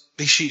knows,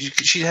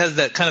 she has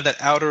that kind of that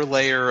outer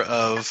layer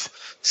of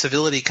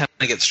civility kind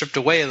of gets stripped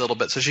away a little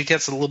bit, so she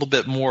gets a little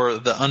bit more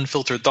the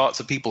unfiltered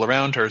thoughts of people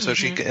around her, so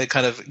she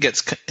kind of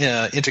gets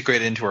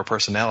integrated into her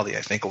personality,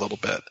 I think, a little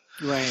bit.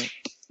 Right.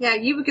 Yeah,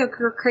 you would go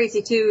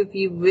crazy too if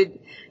you would,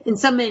 in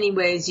so many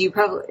ways, you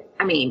probably,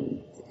 I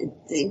mean,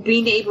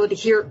 being able to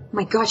hear,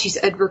 my gosh, she's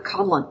Edward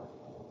Cullen.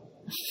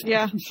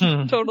 Yeah,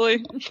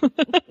 totally.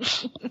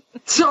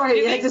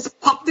 Sorry, that just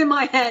popped in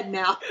my head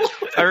now.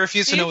 I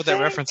refuse to know what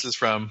that reference is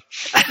from.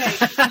 Okay.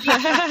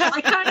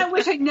 I kind of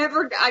wish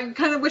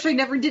I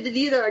never did it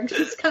either. I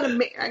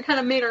kind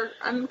of made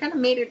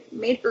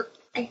her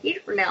I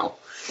hate her now.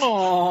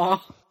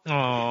 Aww.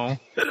 Oh.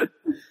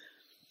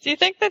 Do you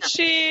think that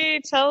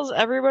she tells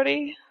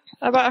everybody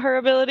about her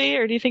ability,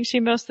 or do you think she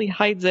mostly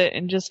hides it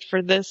and just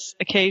for this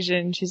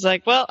occasion she's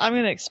like, well, I'm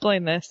going to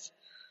explain this?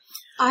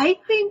 I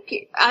think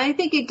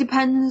it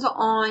depends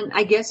on,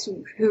 I guess,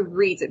 who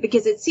reads it,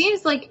 because it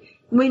seems like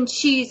when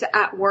she's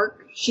at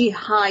work, she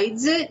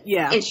hides it,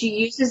 and she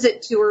uses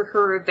it to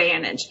her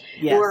advantage.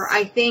 Yes. Or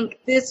I think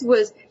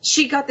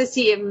she got to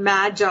see a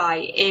Magi,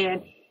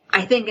 and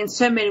I think in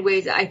so many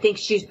ways, I think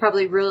she's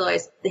probably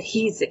realized that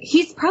he's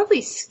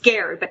probably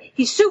scared, but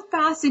he's so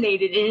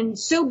fascinated and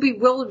so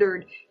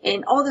bewildered,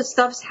 and all this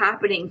stuff's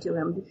happening to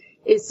him.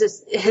 It's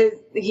just,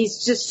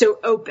 he's just so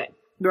open.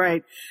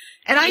 Right.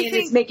 And I think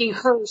it's making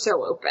her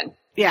so open.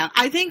 Yeah,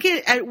 I think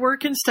at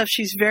work and stuff,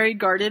 she's very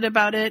guarded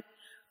about it.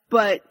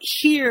 But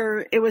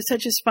here, it was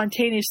such a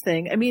spontaneous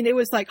thing. I mean, it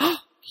was like, oh,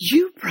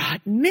 you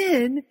brought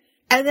Min.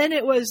 And then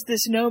it was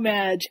this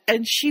nomad,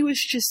 and she was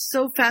just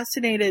so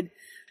fascinated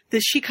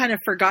that she kind of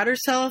forgot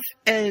herself,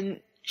 and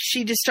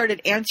she just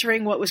started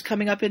answering what was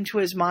coming up into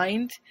his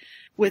mind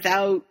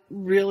without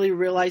really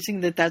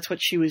realizing that that's what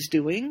she was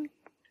doing.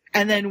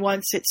 And then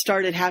once it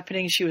started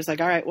happening, she was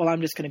like, all right, well, I'm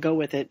just going to go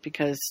with it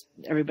because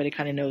everybody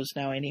kind of knows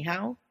now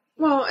anyhow.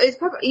 Well, it's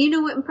probably, you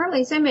know what, probably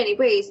in so many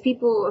ways,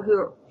 people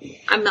who,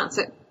 I'm not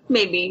saying,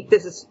 maybe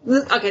this is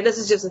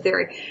just a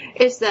theory,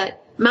 is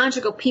that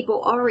magical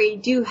people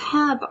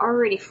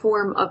already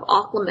form of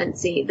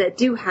occlumency that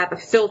do have a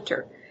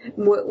filter.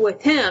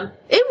 With him,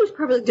 it was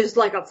probably just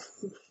like a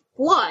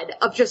flood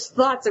of just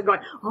thoughts of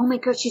going, oh my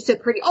god, she's so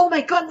pretty. Oh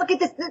my god, look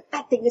at this.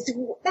 That thing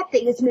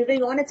is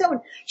moving on its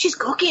own. She's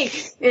cooking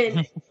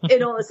and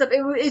all this stuff.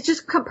 It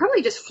just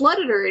probably just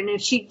flooded her. And if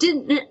she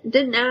didn't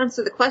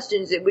answer the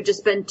questions, it would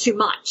just been too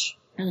much.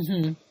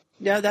 Mm-hmm.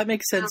 Yeah, that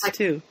makes sense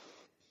too.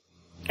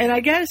 And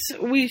I guess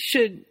we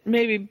should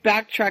maybe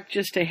backtrack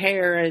just a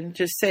hair and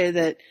just say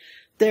that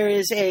there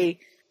is a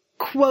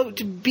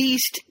quote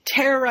beast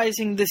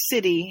terrorizing the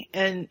city,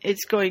 and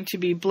it's going to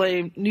be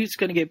blamed. Newt's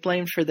going to get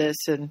blamed for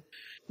this, and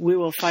we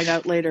will find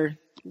out later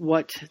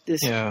what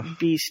this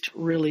beast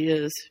really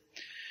is.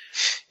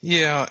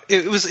 Yeah,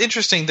 it was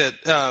interesting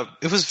that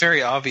it was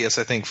very obvious,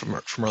 I think,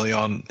 from early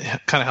on,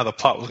 kind of how the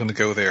plot was going to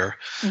go there.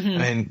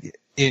 Mm-hmm. And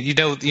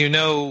you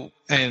know,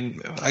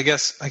 and I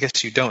guess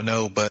you don't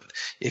know, but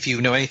if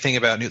you know anything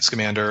about Newt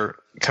Scamander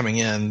coming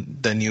in,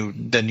 then you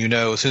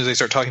know as soon as they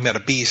start talking about a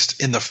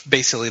beast in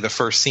basically the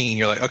first scene,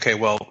 you're like, okay,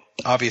 well,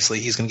 obviously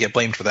he's going to get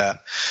blamed for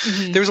that.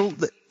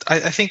 Mm-hmm.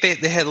 I think they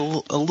had a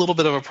little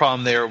bit of a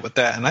problem there with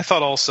that, and I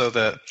thought also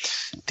that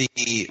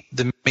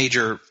the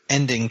major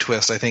ending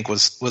twist, I think,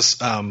 was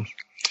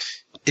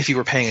if you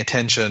were paying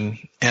attention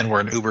and were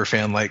an Uber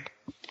fan, like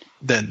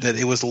then that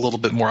it was a little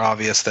bit more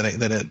obvious than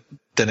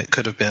it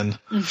could have been.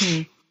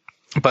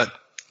 Mm-hmm. But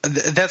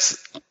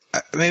that's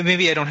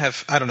maybe I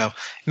don't know.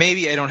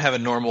 Maybe I don't have a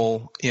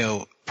normal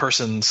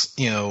person's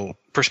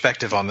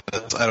perspective on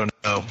this. I don't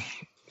know.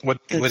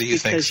 What do you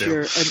think, Sue?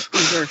 Because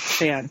you're an Uber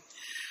fan.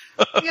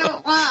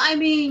 Well, I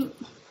mean,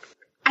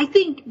 I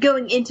think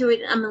going into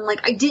it,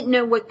 I didn't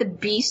know what the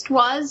beast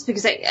was,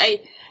 because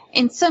I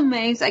in some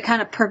ways, I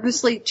kind of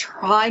purposely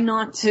try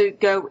not to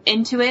go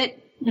into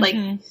it. Like,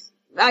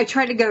 I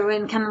try to go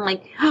in kind of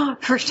like,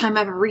 first time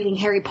ever reading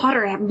Harry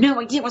Potter, I have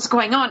no idea what's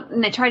going on,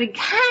 and I try to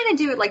kind of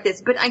do it like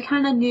this, but I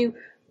kind of knew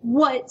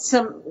what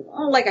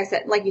like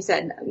you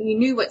said, you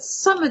knew what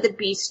some of the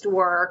beasts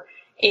were,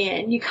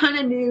 and you kind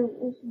of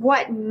knew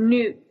what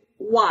Newt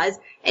was,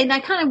 and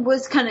I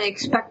was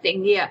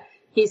expecting,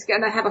 he's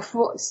gonna have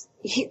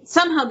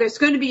somehow there's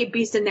going to be a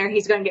beast in there,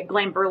 he's going to get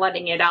blamed for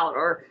letting it out,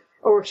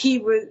 or he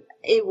was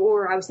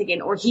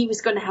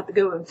going to have to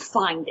go and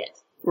find it.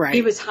 Right.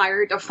 He was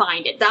hired to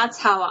find it. That's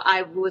how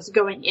I was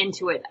going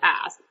into it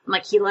as.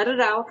 Like, he let it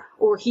out,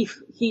 or he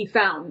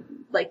found,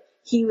 like,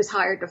 he was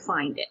hired to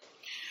find it.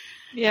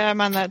 Yeah, I'm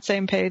on that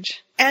same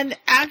page. And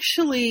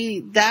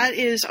actually, that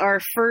is our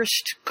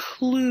first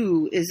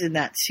clue is in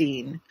that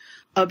scene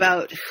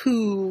about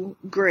who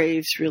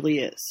Graves really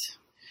is.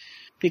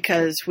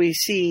 Because we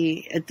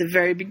see, at the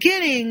very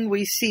beginning,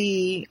 we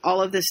see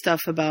all of this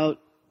stuff about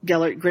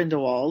Gellert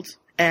Grindelwald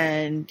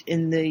and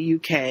in the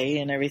UK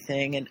and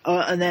everything.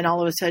 And then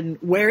all of a sudden,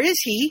 where is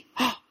he?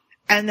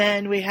 And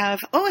then we have,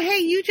 oh, hey,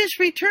 you just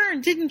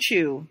returned, didn't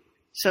you?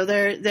 So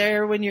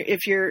there when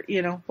if you're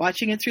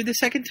watching it through the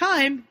second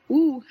time,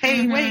 ooh,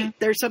 hey, wait,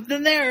 there's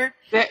something there.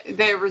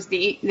 There was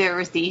the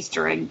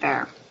Easter egg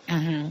there.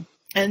 Mm-hmm.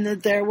 And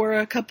that there were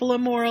a couple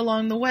of more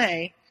along the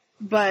way.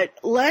 But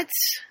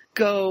let's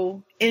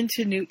go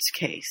into Newt's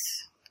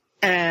case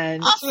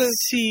and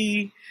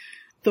see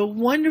the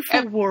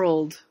wonderful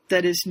world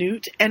that is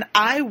Newt. And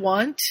I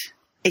want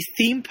a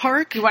theme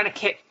park. You want a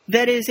kick?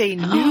 That is a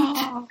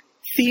Newt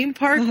theme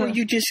park where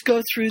you just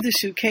go through the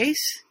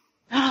suitcase.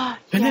 Wouldn't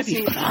that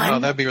be fun? Oh,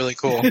 that'd be really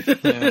cool.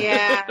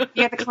 Yeah,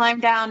 you have to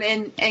climb down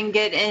and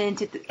get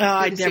into the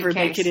I'd never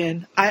suitcase. make it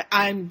in.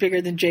 I'm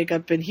bigger than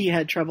Jacob, and he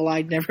had trouble.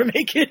 I'd never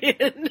make it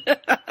in.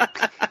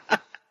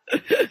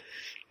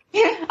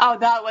 Oh,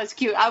 that was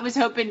cute. I was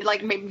hoping to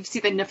like maybe see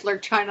the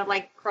Niffler trying to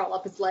like crawl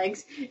up his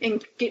legs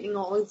and getting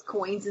all his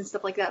coins and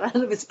stuff like that out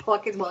of his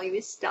pockets while he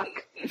was stuck.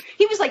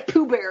 He was like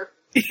Pooh Bear.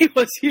 He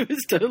was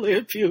totally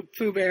a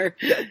Pooh Bear.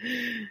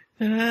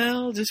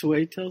 I'll just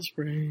wait till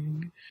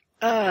spring.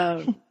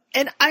 And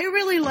I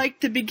really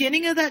liked the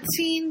beginning of that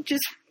scene,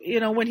 just,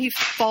 when he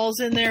falls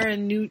in there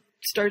and Newt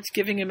starts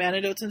giving him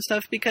antidotes and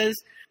stuff, because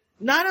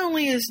not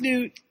only is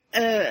Newt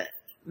a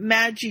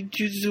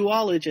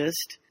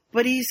magizoologist,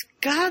 but he's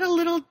got a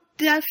little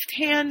deft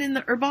hand in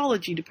the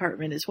herbology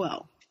department as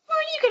well. Well,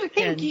 you gotta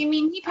think,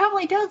 he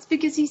probably does,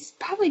 because he's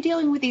probably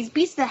dealing with these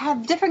beasts that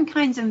have different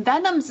kinds of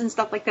venoms and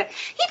stuff like that.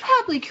 He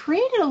probably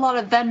created a lot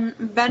of venom,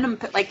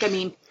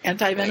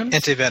 anti-venoms?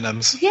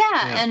 Anti-venoms.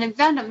 Yeah, and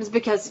venoms,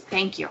 because,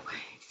 thank you,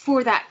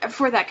 for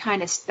that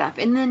kind of stuff.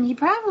 And then he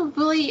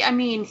probably,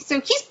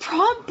 so he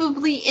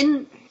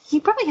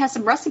probably has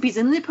some recipes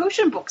in the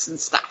potion books and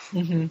stuff.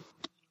 Mm-hmm.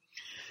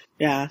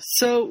 Yeah,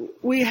 so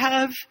we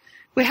have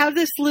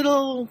this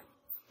little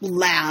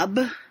lab,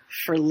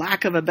 for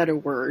lack of a better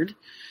word,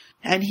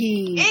 and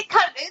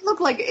it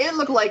looked like a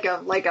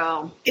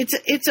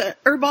it's a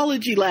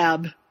herbology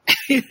lab.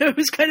 It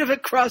was kind of a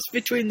cross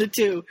between the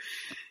two,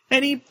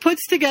 and he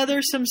puts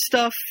together some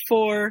stuff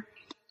for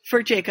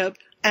Jacob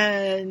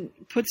and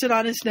puts it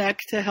on his neck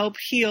to help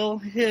heal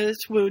his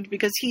wound,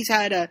 because he's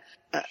had a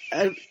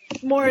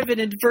more of an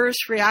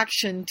adverse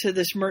reaction to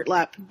this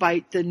Murtlap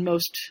bite than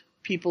most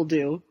people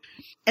do.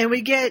 And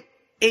we get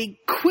a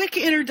quick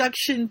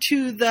introduction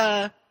to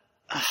the...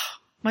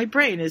 my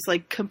brain is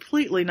like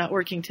completely not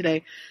working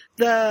today.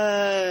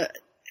 The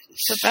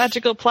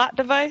magical plot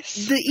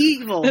device? The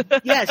evil.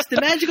 Yes,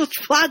 the magical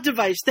plot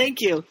device.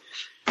 Thank you.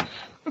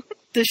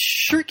 The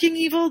shirking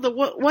evil? The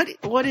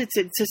what is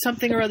it? It's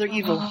something or other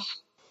evil.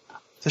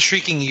 The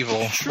shrieking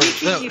evil.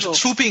 Evil.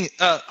 Swooping.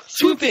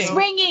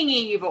 Swinging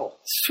evil.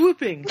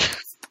 Swooping.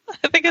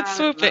 I think it's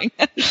swooping.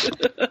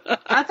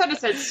 I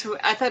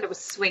thought it was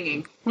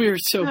swinging. We were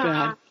so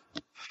bad.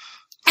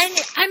 And,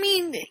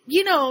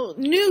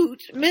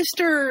 Newt,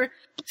 Mr.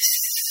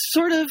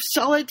 sort of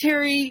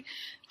solitary,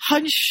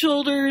 hunched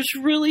shoulders,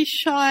 really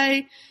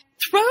shy,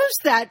 throws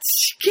that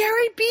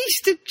scary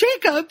beast at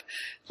Jacob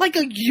like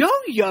a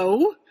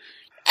yo-yo,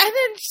 and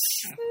then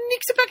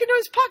sneaks it back into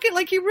his pocket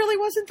like he really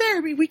wasn't there.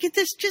 I mean, we get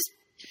this just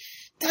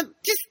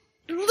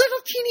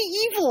little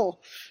teeny evil.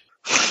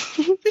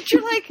 That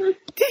you're like,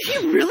 did he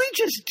really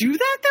just do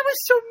that? That was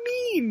so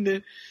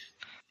mean.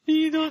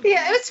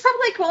 Yeah, it was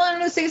probably like one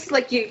of those things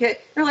like you're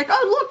like,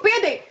 oh, look,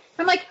 Band-Aid.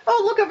 I'm like,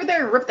 oh, look over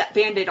there and rip that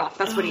Band-Aid off.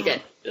 That's what he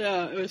did.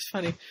 Yeah, it was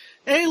funny.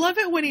 And I love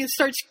it when he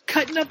starts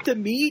cutting up the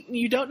meat and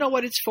you don't know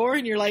what it's for,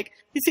 and you're like,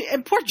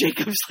 and poor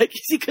Jacob's like,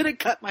 is he going to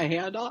cut my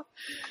hand off?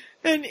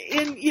 And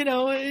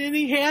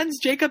he hands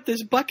Jacob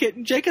this bucket,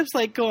 and Jacob's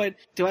like going,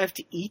 do I have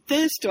to eat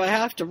this? Do I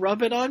have to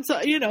rub it on? So,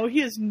 he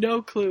has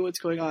no clue what's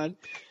going on.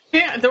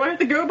 Yeah, do I have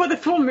to go by the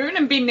full moon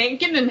and be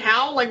naked and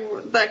howl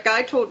like that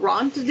guy told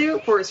Ron to do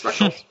for his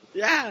freckles?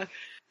 Yeah.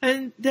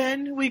 And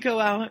then we go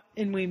out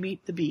and we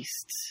meet the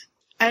beasts.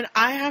 And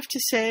I have to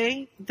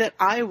say that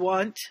I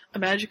want a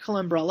magical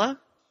umbrella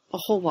a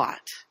whole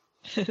lot.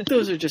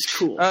 Those are just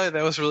cool. Oh,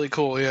 that was really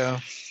cool, yeah.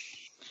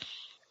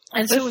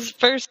 And so this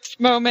first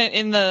moment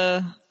in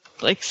the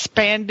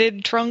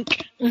expanded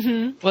trunk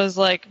was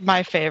like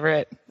my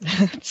favorite.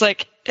 It's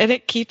like, and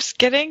it keeps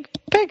getting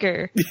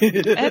bigger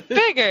and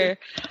bigger.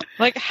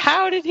 Like,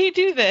 how did he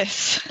do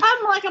this?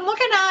 I'm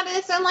looking at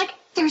it, and I'm like,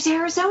 there's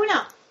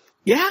Arizona.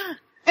 Yeah.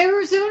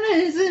 Arizona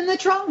is in the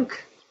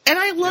trunk. And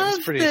I love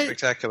it's pretty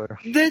spectacular.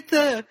 That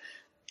the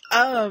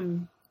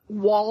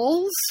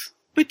walls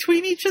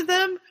between each of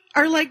them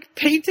are like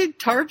painted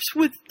tarps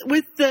with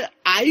the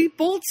eye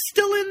bolts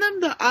still in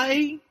them.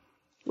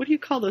 What do you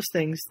call those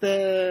things?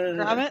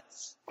 The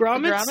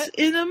grommets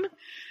in them.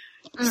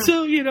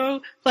 So,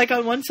 like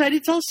on one side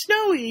it's all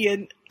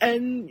snowy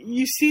and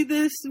you see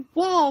this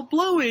wall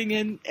blowing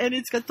and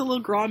it's got the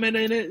little grommet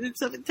in it.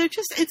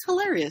 It's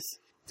hilarious.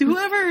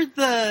 Whoever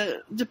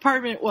the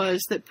department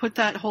was that put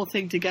that whole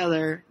thing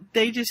together,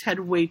 they just had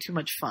way too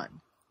much fun.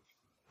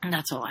 And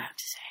that's all I have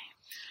to say.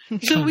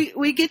 So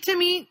we get to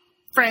meet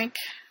Frank,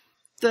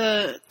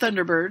 the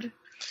Thunderbird.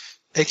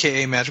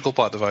 AKA magical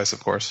plot device,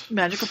 of course.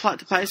 Magical plot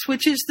device,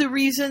 which is the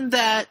reason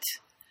that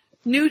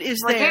Newt is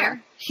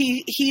there.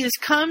 He has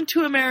come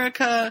to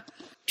America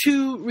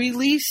to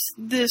release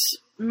this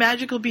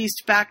magical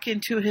beast back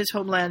into his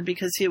homeland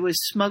because he was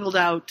smuggled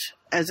out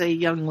as a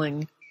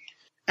youngling.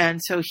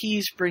 And so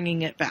he's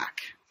bringing it back.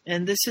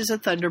 And this is a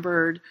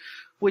Thunderbird,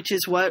 which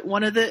is what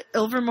one of the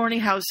Ilvermorny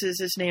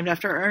houses is named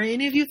after. Are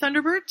any of you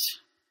Thunderbirds?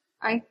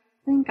 I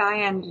think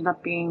I ended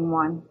up being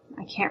one.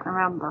 I can't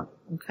remember.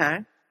 Okay.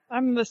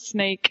 I'm the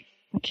snake.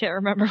 I can't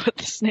remember what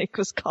the snake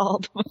was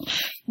called.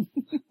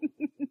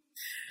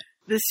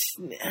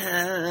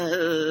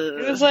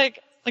 It was like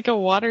a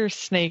water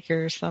snake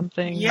or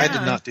something. Yeah. I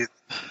did not do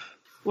that.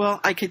 Well,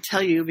 I could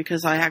tell you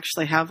because I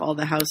actually have all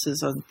the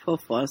houses on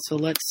Puffwa, so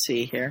let's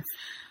see here.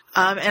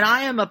 And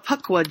I am a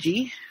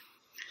Pukwudgie,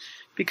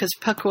 because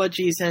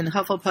Pukwudgies and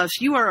Hufflepuffs,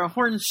 you are a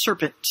horned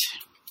serpent.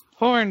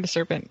 Horned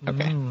serpent.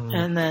 Okay.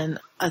 And then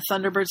a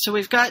thunderbird. So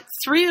we've got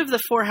 3 of the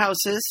 4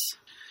 houses.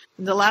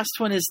 The last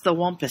one is the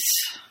Wumpus,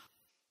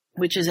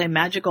 which is a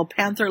magical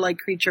panther-like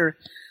creature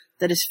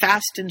that is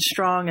fast and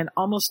strong and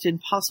almost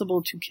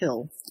impossible to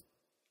kill.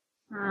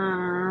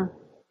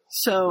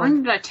 So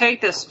when did I take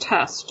this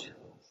test?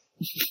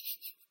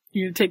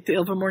 You take the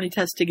Ilvermorny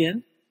test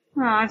again?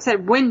 Oh, I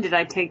said, when did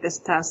I take this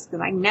test?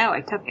 Because I know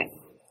I took it.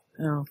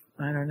 Oh,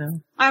 I don't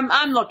know.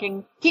 I'm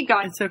looking. Keep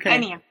going. It's okay.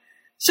 Anyhow.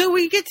 So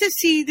we get to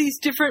see these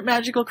different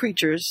magical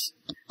creatures,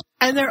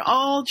 and they're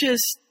all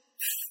just,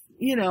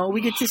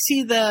 we get to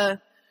see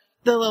the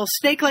little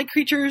snake-like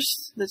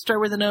creatures that start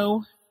with an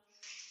O.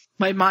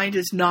 My mind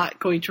is not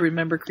going to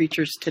remember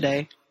creatures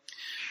today.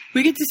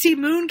 We get to see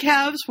moon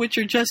calves, which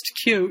are just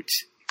cute.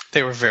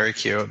 They were very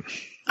cute.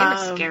 They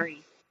were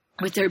scary.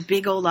 With their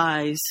big old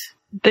eyes.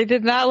 They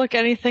did not look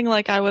anything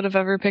like I would have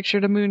ever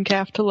pictured a moon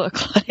calf to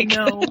look like.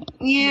 No.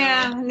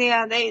 Yeah,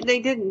 they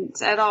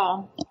didn't at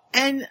all.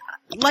 And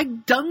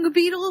like dung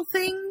beetle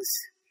things.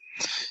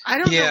 I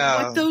don't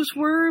know what those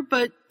were,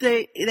 but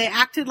they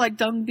acted like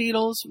dung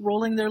beetles,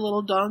 rolling their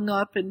little dung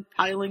up and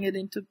piling it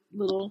into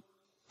little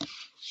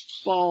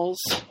balls.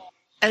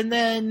 And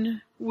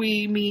then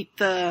we meet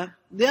the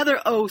other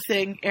O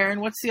thing.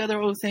 Aaron, what's the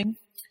other O thing?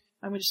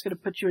 I'm just going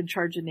to put you in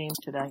charge of names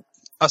today.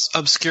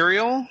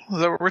 Obscurial? Is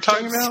that what we're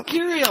talking about?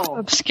 Obscurial.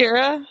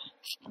 Obscura?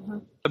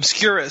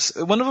 Obscurus.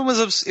 One of them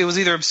was it was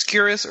either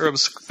Obscurus or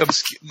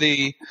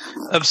the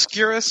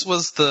Obscurus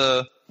was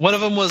one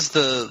of them was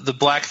the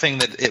black thing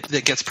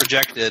that gets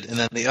projected, and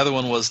then the other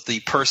one was the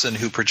person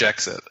who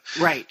projects it.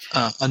 Right.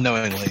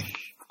 Unknowingly.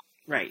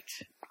 Right.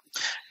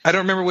 I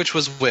don't remember which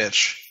was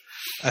which.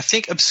 I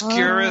think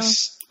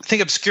Obscurus. I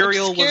think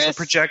Obscurial was the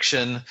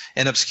projection,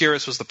 and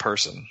Obscurus was the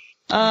person.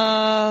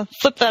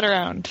 Flip that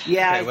around.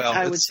 Yeah, okay, well,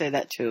 I would say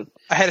that too.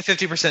 I had a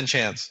 50%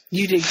 chance.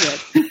 You did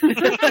good.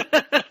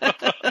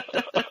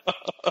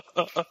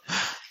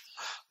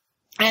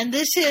 And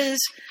this is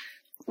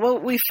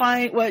what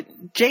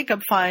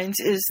Jacob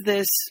finds is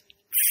this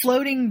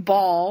floating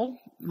ball,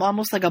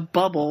 almost like a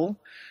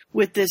bubble,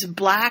 with this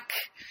black,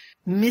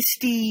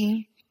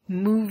 misty,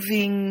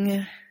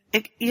 moving.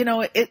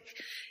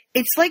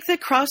 It's like the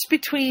cross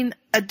between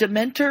a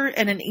Dementor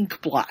and an ink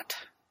blot.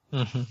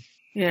 Mm-hmm.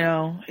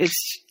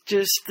 It's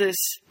just this,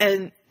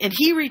 and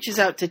he reaches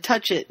out to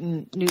touch it,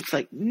 and Newt's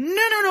like,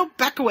 no,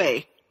 back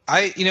away.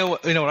 What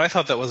I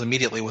thought that was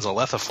immediately was a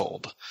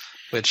Lethifold,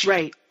 which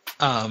right,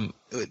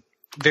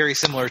 very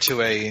similar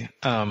to a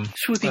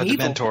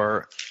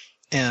Dementor,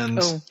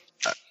 and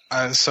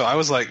so I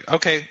was like,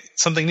 okay,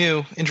 something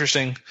new,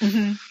 interesting.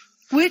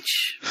 Mm-hmm.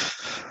 Which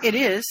it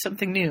is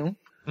something new,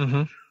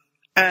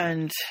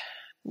 and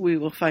we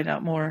will find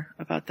out more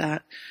about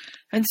that.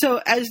 And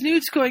so as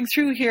Newt's going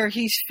through here,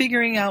 he's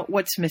figuring out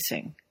what's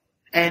missing.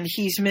 And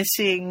he's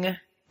missing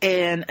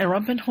an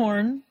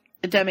Erumpenhorn,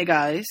 a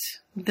Demiguise,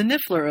 the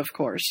Niffler, of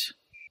course.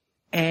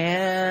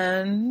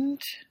 And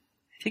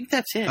I think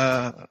that's it.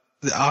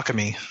 The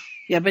alchemy.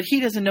 Yeah, but he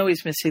doesn't know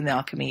he's missing the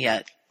alchemy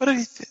yet. What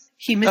did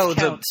he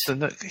miscounts.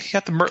 He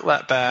got the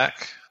Murtlat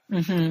back.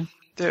 Mm-hmm.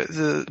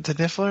 The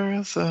Niffler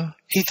is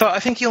I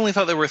think he only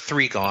thought there were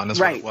 3 gone is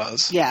what it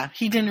was. Yeah,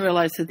 he didn't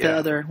realize that the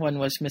other one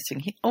was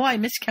missing. I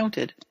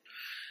miscounted.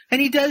 And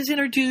he does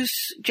introduce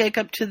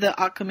Jacob to the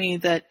alchemy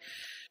that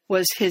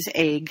was his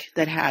egg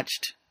that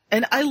hatched.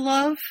 And I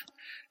love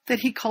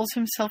that he calls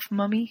himself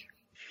Mummy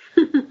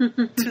to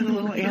the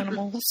little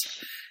animals.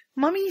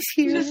 Mummy's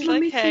here. Just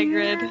like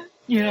Hagrid.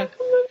 Yeah.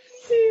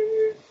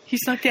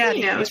 He's not Daddy.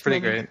 Yeah, that's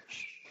pretty great.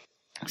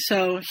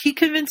 So he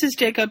convinces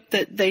Jacob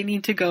that they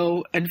need to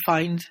go and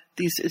find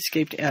these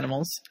escaped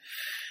animals.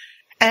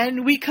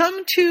 And we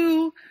come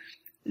to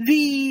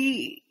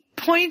the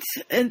point,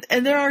 and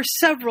there are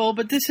several,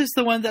 but this is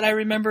the one that I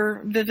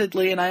remember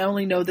vividly, and I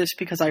only know this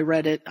because I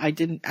read it. I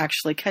didn't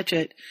actually catch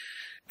it.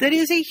 That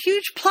is a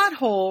huge plot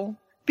hole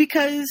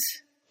because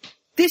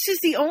this is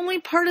the only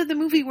part of the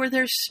movie where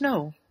there's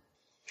snow.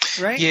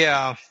 Right?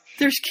 Yeah.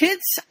 There's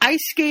kids ice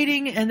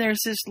skating, and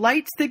there's this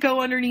lights that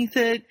go underneath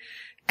it.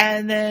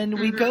 And then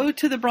we go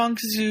to the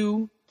Bronx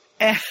Zoo,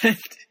 and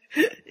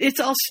it's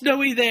all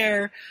snowy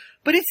there.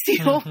 But it's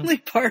the only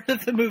part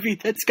of the movie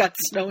that's got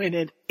snow in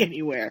it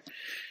anywhere.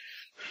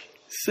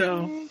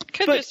 So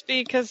could just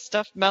be because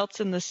stuff melts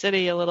in the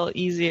city a little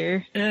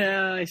easier.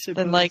 Yeah, I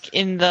suppose. Than like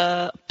in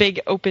the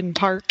big open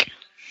park.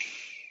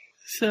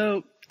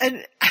 So,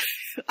 and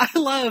I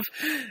love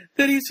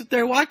that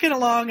they're walking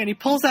along and he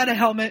pulls out a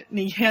helmet and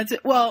he hands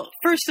it. Well,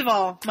 first of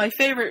all,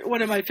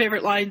 one of my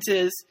favorite lines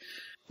is,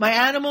 "My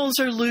animals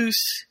are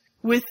loose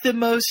with the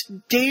most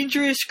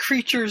dangerous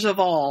creatures of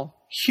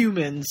all,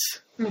 humans."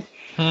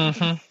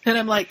 Mm-hmm. And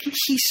I'm like,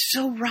 he's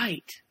so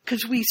right,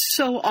 because we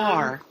so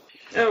are.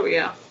 Oh,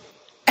 yeah.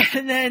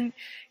 And then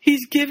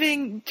he's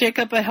giving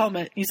Jacob a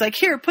helmet. He's like,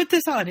 "Here, put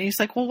this on." And he's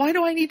like, "Well, why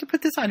do I need to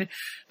put this on?"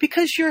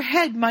 "Because your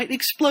head might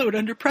explode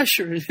under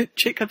pressure." And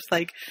Jacob's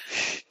like,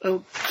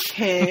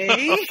 "Okay."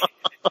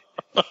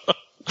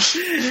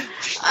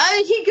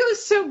 He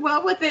goes so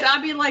well with it.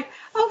 I'd be like,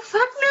 "Oh,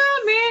 fuck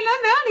no, man,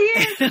 I'm out of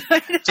here."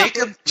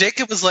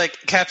 Jacob was like,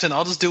 Captain,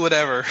 I'll just do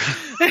whatever.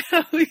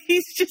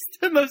 He's just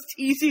the most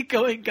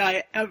easygoing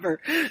guy ever.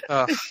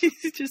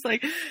 He's just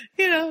like,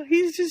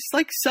 he's just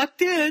like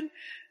sucked in.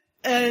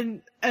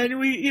 And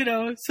we,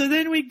 so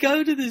then we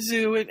go to the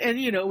zoo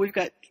and we've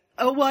got,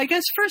 I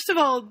guess first of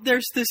all,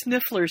 there's this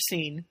Niffler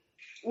scene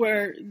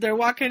where they're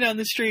walking down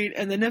the street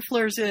and the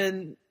Niffler's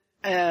in,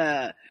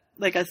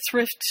 like a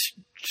thrift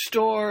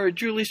store or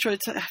jewelry store.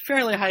 It's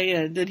fairly high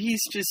end, and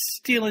he's just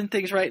stealing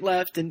things right,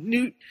 left. And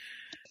Newt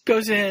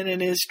goes in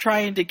and is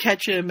trying to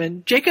catch him,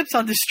 and Jacob's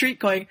on the street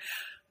going,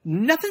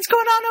 "Nothing's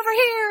going on over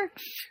here."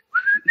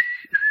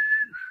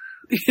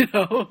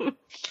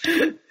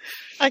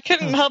 I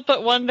couldn't help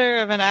but wonder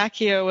if an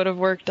Accio would have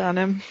worked on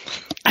him.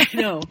 I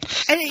know.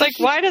 And it's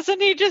why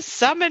doesn't he just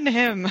summon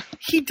him?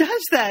 He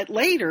does that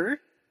later.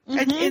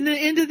 And in the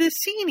end of this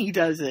scene, he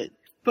does it.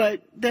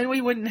 But then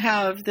we wouldn't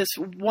have this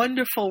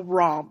wonderful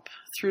romp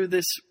through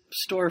this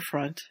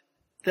storefront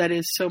that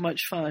is so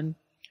much fun.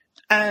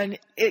 And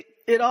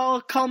it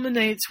all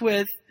culminates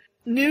with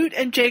Newt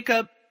and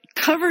Jacob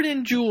covered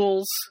in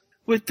jewels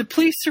with the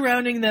police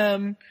surrounding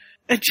them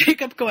and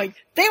Jacob going,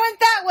 "They went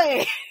that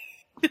way!"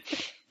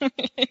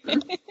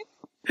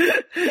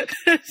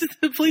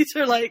 The police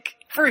are like,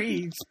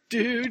 "Freeze,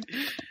 dude."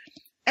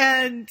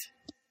 And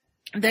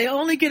they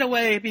only get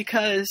away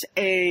because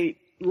a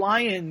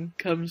lion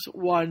comes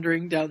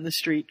wandering down the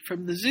street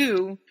from the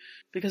zoo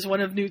because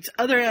one of Newt's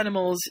other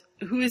animals,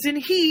 who is in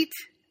heat,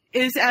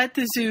 is at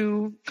the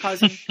zoo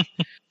causing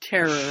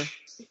terror.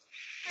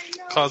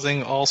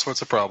 Causing all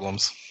sorts of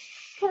problems.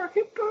 Poor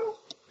hippo.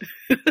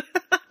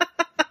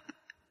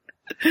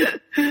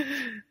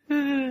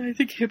 I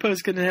think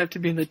hippo's going to have to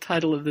be in the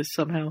title of this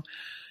somehow.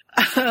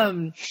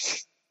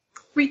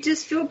 We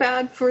just feel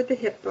bad for the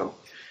hippo.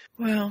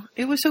 Well,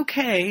 it was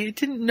okay. It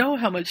didn't know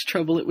how much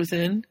trouble it was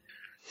in.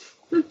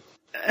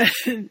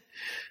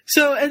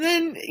 So, and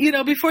then,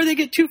 before they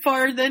get too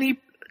far, then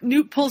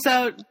Newt pulls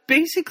out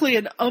basically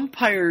an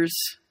umpire's,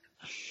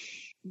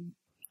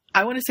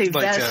 I want to say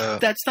vest.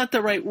 That's not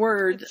the right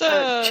word.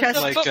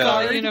 Chest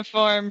football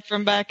uniform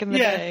from back in the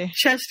day.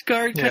 Chest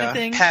guard kind of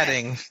thing.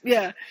 Padding.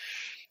 Yeah.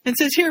 And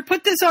says, "Here,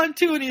 put this on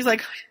too." And he's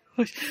like,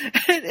 and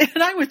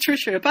I'm with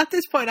Trisha. About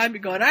this point, I'm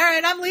going, "All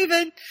right, I'm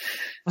leaving.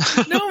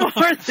 No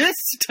more of this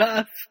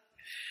stuff."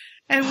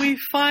 And we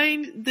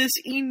find this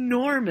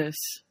enormous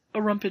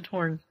Rumpet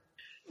Horn.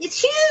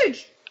 It's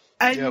huge.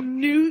 And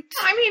Newt.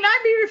 I mean,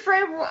 I'd be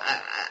afraid.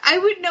 I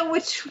wouldn't know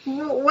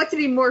what to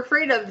be more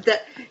afraid of: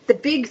 the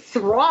big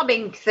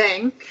throbbing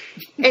thing,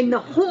 and the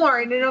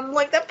horn. And I'm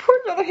like, that poor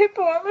little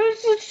hippo. I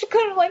was just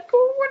kind of like,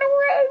 "Oh, run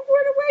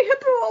away,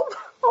 hippo!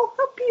 I'll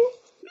help you."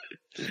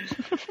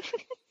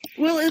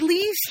 Well, at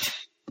least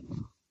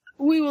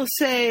we will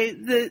say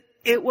that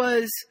it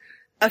was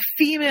a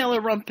female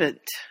Rumpet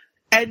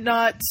and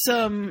not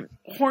some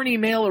horny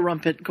male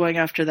Rumpet going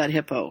after that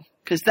hippo,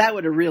 because that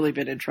would have really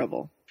been in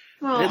trouble.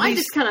 Well, I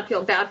just kind of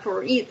feel bad for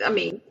her. I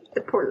mean,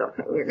 the poor little,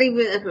 even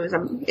if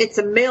it's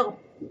a male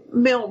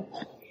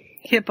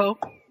hippo,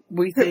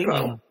 we think.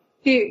 Hippo.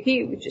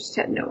 He just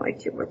had no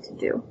idea what to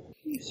do.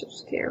 He was so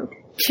scared.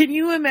 Can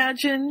you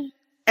imagine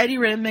Eddie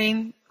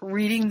Redmayne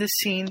reading this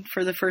scene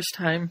for the first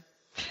time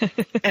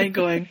and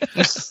going,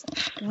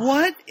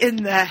 "What in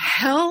the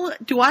hell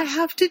do I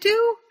have to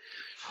do?"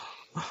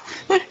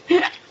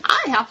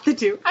 I have to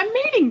do a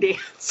mating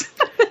dance.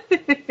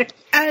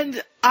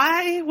 And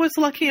I was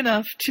lucky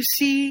enough to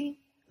see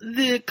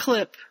the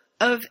clip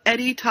of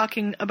Eddie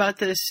talking about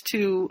this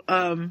to,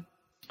 not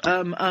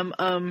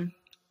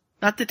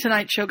the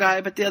Tonight Show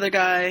guy, but the other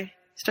guy,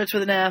 starts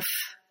with an F.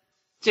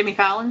 Jimmy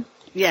Fallon?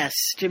 Yes,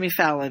 Jimmy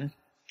Fallon.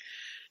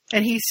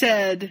 And he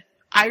said,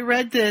 "I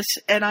read this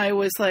and I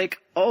was like,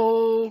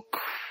 oh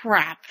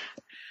crap."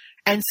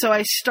 And so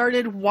I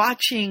started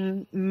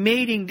watching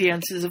mating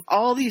dances of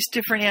all these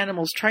different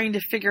animals, trying to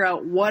figure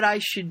out what I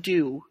should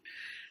do.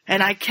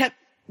 And I kept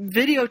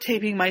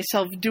videotaping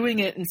myself doing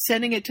it and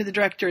sending it to the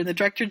director, and the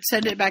director would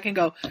send it back and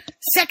go,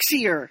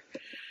 "Sexier."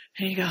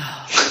 And you go,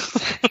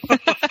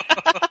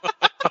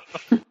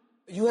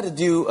 You had to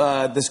do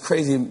this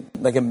crazy,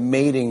 like a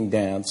mating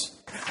dance.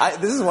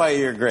 This is why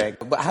you're Greg.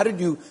 But how did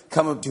you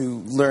come up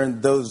to learn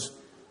those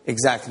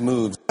exact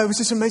moves? There was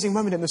this amazing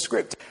moment in the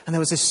script, and there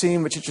was this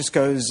scene which it just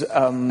goes,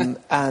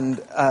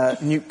 and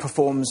Newt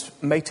performs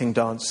mating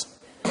dance.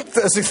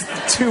 There's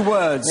 2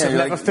 words that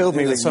never filled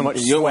me with so much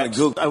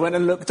sweat. I went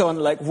and looked on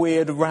like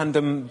weird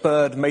random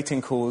bird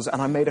mating calls,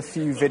 and I made a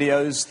few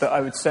videos that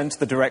I would send to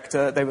the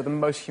director. They were the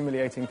most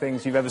humiliating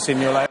things you've ever seen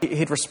in your life.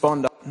 He'd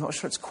respond, "I'm not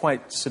sure it's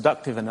quite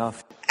seductive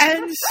enough."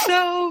 And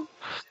so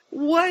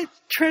what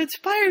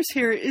transpires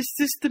here is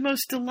just the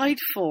most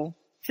delightful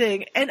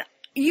thing. And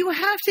you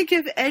have to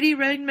give Eddie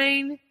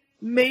Redmayne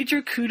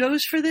major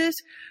kudos for this,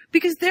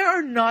 because there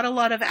are not a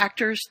lot of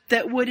actors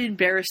that would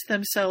embarrass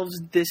themselves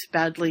this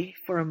badly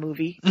for a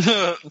movie.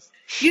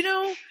 He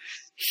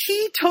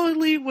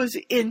totally was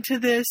into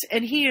this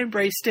and he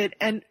embraced it,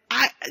 and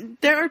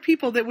there are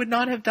people that would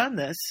not have done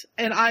this,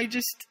 and I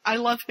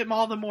love him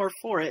all the more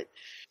for it.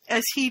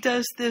 as he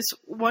does this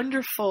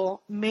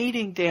wonderful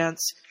mating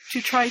dance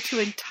to try to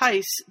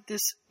entice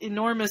this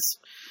enormous,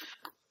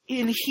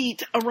 in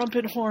heat,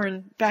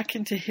 Rumpenhorn back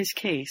into his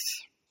case.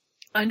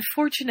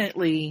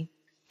 Unfortunately,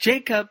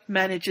 Jacob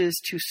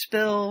manages to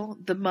spill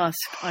the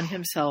musk on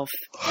himself,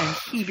 and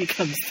he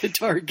becomes the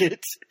target.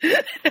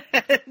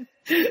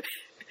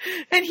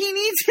 And he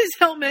needs his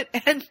helmet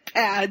and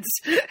pads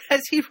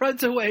as he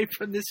runs away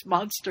from this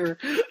monster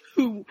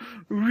who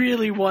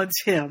really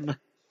wants him.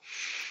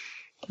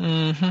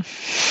 Mm-hmm.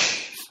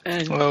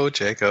 And,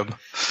 Jacob.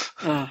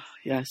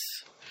 Yes.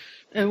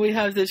 And we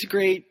have this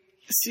great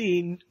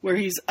scene where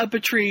he's up a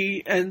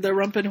tree and the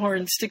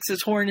Rumpenhorn sticks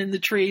his horn in the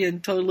tree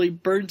and totally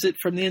burns it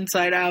from the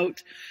inside out.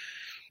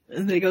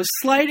 And they go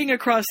sliding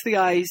across the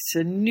ice,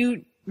 and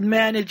Newt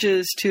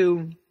manages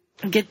to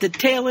get the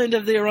tail end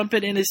of the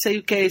Rumpin in his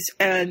suitcase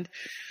and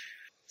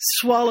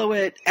swallow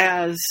it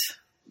as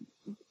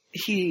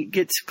he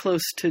gets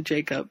close to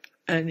Jacob.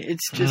 And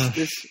it's just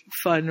this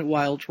fun,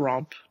 wild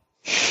romp.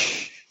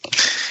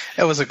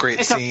 It was a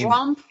great scene. It's a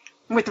romp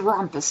with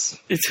Rumpus.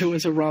 It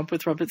was a romp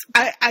with Rumpus.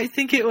 I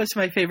think it was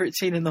my favorite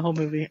scene in the whole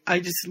movie. I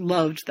just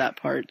loved that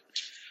part.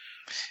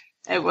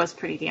 It was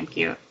pretty damn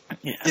cute.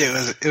 Yeah.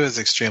 It was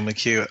extremely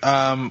cute.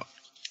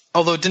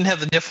 Although it didn't have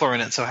the Niffler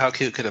in it, so how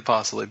cute could it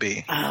possibly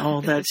be?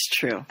 Oh, that's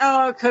true.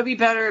 Oh, it could be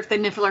better if the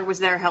Niffler was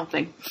there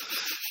helping.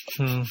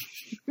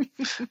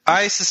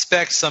 I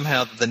suspect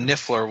somehow that the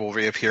Niffler will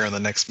reappear in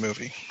the next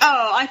movie.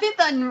 Oh, I think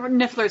the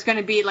Niffler is going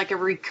to be like a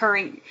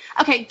recurring...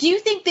 Okay, do you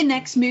think the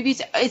next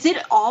movies... Is it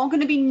all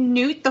going to be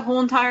Newt the whole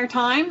entire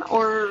time,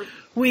 or...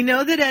 We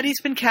know that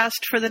Eddie's been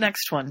cast for the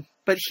next one,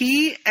 but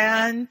he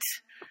and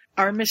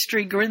our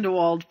mystery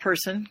Grindelwald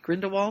person...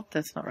 Grindelwald?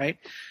 That's not right.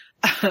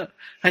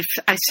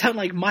 I sound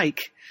like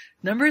Mike.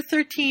 Number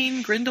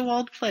 13,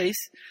 Grindelwald Place.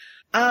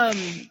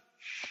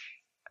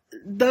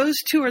 Those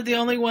two are the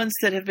only ones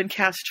that have been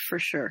cast for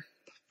sure.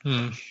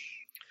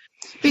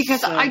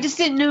 Because I just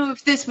didn't know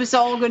if this was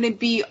all going to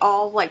be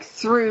all like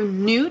through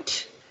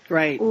Newt.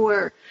 Right.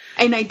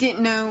 And I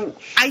didn't know.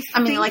 I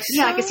mean, like,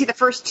 so. Yeah, I could see the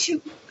first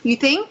two. You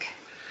think?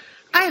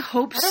 I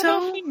hope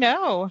so.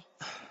 No.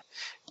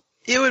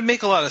 It would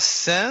make a lot of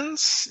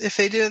sense if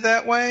they did it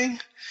that way.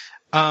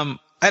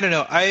 I don't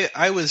know.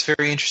 I was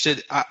very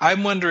interested.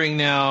 I'm wondering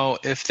now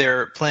if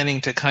they're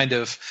planning to kind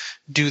of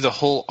do the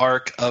whole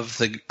arc of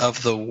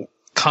the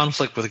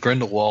conflict with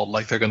Grindelwald,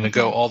 like they're going to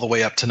go all the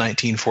way up to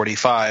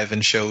 1945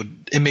 and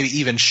maybe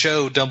even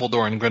show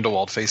Dumbledore and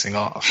Grindelwald facing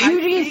off. Who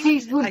do you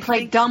think would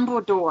play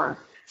Dumbledore?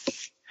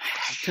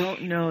 I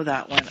don't know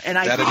that one, and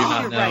I think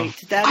you're right.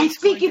 That I is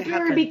think going it to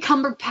better happen. be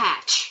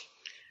Cumberpatch.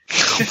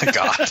 Oh my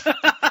god.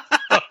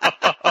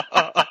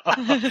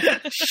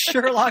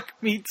 Sherlock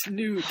meets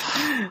Newt.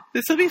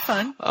 This will be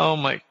fun. Oh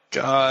my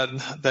god,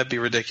 that'd be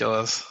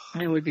ridiculous.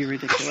 It would be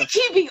ridiculous.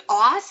 He'd be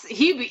awesome.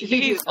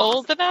 He's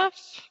old enough?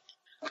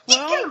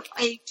 Well,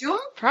 age him.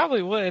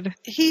 Probably would.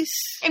 He's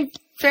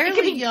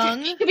fairly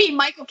young. He could be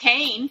Michael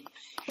Caine.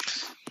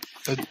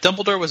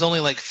 Dumbledore was only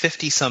like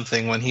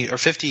 50-something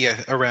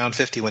around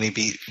 50 when he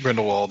beat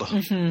Grindelwald.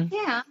 Mm-hmm.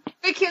 Yeah,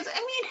 because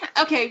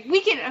okay,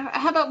 we can.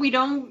 How about we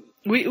don't?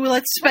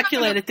 Let's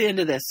speculate at the end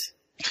of this.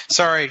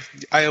 Sorry,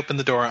 I opened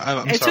the door.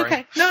 I'm it's sorry.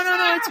 Okay.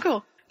 No, it's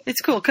cool.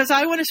 It's cool because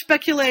I want to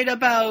speculate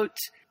about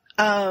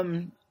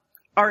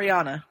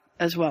Ariana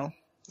as well.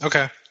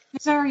 Okay.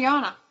 Who's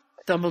Ariana?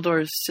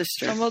 Dumbledore's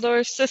sister.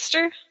 Dumbledore's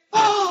sister?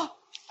 Well,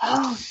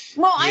 I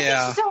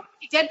think she's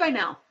already dead by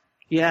now.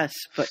 Yes,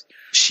 but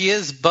she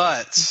is,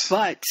 but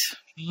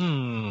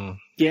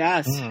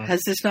yes.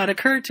 Has this not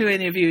occurred to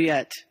any of you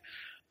yet?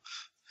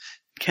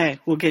 Okay,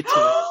 we'll get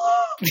to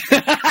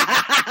it.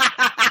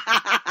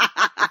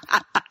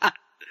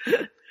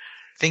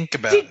 Think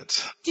about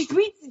it.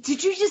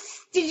 Did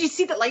you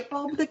see the light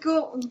bulb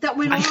that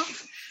went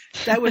off?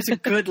 That was a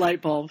good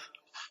light bulb.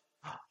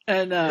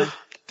 And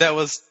that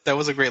was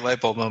a great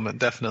light bulb moment,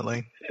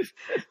 definitely.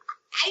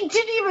 I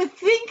didn't even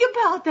think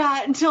about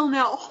that until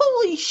now.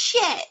 Holy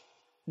shit.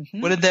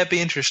 Mm-hmm. Wouldn't that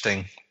be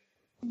interesting?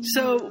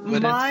 So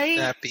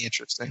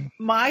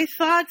my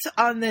thoughts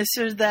on this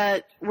are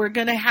that we're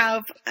going to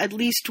have at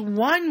least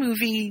one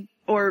movie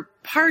or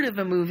part of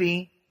a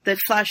movie that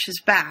flashes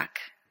back.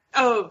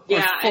 Oh,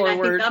 yeah, and I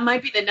think that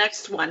might be the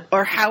next one.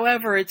 Or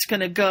however it's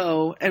going to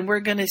go, and we're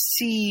going to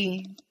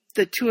see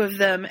the two of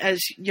them as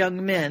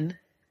young men,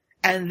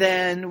 and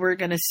then we're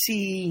going to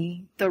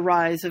see the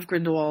rise of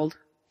Grindelwald.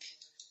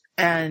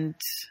 And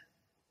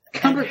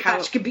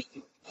Cumberpatch could be...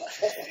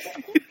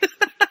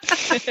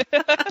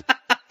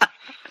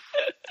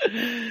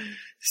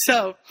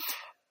 So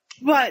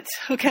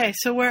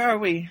where are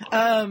we?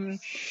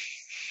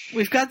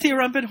 We've got the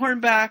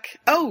Rumpenhorn back.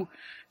 Oh,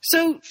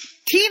 so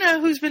Tina,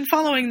 who's been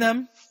following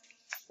them,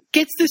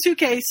 gets the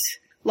suitcase,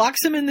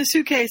 locks them in the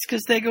suitcase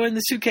because they go in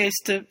the suitcase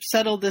to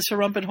settle this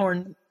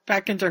Rumpenhorn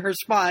back into her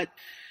spot,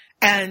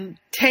 and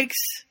takes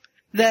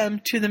them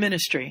to the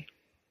ministry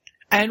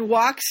and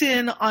walks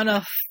in on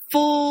a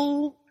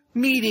full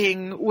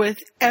meeting with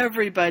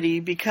everybody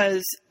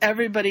because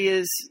everybody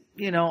is,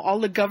 all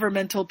the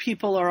governmental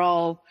people are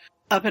all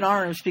up in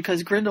arms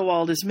because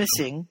Grindelwald is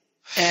missing.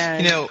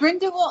 And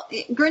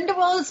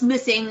Grindelwald is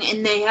missing,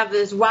 and they have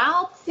this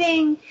wild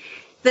thing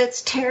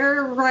that's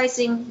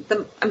terrorizing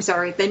the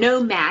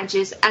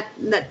No-Mages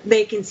that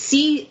they can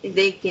see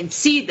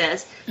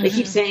this. They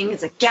keep saying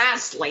it's a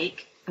gas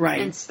leak,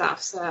 right, and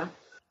stuff. So,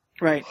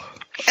 right,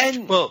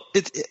 and well,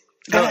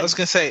 I was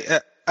going to say.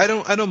 I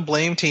don't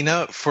blame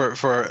Tina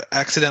for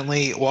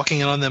accidentally walking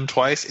in on them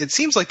twice. It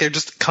seems like they're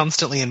just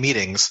constantly in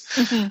meetings.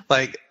 Mm-hmm.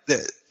 Like,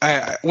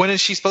 when is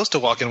she supposed to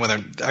walk in with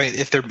them? I mean,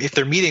 if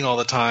they're meeting all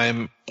the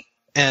time,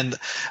 and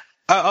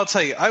I'll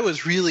tell you, I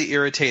was really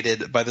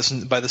irritated by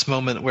this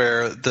moment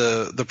where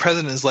the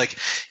president is like,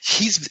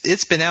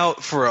 it's been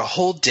out for a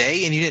whole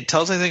day and you didn't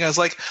tell us anything. I was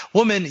like,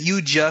 woman,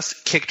 you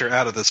just kicked her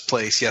out of this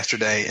place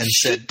yesterday and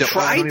said,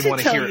 I don't even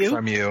want to hear it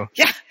from you.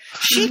 Yeah,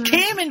 she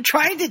came and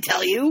tried to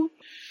tell you.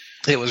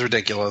 It was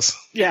ridiculous.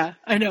 Yeah,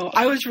 I know.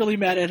 I was really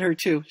mad at her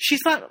too.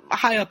 She's not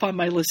high up on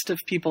my list of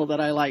people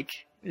that I like.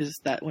 Is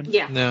that one?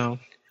 Yeah. No.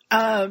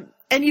 And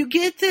you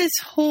get this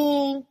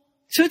whole.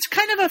 So it's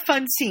kind of a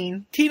fun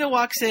scene. Tina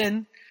walks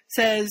in,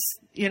 says,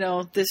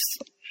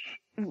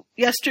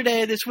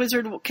 yesterday this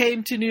wizard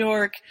came to New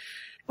York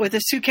with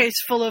a suitcase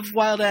full of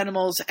wild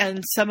animals,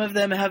 and some of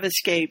them have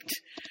escaped,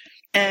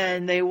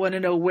 and they want to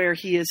know where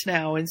he is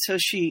now. And so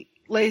she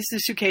lays the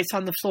suitcase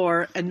on the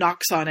floor and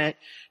knocks on it.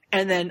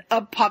 And then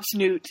up pops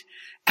Newt,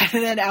 and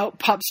then out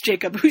pops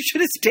Jacob, who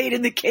should have stayed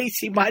in the case.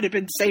 He might have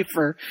been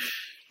safer.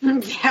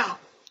 Yeah.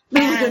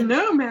 The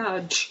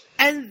No-Mage.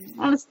 And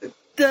honestly,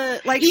 know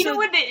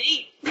what?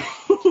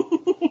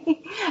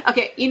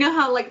 Okay, you know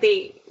how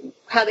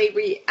they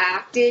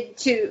reacted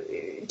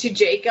to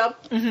Jacob?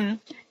 Mm-hmm.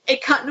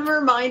 It kind of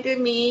reminded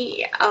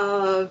me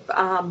of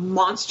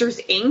Monsters,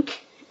 Inc.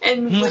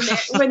 And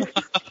when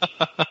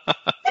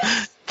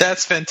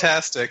That's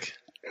fantastic.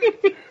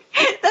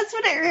 That's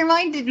what it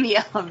reminded me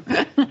of.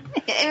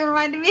 It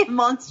reminded me of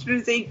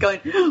Monsters, Inc. going,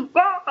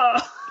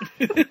 wow!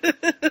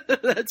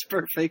 That's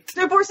perfect.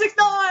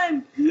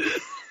 469!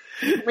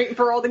 Waiting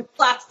for all the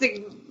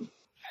plastic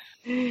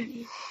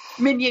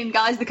minion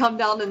guys to come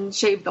down and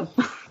shave them.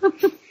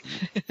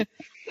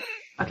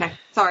 Okay,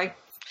 sorry.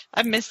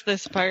 I missed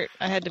this part.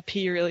 I had to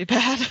pee really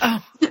bad.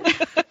 Oh.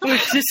 We're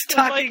just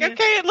talking.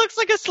 Okay, it looks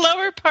like a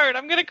slower part.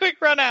 I'm going to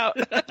quick run out.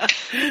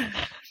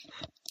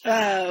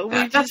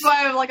 That's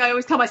why I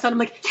always tell my son, I'm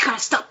like, you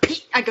gotta stop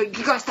peeing. I go, you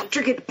gotta stop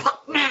drinking the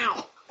pop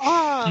now.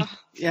 Oh,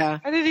 yeah.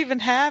 I didn't even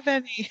have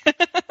any.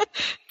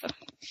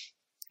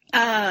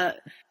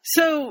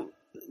 So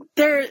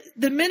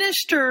the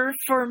Minister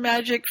for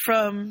Magic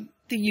from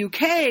the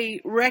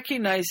UK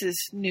recognizes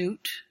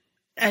Newt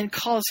and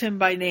calls him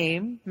by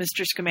name,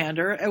 Mr.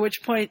 Scamander, at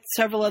which point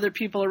several other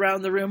people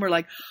around the room are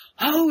like,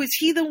 oh, is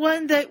he the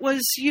one that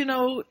was, in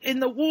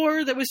the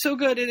war that was so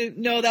good? And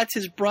no, that's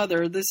his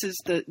brother. This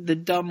is the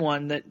dumb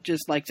one that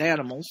just likes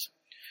animals.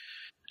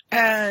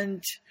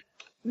 And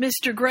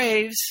Mr.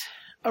 Graves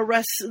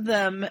arrests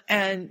them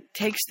and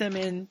takes them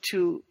in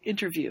to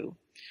interview.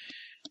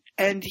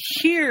 And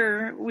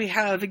here we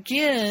have,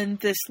 again,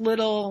 this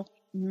little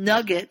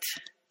nugget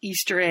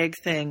Easter egg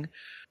thing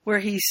where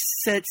he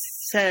says,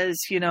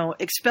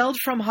 expelled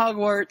from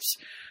Hogwarts,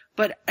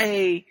 but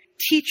a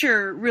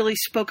teacher really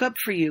spoke up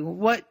for you.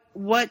 What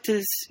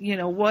is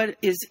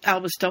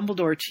Albus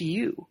Dumbledore to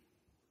you?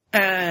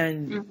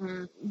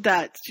 And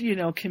that,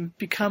 can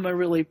become a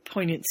really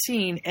poignant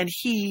scene. And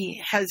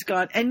he has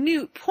gone, and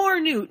poor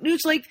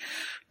Newt's like,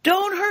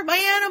 don't hurt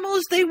my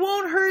animals. They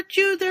won't hurt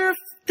you.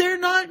 They're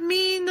not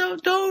mean. No,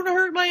 don't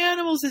hurt my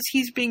animals, as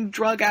he's being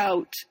drug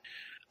out.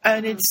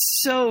 And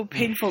it's so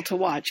painful to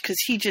watch because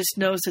he just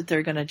knows that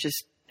they're going to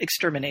just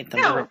exterminate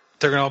them. No.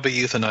 They're going to all be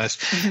euthanized.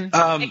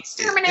 Mm-hmm.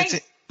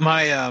 Exterminate.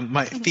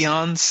 My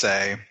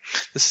fiance.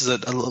 This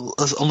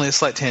is only a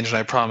slight tangent,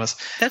 I promise.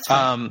 That's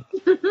fine.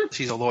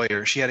 She's a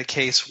lawyer. She had a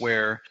case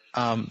where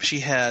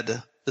she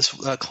had this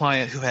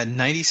client who had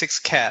 96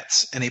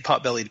 cats and a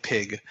pot-bellied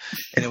pig,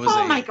 and it was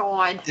my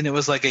God! And it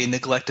was like a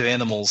neglect of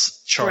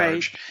animals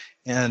charge.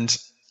 Right. And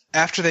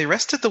after they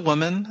arrested the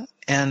woman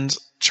and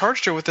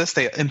charged her with this,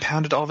 they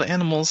impounded all the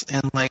animals,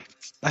 and I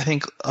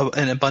think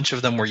and a bunch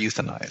of them were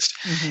euthanized.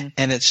 Mm-hmm.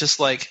 And it's just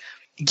like,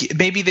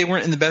 maybe they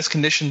weren't in the best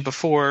condition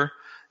before.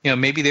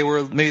 Maybe they were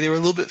a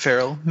little bit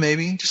feral,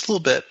 maybe just a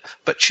little bit,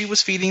 but she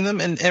was feeding them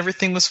and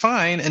everything was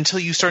fine until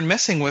you start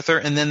messing with her,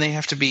 and then they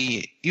have to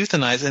be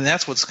euthanized, and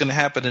that's what's going to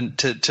happen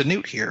to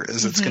Newt here.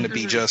 Is it's going to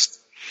be just.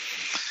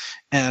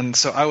 And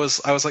so I was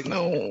like,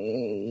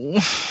 no.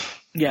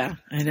 Yeah,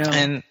 I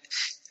know.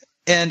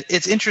 And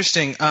it's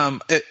interesting.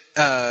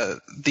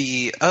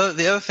 The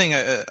other thing,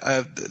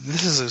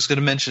 this is as good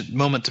a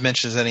moment to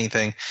mention as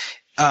anything.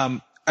 I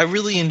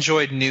really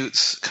enjoyed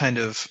Newt's kind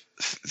of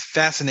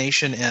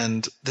fascination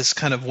and this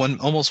kind of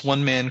almost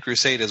one-man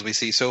crusade as we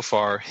see so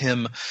far.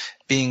 Him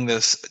being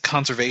this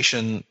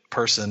conservation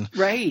person,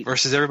 right?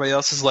 Versus everybody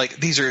else is like,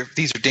 these are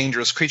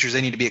dangerous creatures.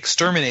 They need to be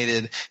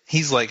exterminated.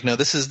 He's like, no,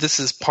 this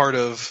is part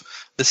of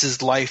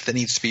life that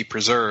needs to be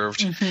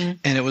preserved. Mm-hmm.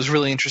 And it was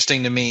really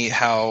interesting to me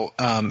how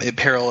it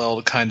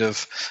paralleled kind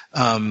of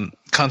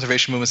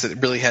conservation movements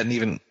that really hadn't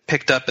even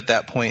picked up at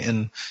that point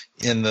in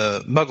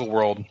the Muggle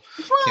world.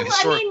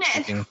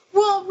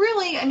 Well,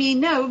 really,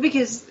 no,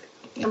 because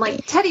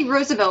like Teddy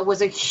Roosevelt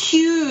was a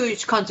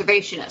huge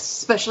conservationist,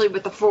 especially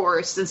with the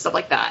forests and stuff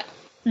like that.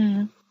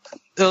 Mm-hmm.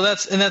 So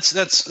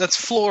that's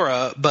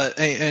flora, but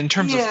in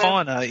terms of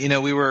fauna,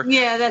 we were.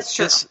 Yeah, that's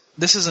true.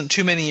 This isn't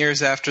too many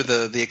years after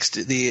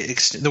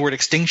the word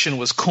extinction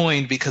was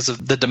coined because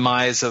of the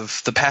demise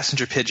of the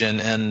passenger pigeon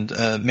and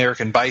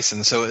American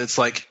bison. So it's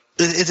like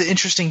it's an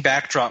interesting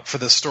backdrop for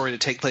the story to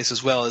take place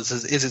as well. Is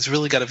it's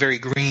really got a very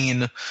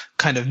green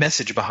kind of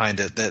message behind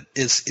it that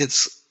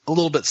it's a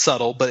little bit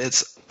subtle,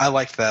 but I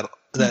liked that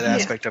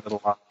aspect of it a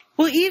lot.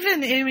 Well,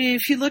 even,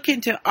 if you look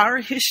into our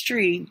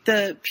history,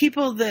 the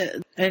people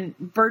and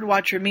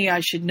birdwatcher me,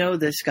 I should know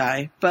this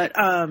guy, but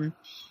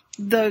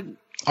the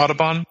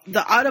Audubon?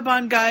 The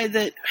Audubon guy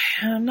that,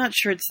 I'm not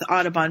sure it's the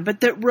Audubon,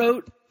 but that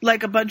wrote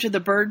like a bunch of the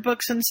bird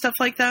books and stuff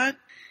like that,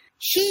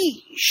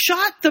 he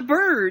shot the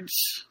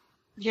birds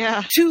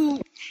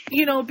to,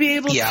 be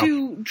able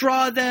to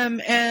draw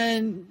them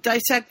and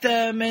dissect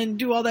them and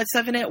do all that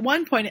stuff. And at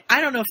one point,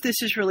 I don't know if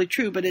this is really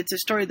true, but it's a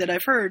story that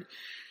I've heard,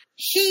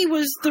 he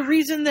was the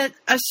reason that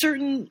a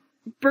certain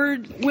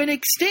bird went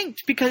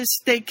extinct because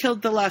they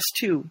killed the last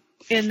two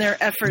in their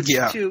efforts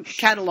to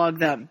catalog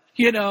them,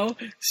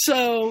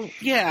 So,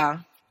 yeah.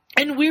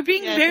 And we're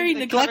being very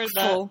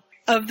neglectful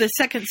of the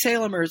second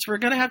Salemers. We're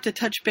going to have to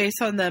touch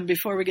base on them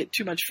before we get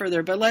too much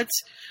further. But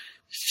let's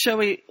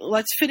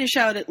finish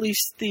out at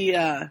least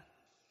this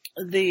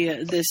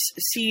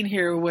scene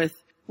here with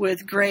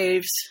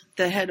Graves,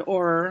 the head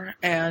Auror,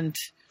 and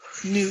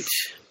Newt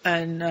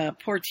and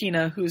poor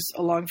Tina, who's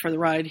along for the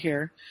ride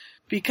here,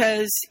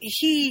 because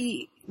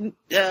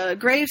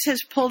Graves has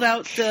pulled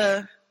out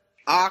the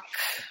Ock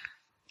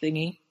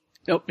thingy.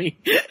 Help me.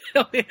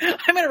 I'm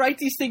going to write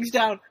these things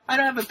down. I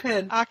don't have a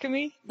pen.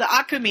 Occamy? The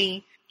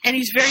Occamy. And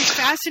he's very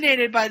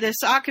fascinated by this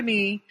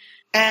Occamy.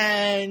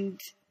 And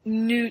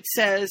Newt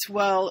says,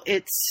 well,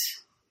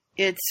 it's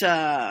here's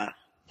the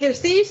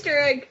Easter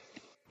egg.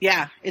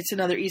 Yeah, it's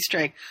another Easter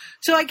egg.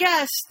 So I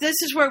guess this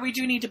is where we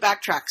do need to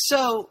backtrack.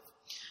 So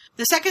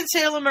the second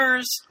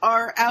Salemers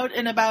are out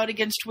and about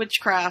against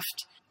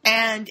witchcraft,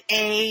 and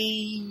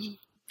the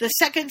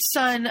second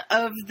son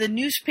of the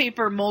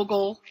newspaper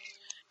mogul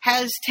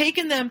has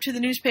taken them to the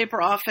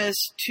newspaper office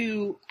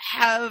to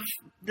have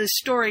the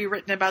story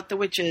written about the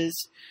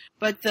witches.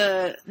 But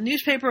the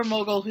newspaper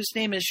mogul, whose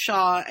name is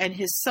Shaw, and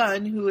his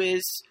son, who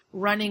is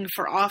running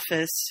for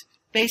office,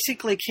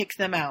 basically kick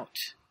them out.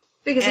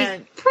 Because he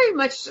pretty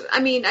much,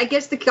 I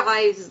guess the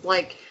guys,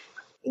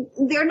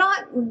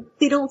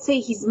 they don't say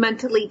he's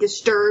mentally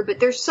disturbed, but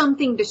there's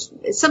something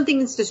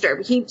that's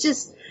disturbed. He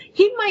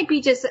might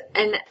be just,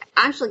 and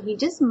actually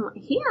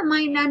he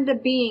might end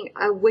up being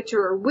a witch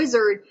or a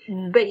wizard,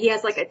 but he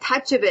has a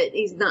touch of it.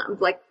 He's not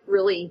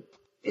really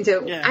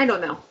into, I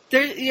don't know.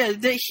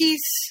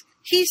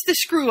 He's the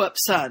screw up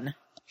son.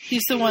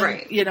 He's the one,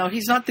 right.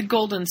 He's not the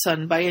golden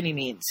son by any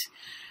means.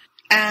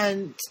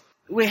 And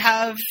we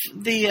have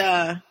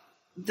the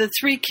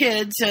three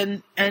kids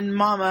and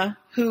Mama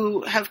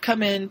who have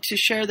come in to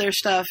share their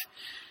stuff,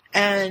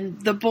 and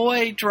the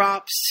boy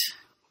drops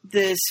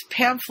this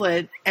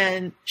pamphlet,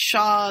 and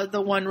Shaw,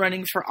 the one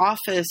running for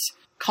office,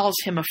 calls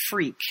him a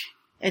freak.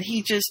 And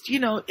he just,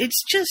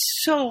 it's just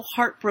so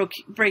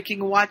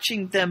heartbreaking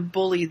watching them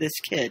bully this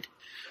kid,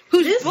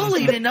 who's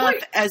bullied enough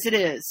as it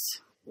is.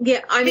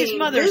 Yeah, his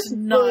mother's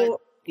not.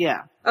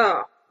 Yeah.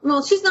 Oh,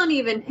 well, she's not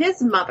even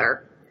his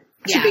mother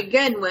to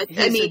begin with.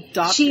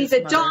 She's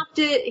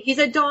adopted. Mother. He's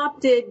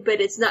adopted,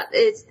 but it's not.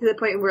 It's to the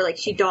point where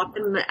she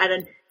adopted him at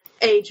an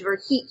age where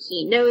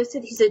he knows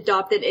that he's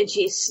adopted, and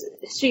she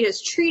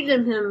has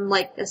treated him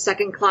like a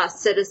second class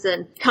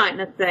citizen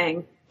kind of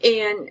thing.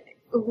 And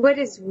what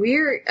is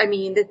weird,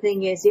 the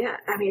thing is,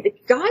 the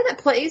guy that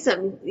plays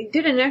him, he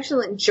did an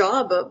excellent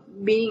job of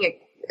being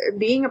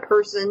a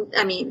person.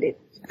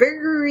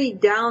 Very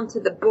down to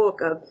the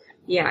book of,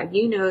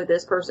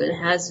 this person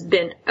has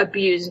been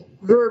abused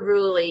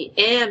verbally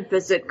and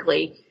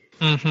physically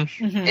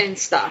and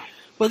stuff.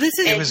 Well,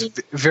 it was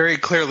very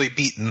clearly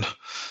beaten.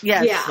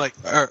 Yes.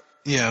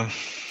 Yeah.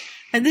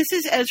 And this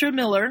is Ezra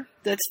Miller.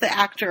 That's the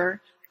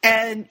actor.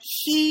 And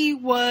he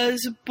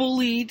was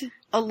bullied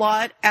a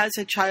lot as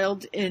a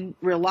child in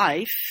real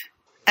life.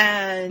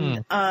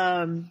 And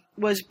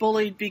was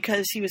bullied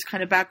because he was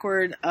kind of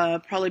backward,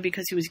 probably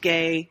because he was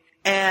gay.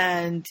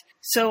 And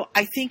so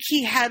I think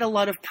he had a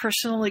lot of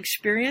personal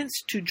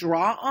experience to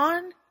draw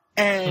on,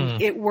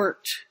 and it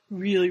worked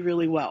really,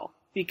 really well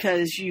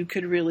because you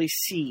could really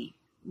see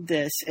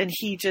this. And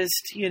he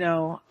just,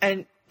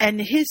 and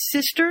his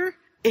sister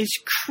is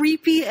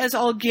creepy as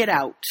all get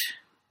out.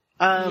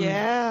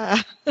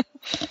 Yeah.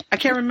 I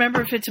can't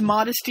remember if it's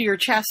Modesty or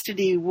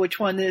Chastity, which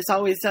one is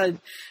always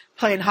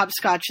playing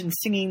hopscotch and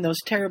singing those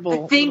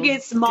terrible. I think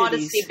it's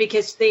Modesty ditties.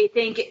 because they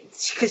think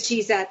because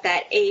she's at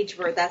that age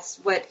where that's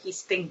what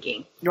he's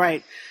thinking.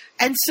 Right.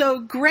 And so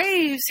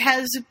Graves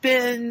has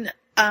been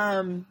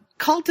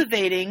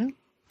cultivating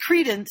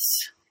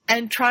Credence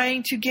and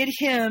trying to get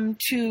him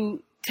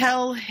to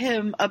tell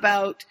him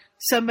about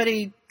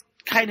somebody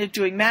kind of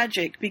doing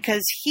magic,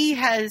 because he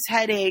has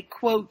had a,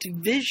 quote,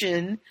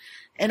 vision,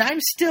 and I'm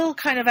still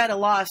kind of at a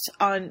loss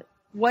on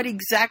what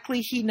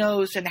exactly he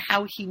knows and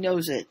how he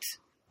knows it.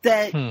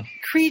 That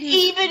Credence...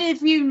 Even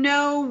if you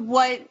know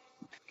what...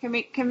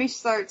 Can we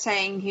start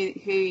saying who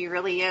he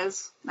really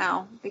is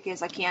now?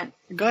 Because I can't...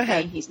 Go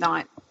ahead. He's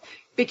not.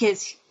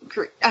 Because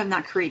I'm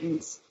not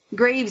Credence.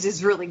 Graves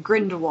is really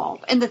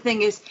Grindelwald. And the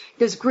thing is,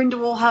 does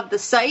Grindelwald have the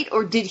sight,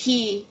 or did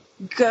he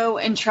go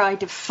and try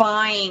to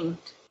find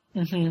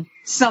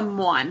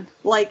someone?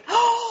 Like,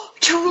 oh,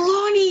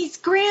 Trelawney's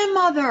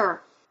grandmother!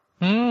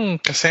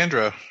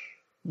 Cassandra.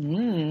 I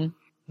didn't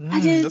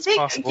that's think...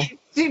 possible.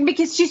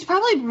 Because she was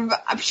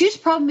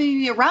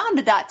probably around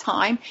at that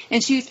time,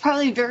 and she was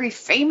probably very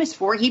famous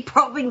for it. He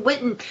probably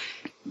went and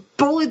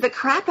bullied the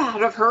crap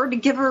out of her to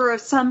give her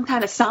some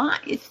kind of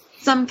sign,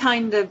 some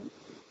kind of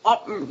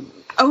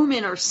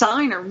omen or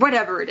sign or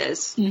whatever it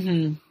is.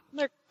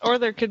 Or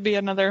there could be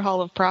another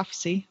Hall of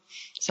Prophecy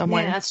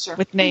somewhere that's true.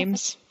 with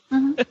names.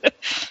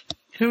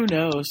 Who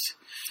knows?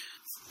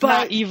 But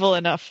not evil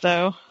enough,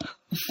 though.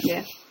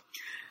 Yeah.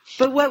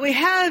 But what we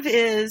have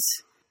is...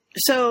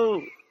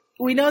 So...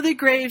 We know that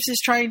Graves is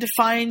trying to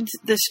find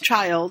this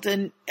child,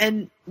 and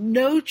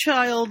no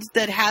child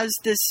that has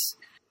this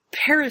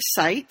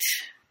parasite,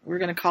 we're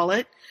going to call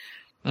it,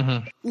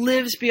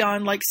 lives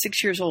beyond like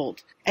 6 years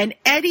old. And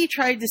Eddie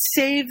tried to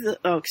save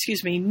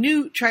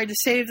Newt tried to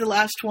save the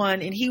last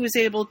one, and he was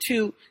able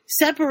to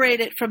separate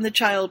it from the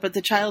child, but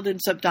the child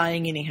ends up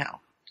dying anyhow.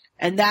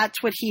 And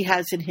that's what he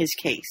has in his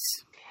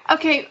case.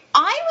 Okay,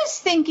 I was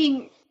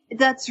thinking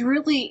that's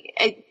really,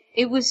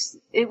 it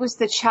was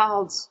the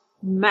child's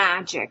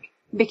magic.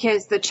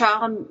 Because the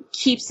child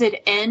keeps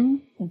it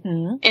in,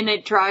 and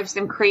it drives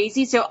them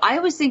crazy. So I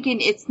was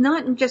thinking it's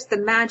not just the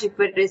magic,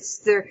 but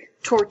it's their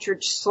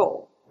tortured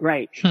soul.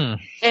 Right.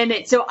 And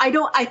so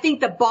I think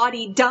the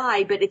body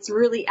died, but it's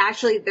really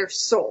actually their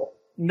soul.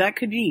 That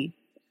could be.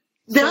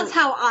 That's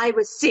how I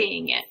was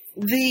seeing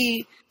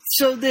it.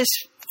 So this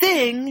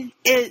thing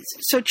is,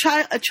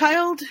 a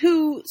child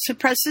who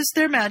suppresses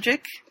their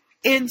magic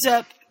ends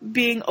up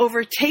being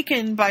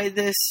overtaken by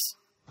this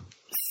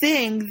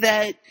thing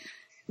that,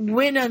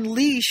 when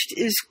unleashed,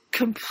 is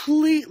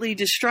completely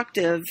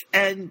destructive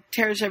and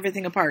tears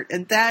everything apart.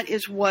 And that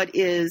is what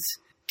is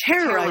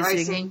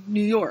terrorizing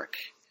New York.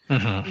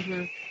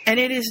 And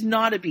it is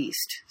not a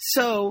beast.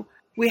 So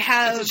we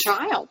have... It's a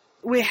child.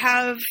 We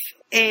have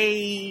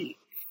a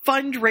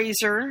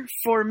fundraiser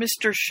for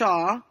Mr.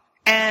 Shaw,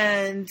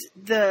 and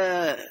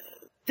the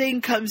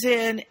thing comes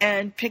in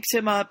and picks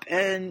him up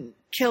and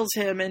kills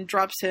him and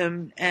drops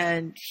him,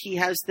 and he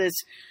has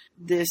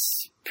this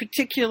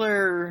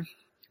particular...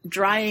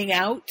 drying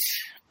out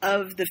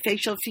of the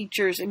facial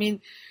features. I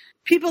mean,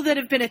 people that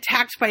have been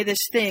attacked by this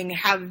thing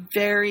have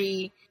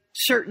very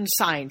certain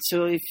signs.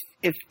 So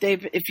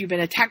if you've been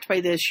attacked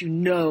by this, you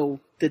know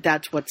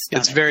that's what's done.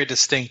 It's very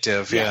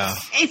distinctive.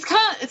 Yes. Yeah.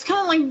 It's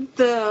kind of like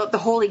the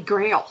Holy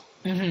Grail.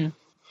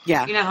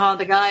 Yeah. You know how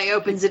the guy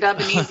opens it up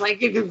and he's like,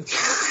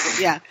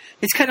 yeah.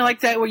 It's kind of like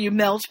that where you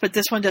melt, but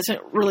this one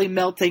doesn't really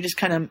melt. They just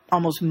kind of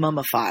almost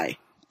mummify.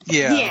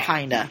 Yeah.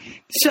 Kinda.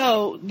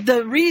 So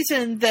the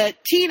reason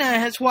that Tina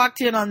has walked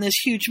in on this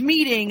huge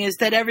meeting is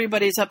that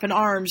everybody's up in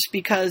arms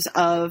because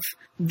of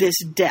this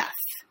death.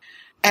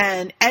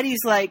 And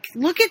Eddie's like,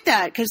 look at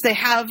that, because they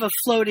have a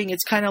floating,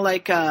 it's kind of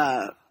like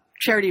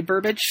Charity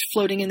Burbage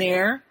floating in the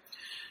air.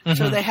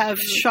 So they have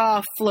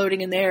Shaw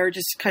floating in the air,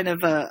 just kind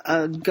of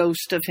a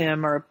ghost of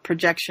him or a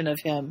projection of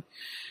him.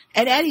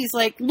 And Eddie's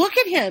like, look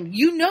at him.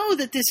 You know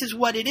that this is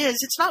what it is.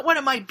 It's not one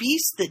of my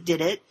beasts that did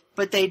it.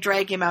 But they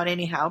drag him out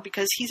anyhow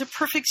because he's a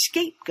perfect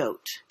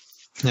scapegoat.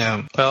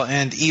 Yeah. Well,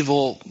 and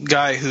evil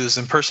guy who's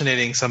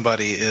impersonating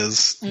somebody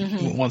is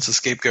wants a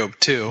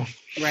scapegoat too.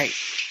 Right.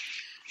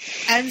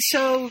 And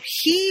so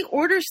he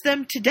orders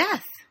them to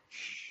death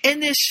in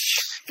this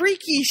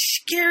freaky,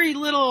 scary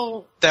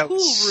little pool room.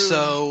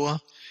 So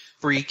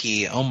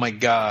freaky. Oh my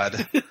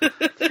God.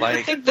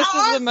 I think this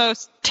is the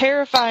most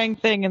terrifying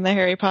thing in the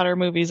Harry Potter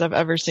movies I've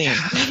ever seen.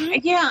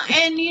 Yeah,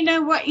 and you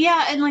know what?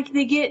 Yeah, and like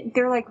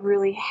they're like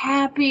really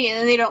happy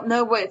and they don't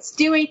know what it's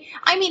doing.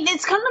 I mean,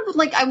 it's kind of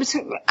like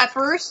at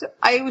first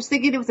I was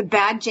thinking it was a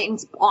bad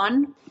James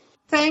Bond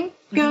thing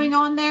going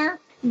on there.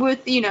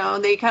 With, they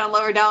kind of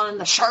lower down and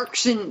the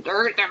sharks and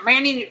they're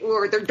manning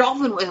or they're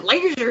dolphin with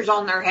lasers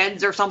on their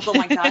heads or something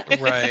like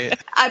that. Right.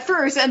 At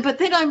first, but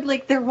then I'm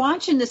like, they're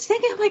watching this thing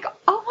and I'm like,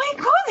 oh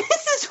my God,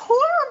 this is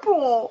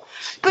horrible.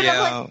 But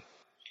yeah.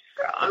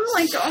 I'm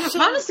like,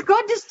 honest to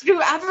God, just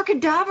do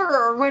abracadabra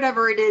or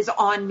whatever it is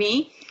on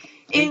me.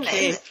 And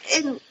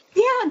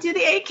do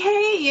the AK.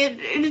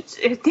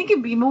 I think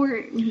it'd be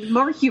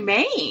more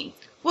humane.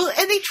 Well,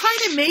 and they try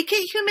to make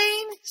it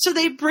humane, so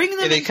they bring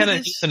them. Yeah, they kind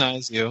of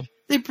euthanize you.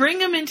 They bring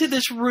them into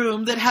this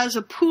room that has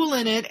a pool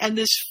in it and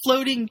this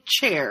floating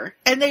chair,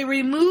 and they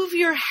remove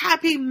your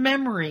happy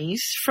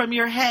memories from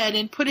your head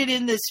and put it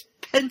in this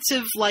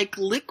pensive like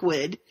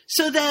liquid,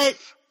 so that,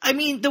 I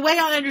mean, the way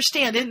I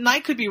understand it, and I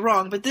could be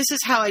wrong, but this is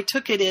how I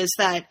took it, is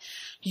that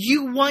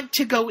you want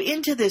to go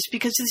into this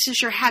because this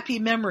is your happy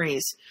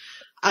memories.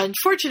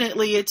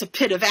 Unfortunately, it's a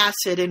pit of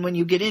acid, and when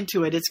you get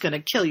into it, it's going to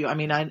kill you. I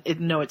mean, I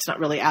know it's not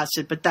really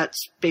acid, but that's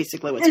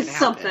basically what's going to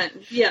happen. It's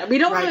something. Yeah, we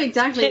don't know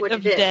exactly what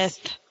it is.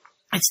 Death.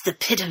 It's the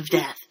pit of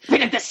death.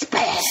 Pit of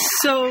despair.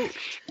 So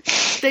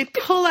they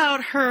pull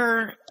out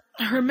her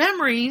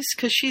memories,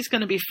 because she's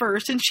going to be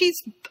first, and she's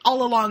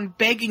all along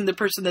begging the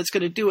person that's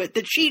going to do it,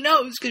 that she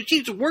knows because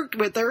she's worked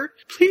with her.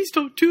 Please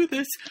don't do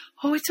this.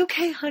 Oh, it's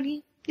okay,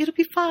 honey. It'll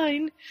be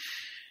fine.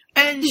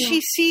 And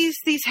she sees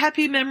these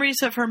happy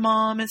memories of her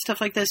mom and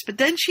stuff like this, but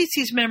then she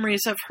sees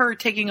memories of her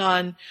taking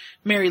on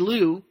Mary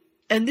Lou.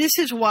 And this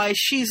is why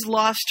she's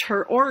lost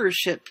her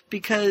aurorship,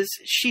 because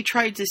she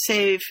tried to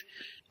save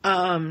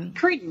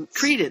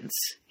Credence.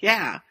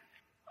 Yeah.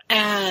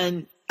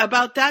 And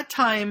about that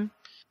time,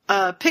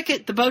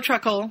 Pickett, the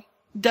Bowtruckle,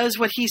 does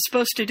what he's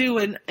supposed to do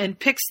and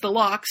picks the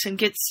locks and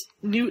gets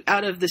Newt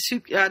out of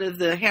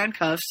the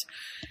handcuffs,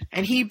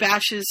 and he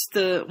bashes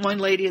the one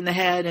lady in the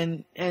head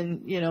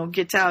and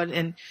gets out,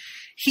 and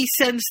he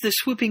sends the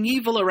swooping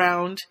evil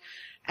around.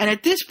 And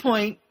at this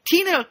point,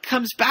 Tina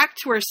comes back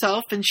to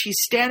herself, and she's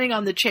standing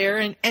on the chair,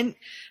 and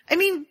I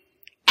mean,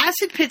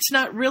 acid pit's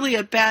not really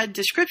a bad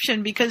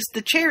description, because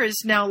the chair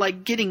is now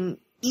like getting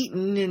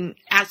eaten in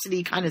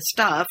acidy kind of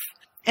stuff.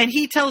 And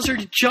he tells her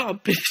to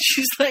jump, and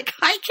she's like,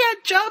 I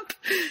can't jump.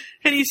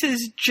 And he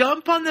says,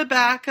 jump on the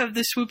back of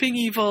the swooping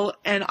evil,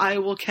 and I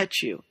will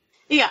catch you.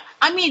 Yeah,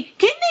 I mean,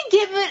 couldn't they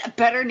give it a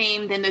better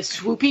name than the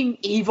swooping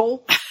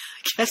evil? I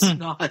guess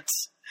not.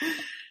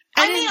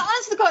 I mean,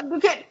 honestly,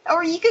 God,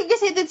 or you could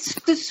say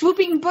the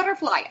swooping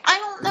butterfly. I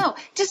don't know.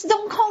 Just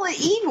don't call it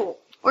evil.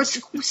 Or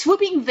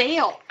swooping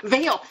veil.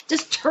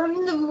 Just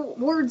turn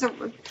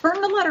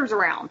the letters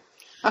around.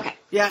 Okay.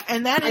 Yeah,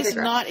 and that is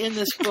not in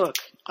this book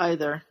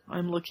either.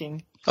 I'm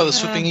looking. Oh, the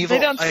swooping evil.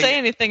 They don't say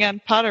anything on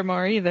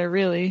Pottermore either,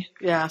 really.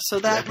 Yeah, so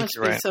that must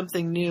be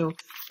something new.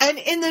 And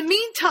in the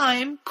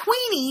meantime,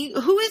 Queenie,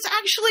 who is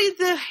actually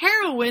the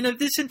heroine of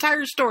this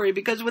entire story,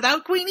 because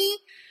without Queenie,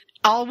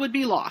 all would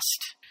be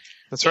lost.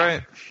 That's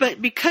right.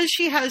 But because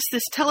she has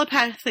this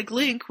telepathic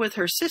link with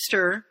her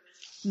sister,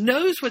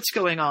 knows what's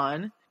going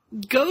on,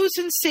 goes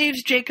and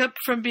saves Jacob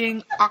from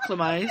being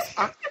acclimatized.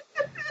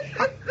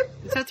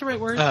 Is that the right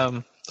word?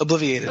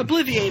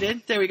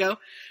 Obliviated. There we go.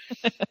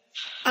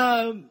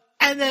 And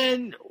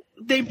then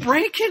they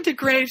break into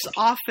Graves'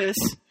 office,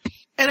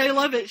 and I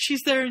love it.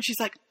 She's there, and she's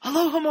like,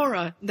 hello,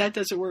 Homora. And that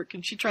doesn't work.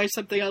 And she tries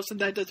something else, and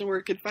that doesn't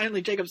work. And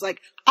finally, Jacob's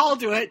like, I'll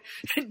do it,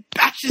 and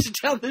bashes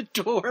down the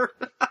door.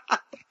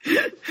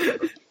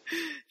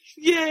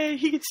 Yay,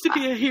 he gets to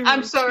be a hero.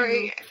 I'm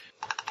sorry.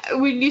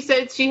 When you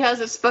said she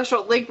has a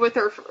special link with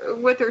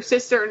her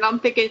sister, and I'm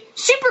thinking,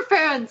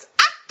 superfans,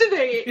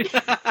 activate!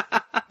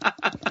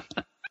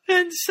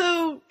 And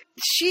so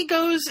she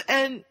goes,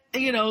 and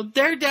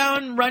they're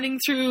down running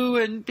through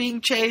and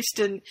being chased,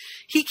 and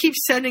he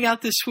keeps sending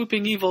out this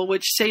swooping evil,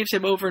 which saves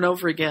him over and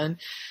over again.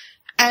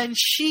 And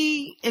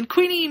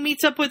Queenie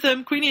meets up with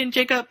him, Queenie and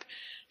Jacob,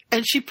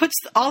 and she puts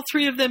all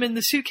three of them in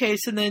the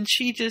suitcase, and then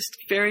she just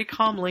very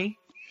calmly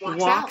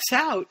walks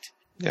out.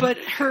 Yeah. But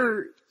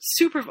her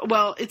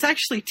it's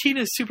actually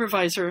Tina's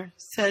supervisor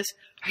says,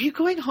 are you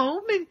going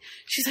home? And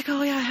she's like,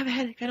 oh yeah, I have a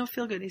headache. I don't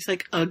feel good. And he's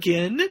like,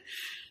 again?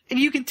 And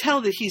you can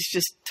tell that he's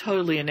just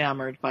totally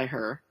enamored by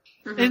her.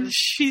 Mm-hmm. And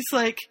she's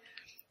like,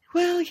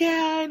 well,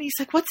 yeah. And he's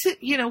like, what's it?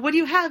 What do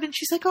you have? And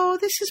she's like, oh,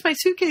 this is my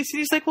suitcase. And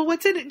he's like, well,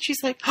 what's in it? And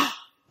she's like, oh,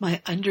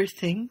 my under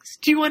things.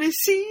 Do you want to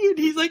see? And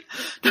he's like,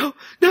 no,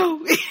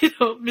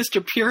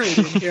 Mr.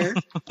 Puritan here.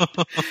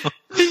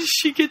 And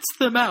she gets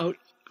them out,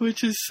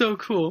 which is so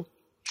cool.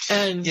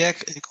 And yeah,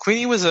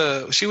 Queenie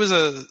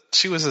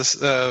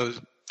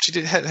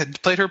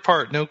had played her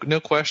part, no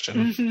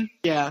question. Mm-hmm.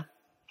 Yeah.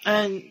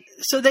 And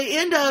so they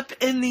end up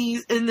in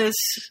this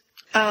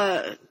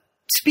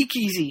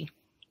speakeasy,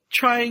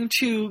 trying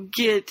to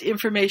get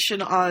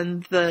information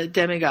on the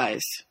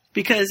demiguise,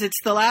 because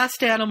it's the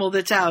last animal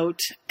that's out,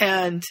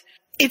 and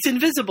it's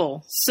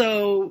invisible.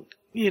 So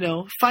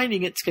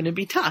finding it's going to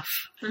be tough.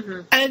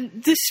 Mm-hmm.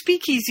 And this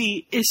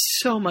speakeasy is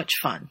so much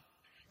fun.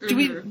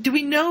 Mm-hmm. Do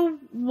we know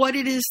what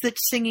it is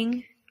that's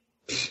singing?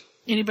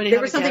 Anybody? There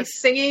was something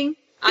singing.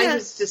 Yeah. I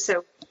was just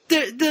so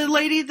the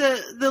lady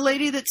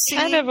that's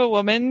singing. Kind of a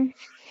woman.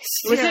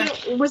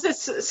 Was it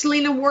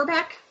Selena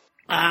Warbeck?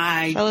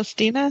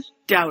 Celestina?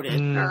 Doubt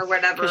it. Or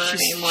whatever.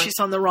 She's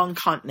on the wrong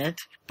continent.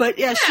 But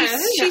yeah,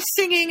 she's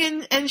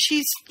singing, and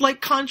she's like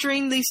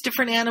conjuring these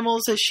different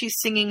animals as she's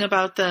singing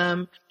about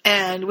them.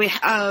 And we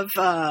have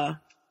a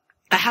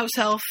house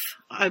elf,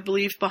 I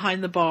believe,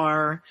 behind the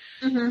bar.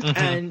 Mm-hmm.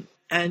 Mm-hmm.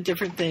 And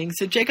different things.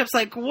 And Jacob's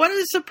like, what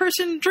does a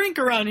person drink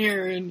around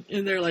here? And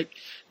they're like,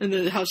 and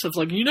the house elf's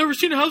like, you never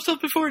seen a house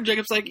elf before? And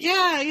Jacob's like,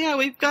 yeah,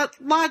 we've got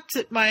lots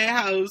at my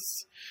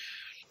house.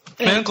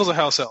 My uncle's a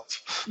house elf.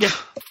 Yeah.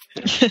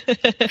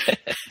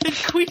 And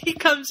Queenie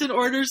comes and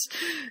orders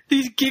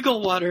these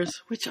giggle waters,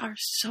 which are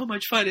so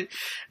much fun.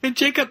 And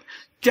Jacob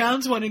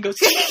downs one and goes,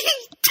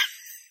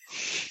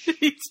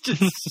 He's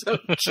just so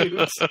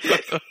cute.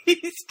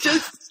 He's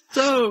just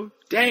so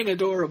dang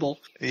adorable.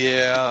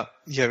 Yeah.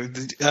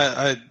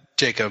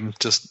 Jacob,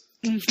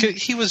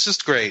 he was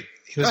just great.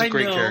 He was a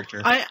great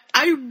character. I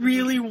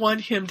really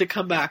want him to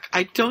come back.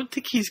 I don't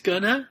think he's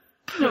gonna,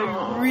 but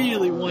I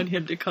really want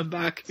him to come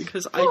back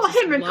because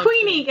him and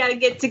Queenie got to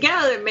get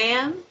together,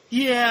 man.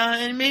 Yeah,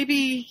 and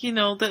maybe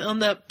on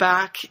that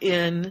back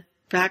in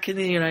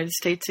the United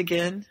States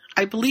again.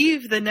 I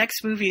believe the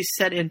next movie is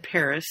set in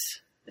Paris.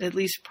 At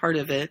least part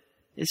of it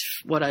is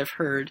what I've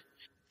heard.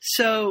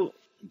 So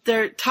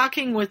they're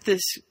talking with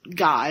this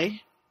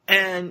guy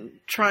and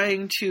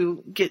trying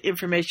to get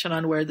information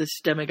on where this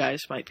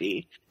demiguise might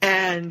be.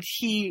 And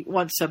he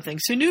wants something.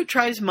 So Newt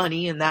tries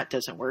money, and that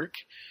doesn't work.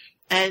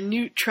 And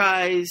Newt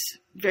tries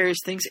various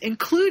things,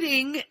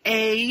 including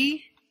I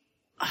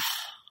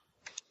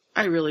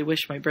really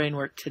wish my brain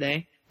worked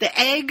today. The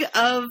egg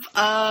of,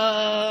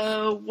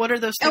 what are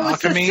those things? Oh,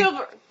 it's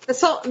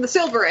the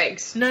silver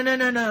eggs.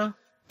 No.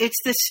 It's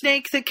the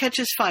snake that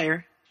catches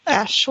fire.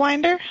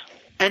 Ashwinder?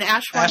 An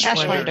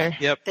Ashwinder.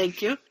 Yep.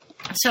 Thank you.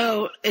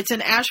 So it's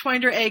an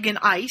Ashwinder egg in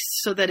ice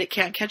so that it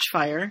can't catch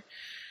fire.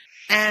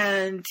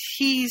 And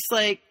he's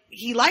like,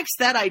 he likes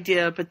that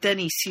idea, but then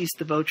he sees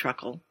the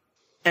Bowtruckle.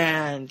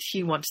 And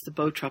he wants the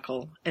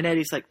Bowtruckle. And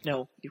Eddie's like,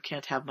 no, you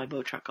can't have my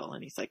Bowtruckle.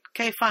 And he's like,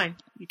 okay, fine.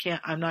 You can't,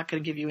 I'm not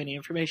going to give you any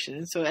information.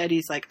 And so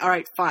Eddie's like, all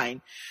right,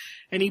 fine.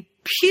 And he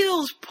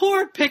peels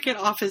poor Pickett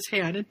off his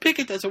hand. And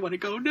Pickett doesn't want to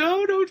go,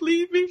 no, don't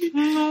leave me.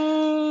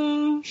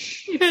 No.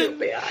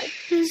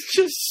 He's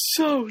just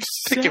so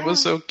sad. Pickett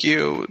was so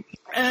cute.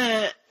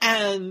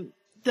 And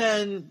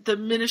then the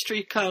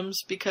ministry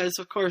comes because,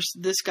 of course,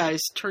 this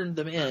guy's turned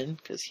them in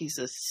because he's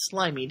a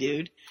slimy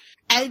dude.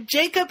 And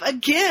Jacob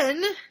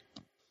again...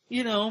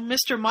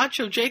 Mr.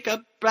 Macho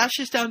Jacob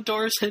bashes down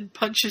doors and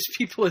punches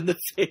people in the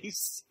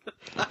face.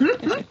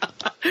 And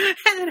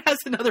it has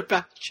another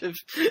batch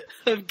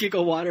of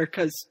giggle water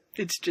because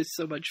it's just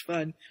so much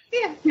fun.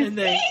 Yeah. And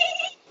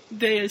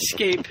they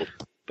escape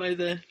by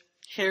the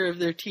hair of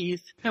their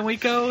teeth. And we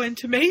go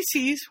into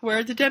Macy's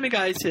where the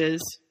demiguise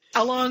is,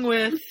 along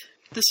with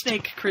the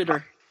snake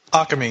critter.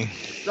 Akame.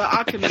 The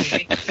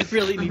Akame. I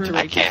really need to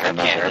write. I can't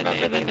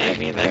remember the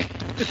name either.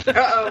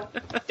 Uh-oh.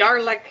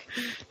 Dalek.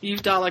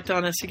 You've Daleked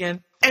on us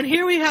again. And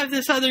here we have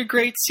this other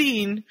great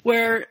scene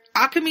where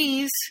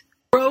Akames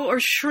grow or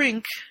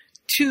shrink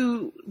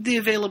to the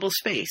available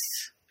space.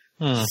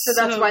 So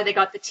that's why they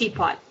got the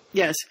teapot.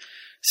 Yes.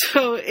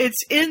 So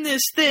it's in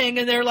this thing,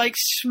 and they're like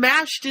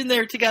smashed in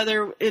there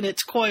together in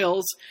its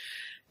coils.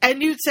 And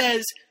Newt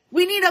says,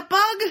 we need a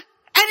bug and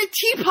a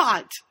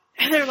teapot.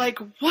 And they're like,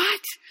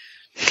 what?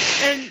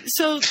 And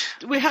so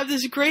we have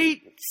this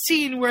great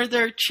scene where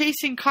they're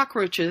chasing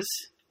cockroaches,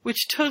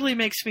 which totally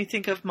makes me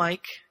think of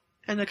Mike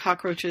and the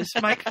cockroaches.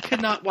 Mike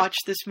could not watch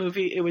this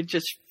movie. It would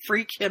just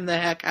freak him the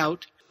heck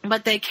out.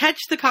 But they catch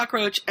the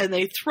cockroach and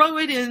they throw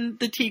it in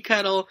the tea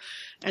kettle,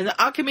 and the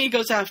Akame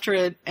goes after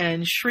it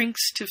and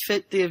shrinks to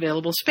fit the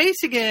available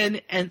space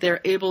again, and they're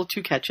able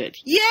to catch it.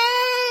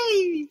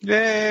 Yay!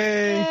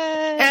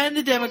 Yay! And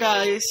the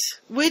demiguise,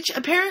 which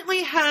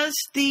apparently has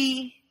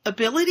the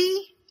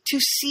ability to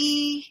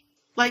see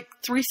like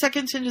 3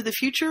 seconds into the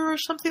future or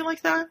something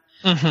like that.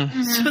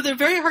 Mm-hmm. So they're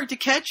very hard to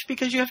catch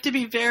because you have to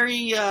be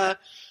very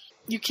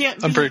you can't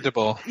be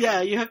unpredictable.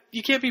 Yeah,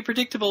 you can't be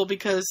predictable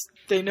because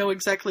they know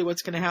exactly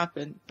what's going to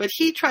happen. But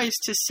he tries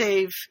to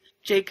save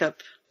Jacob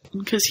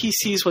because he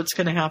sees what's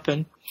going to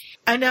happen.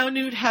 And now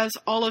Newt has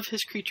all of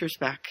his creatures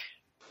back.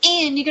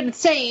 And you're going to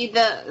say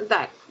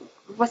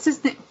what's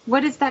his name?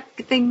 What is that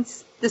thing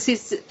this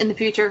is in the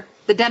future?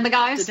 The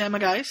demiguise? The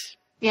demiguise?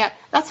 Yeah,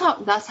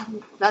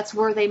 that's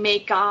where they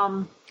make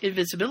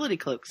invisibility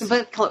cloaks.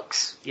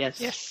 Cloaks. Yes.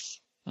 Yes.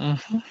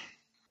 Mm-hmm.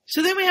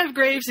 So then we have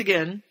Graves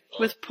again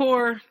with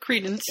poor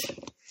Credence.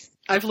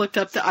 I've looked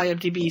up the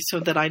IMDb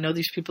so that I know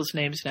these people's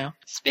names now.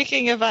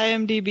 Speaking of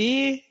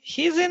IMDb,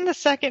 he's in the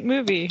second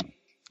movie,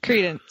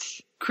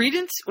 Credence.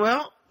 Credence?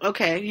 Well,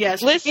 okay,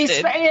 yes. Listed.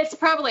 It's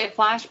probably a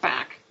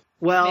flashback.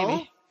 Well,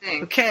 maybe.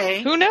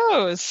 Okay. Who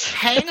knows?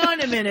 Hang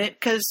on a minute,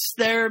 because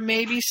there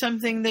may be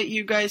something that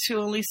you guys who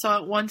only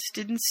saw it once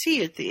didn't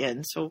see at the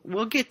end. So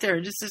we'll get there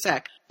in just a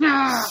sec.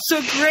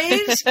 So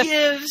Graves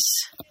gives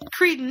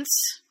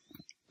Credence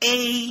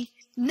a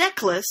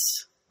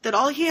necklace that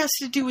all he has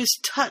to do is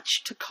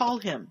touch to call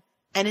him.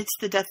 And it's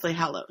the Deathly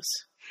Hallows.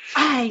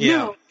 I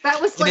know.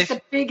 That was like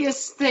the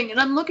biggest thing. And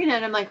I'm looking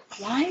at it, I'm like,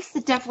 why is the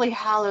Deathly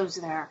Hallows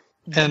there?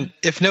 And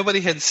if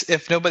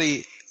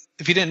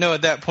you didn't know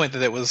at that point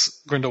that it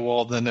was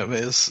Grindelwald, then it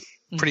was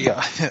pretty.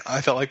 I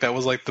felt like that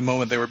was like the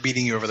moment they were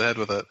beating you over the head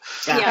with it.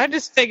 Yeah, I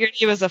just figured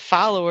he was a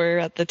follower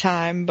at the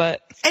time, and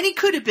he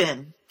could have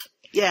been,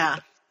 yeah.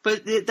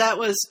 But that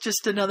was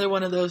just another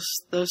one of those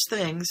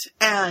things.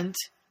 And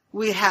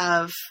we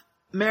have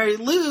Mary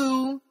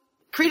Lou.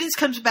 Credence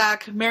comes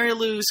back. Mary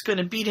Lou's going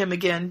to beat him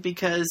again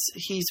because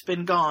he's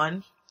been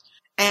gone.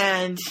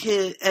 And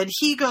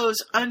he goes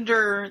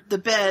under the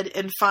bed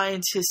and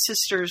finds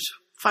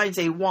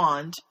a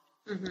wand.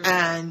 Mm-hmm.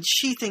 And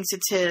she thinks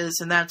it's his,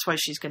 and that's why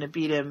she's going to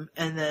beat him.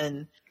 And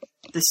then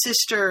the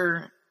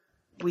sister,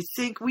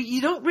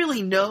 you don't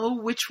really know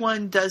which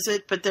one does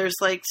it, but there's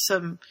like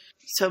some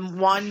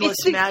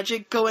wandless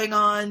magic going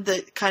on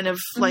that kind of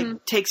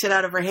like takes it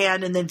out of her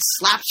hand and then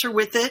slaps her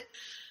with it.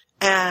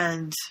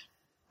 And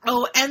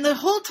the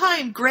whole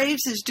time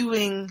Graves is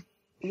doing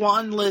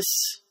wandless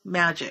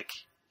magic.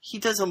 He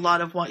does a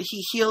lot of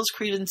he heals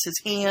Credence's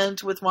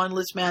hand with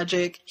wandless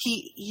magic.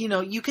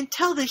 You can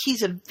tell that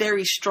he's a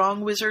very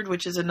strong wizard,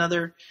 which is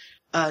another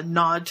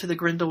nod to the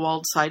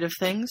Grindelwald side of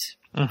things.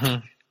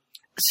 Mm-hmm.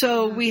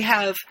 So we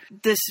have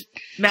this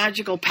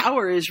magical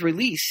power is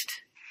released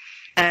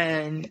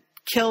and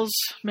kills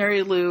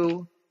Mary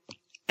Lou,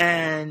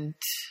 and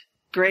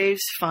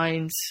Graves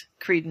finds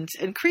Credence.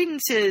 And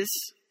Credence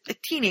is a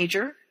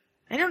teenager.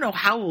 I don't know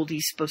how old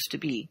he's supposed to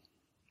be.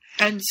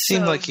 And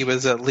seemed like he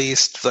was at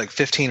least like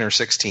 15 or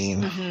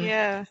 16. Mm-hmm.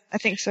 Yeah, I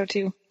think so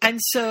too. And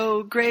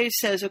so Graves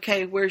says,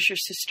 "Okay, where's your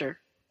sister?"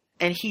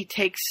 And he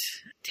takes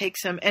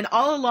him. And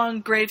all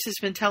along, Graves has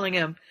been telling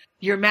him,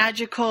 "You're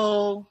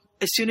magical.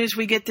 As soon as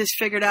we get this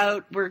figured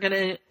out, we're going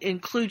to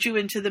include you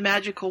into the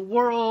magical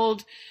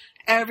world.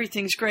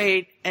 Everything's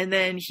great." And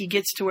then he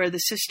gets to where the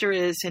sister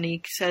is, and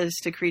he says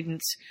to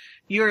Credence,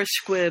 "You're a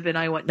squib, and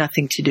I want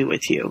nothing to do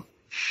with you."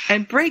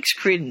 And breaks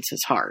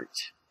Credence's heart.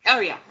 Oh,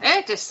 yeah.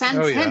 It just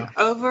sends him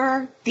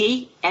over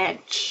the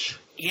edge.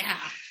 Yeah.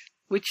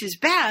 Which is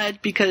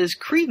bad because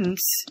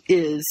Credence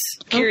is...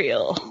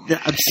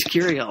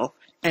 obscurial.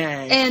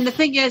 And the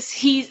thing is,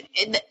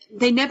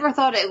 they never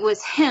thought it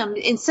was him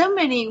in so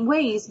many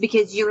ways,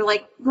 because you're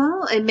like,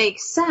 well, it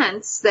makes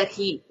sense that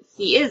he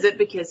is it,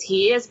 because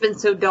he has been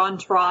so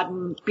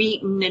downtrodden,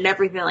 beaten, and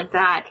everything like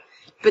that.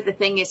 But the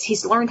thing is,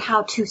 he's learned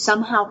how to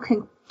somehow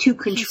to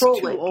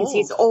control it, because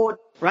he's old.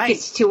 Right.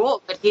 He's too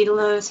old, but he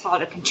knows how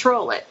to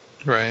control it.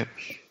 Right.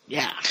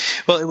 Yeah.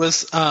 Well, it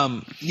was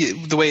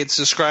the way it's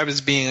described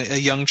as being a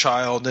young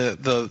child.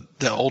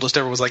 The oldest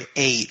ever was like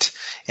 8,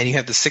 and you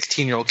have the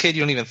 16-year-old kid.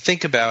 You don't even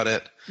think about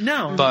it.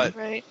 No. But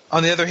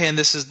on the other hand,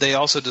 they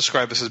also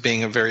describe this as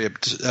being a very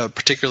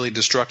particularly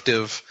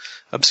destructive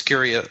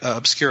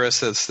obscurus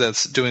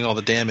that's doing all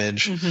the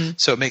damage. Mm-hmm.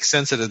 So it makes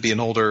sense that it'd be an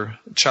older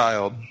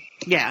child.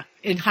 Yeah,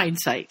 in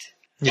hindsight.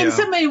 Yeah. In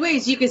so many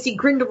ways, you can see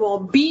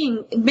Grindelwald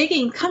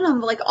making kind of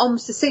like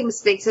almost the same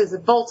mistakes as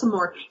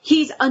Baltimore.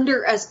 He's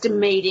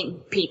underestimating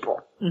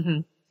people.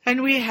 Mm-hmm.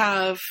 And we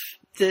have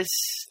this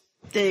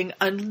thing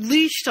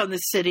unleashed on the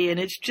city, and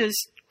it's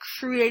just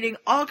creating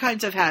all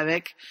kinds of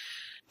havoc.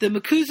 The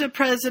MACUSA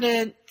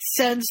president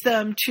sends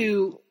them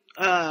to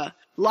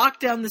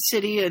lock down the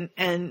city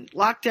and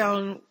lock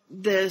down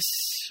this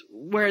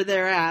where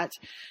they're at.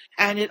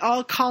 And it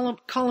all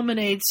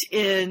culminates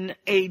in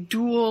a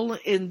duel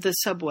in the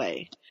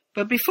subway.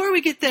 But before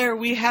we get there,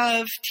 we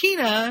have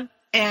Tina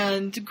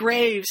and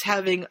Graves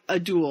having a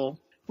duel,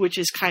 which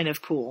is kind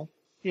of cool.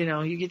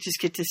 You just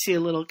get to see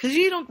a little, because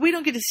we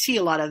don't get to see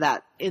a lot of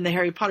that in the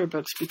Harry Potter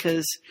books,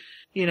 because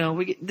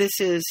this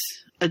is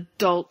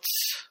adults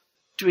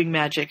doing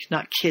magic,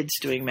 not kids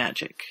doing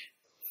magic.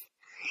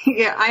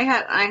 Yeah, I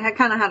had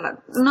kind of had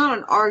not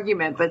an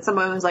argument, but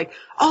someone was like,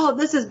 "Oh,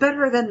 this is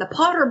better than the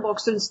Potter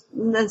books and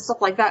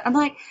stuff like that." I'm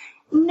like,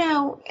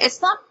 no,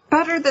 it's not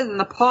better than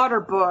the Potter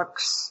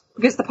books,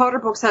 because the Potter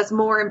books has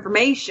more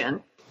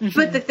information. Mm-hmm.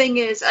 But the thing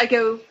is,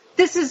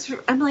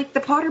 I'm like, the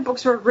Potter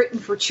books were written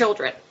for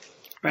children.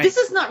 Right. This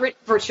is not written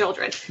for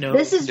children. No.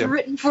 This is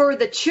written for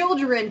the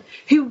children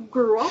who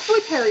grew up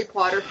with Harry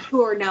Potter,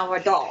 who are now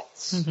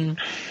adults.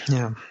 Mm-hmm.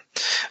 Yeah.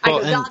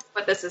 Well, that's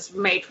what this is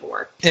made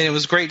for. And it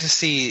was great to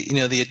see,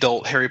 the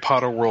adult Harry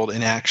Potter world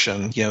in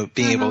action,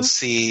 being able to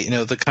see,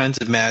 the kinds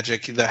of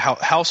magic, the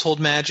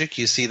household magic.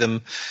 You see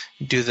them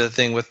do the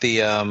thing with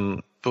the,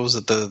 what was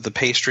it, the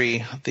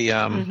pastry, the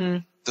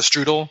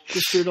strudel.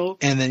 The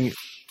strudel.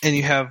 And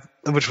you have,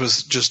 which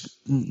was just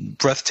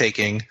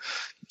breathtaking,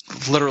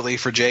 literally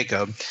for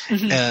Jacob.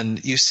 Mm-hmm.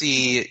 And you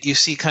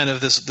see kind of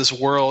this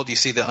world, you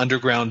see the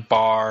underground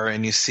bar,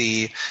 and you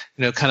see,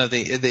 kind of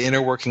the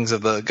inner workings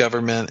of the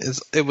government.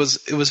 It was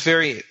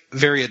very,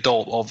 very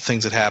adult, all the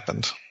things that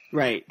happened.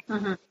 Right.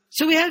 Mm-hmm.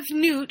 So we have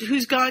Newt,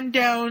 who's gone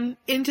down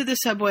into the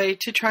subway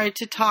to try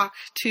to talk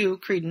to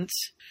Credence,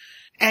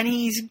 and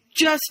he's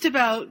just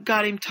about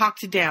got him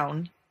talked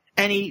down,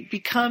 and he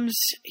becomes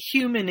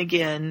human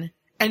again,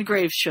 and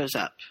Graves shows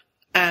up.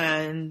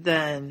 And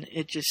then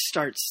it just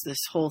starts this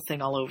whole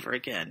thing all over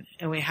again.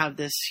 And we have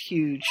this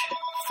huge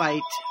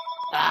fight.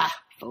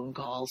 Phone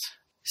calls.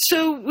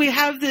 So we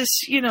have this,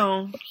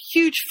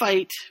 huge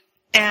fight,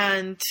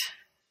 and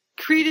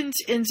Credence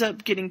ends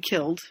up getting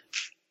killed.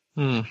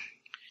 And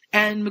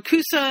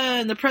MACUSA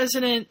and the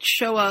president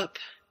show up,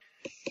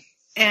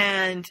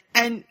 and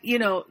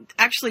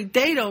actually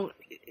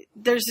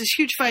there's this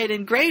huge fight,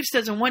 and Graves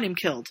doesn't want him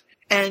killed.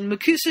 And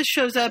MACUSA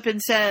shows up and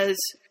says,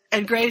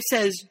 and Graves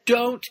says,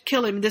 "Don't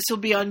kill him. This will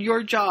be on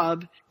your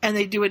job." And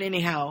they do it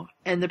anyhow.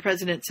 And the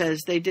president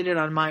says, "They did it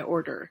on my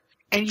order."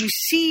 And you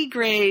see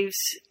Graves,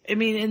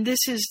 and this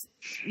is,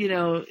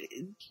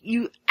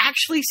 you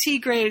actually see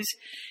Graves.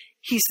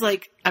 He's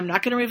like, "I'm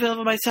not going to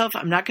reveal myself.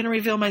 I'm not going to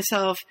reveal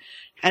myself."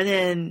 And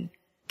then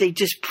they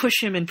just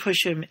push him,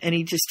 and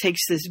he just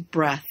takes this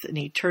breath, and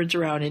he turns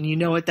around, and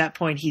at that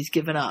point he's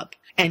given up,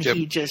 and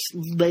he just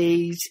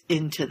lays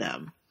into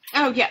them.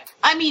 Oh yeah,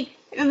 I mean,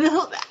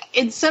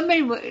 in so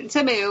many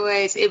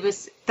ways,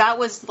 that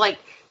was like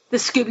the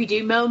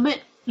Scooby-Doo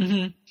moment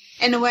in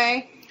a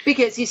way,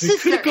 because he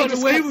sits there and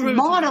just kept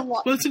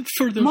monologue. Wasn't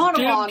for the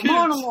monologue.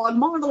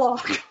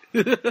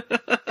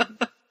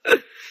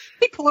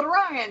 He pulled a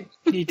Ryan.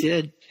 He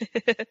did.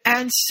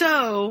 And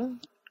so,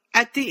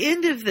 at the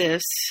end of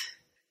this,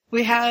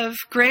 we have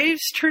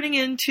Graves turning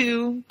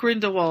into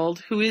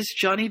Grindelwald, who is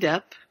Johnny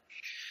Depp.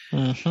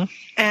 Mm-hmm.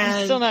 And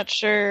I'm still not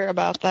sure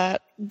about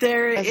that.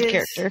 There as is a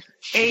character.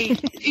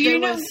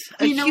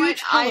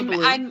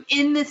 I'm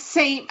in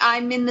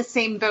the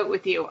same boat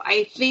with you.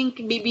 I think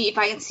maybe if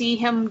I see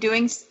him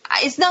doing,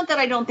 it's not that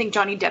I don't think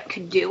Johnny Depp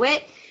could do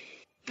it,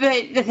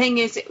 but the thing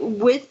is,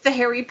 with the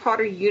Harry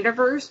Potter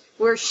universe,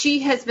 where she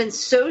has been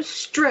so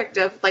strict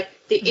of like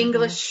the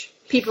English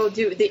people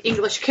do the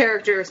English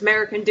characters,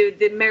 American do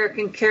the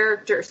American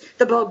characters,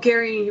 the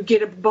Bulgarian, you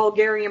get a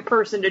Bulgarian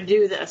person to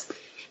do this.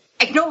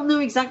 I don't know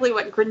exactly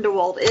what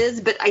Grindelwald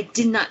is, but I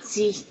don't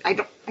see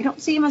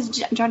him as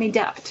Johnny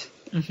Depp.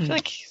 I feel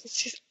like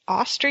he's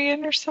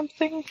Austrian or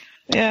something.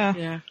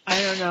 Yeah.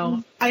 I don't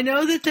know. I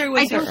know that there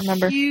was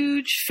a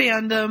huge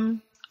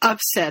fandom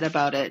upset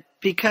about it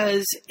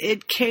because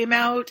it came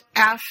out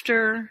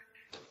after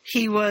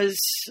he was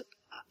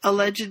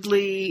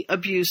allegedly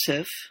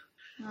abusive.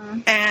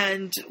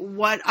 And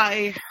what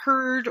I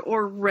heard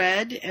or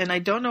read, and I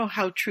don't know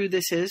how true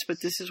this is, but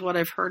this is what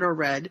I've heard or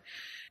read,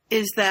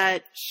 is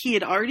that he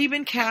had already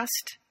been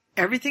cast,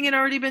 everything had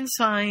already been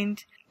signed,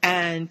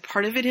 and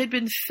part of it had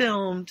been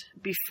filmed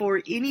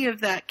before any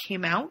of that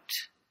came out.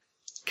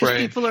 Because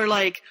people are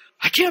like,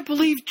 I can't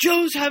believe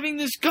Jo's having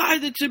this guy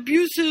that's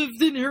abusive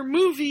in her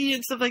movie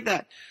and stuff like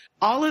that.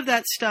 All of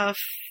that stuff,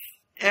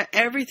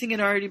 everything had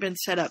already been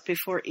set up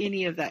before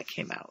any of that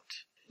came out.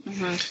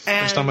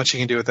 There's not much you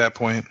can do at that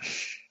point.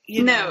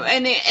 No,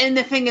 and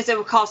the thing is, it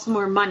would cost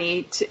more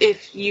money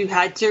if you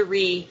had to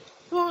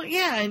Well,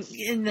 yeah,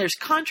 and there's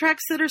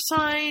contracts that are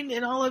signed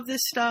and all of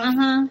this stuff.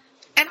 And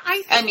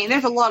I mean,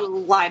 there's a lot of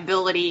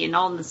liability and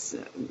all this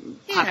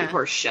happy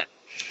horse shit.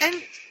 And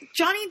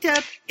Johnny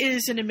Depp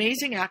is an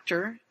amazing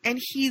actor, and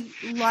he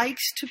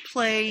likes to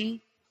play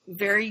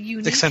very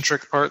unique,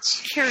 eccentric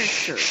parts,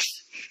 characters.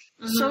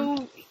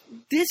 So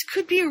this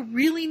could be a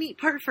really neat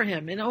part for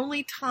him, and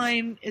only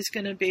time is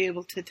going to be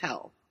able to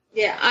tell.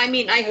 Yeah, I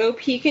mean, I hope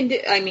he can do.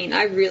 I mean,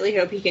 I really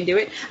hope he can do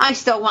it. I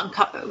still want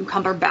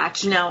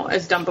Cumberbatch now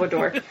as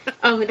Dumbledore,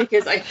 only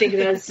because I think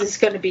this is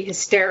going to be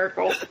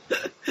hysterical.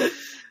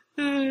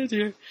 Oh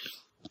dear!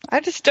 I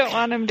just don't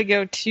want him to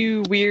go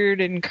too weird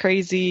and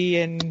crazy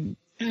and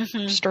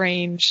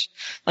strange.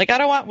 Like, I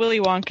don't want Willy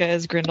Wonka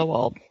as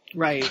Grindelwald.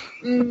 Right.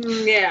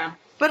 Yeah.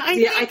 But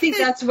I think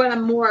that's what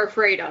I'm more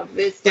afraid of.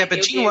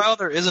 But Gene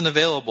Wilder isn't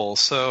available,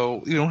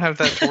 so you don't have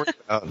that to worry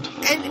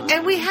about.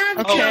 And we have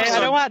I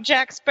don't want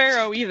Jack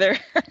Sparrow either.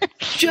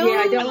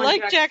 I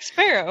like Jack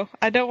Sparrow.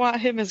 I don't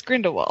want him as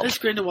Grindelwald.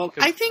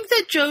 I think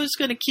that Joe's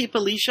going to keep a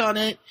leash on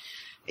it.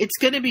 It's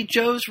going to be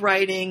Joe's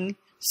writing.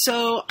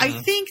 So I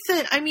think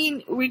that, I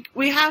mean,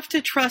 we have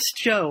to trust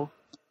Joe,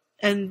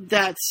 and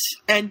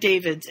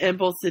David, and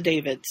both the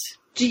Davids.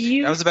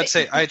 I was about to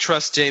say I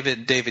trust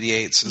David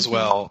Yates as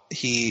well.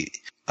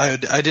 I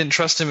didn't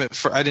trust him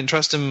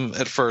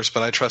at first,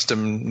 but I trust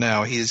him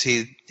now.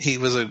 He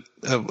was a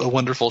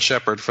wonderful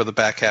shepherd for the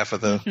back half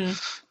of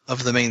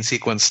the main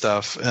sequence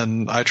stuff,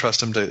 and I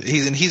trust him to.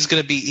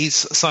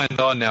 He's signed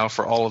on now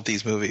for all of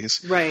these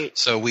movies, right?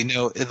 So we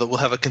know that we'll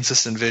have a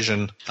consistent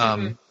vision,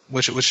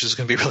 which is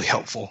going to be really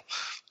helpful.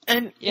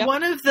 And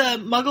one of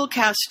the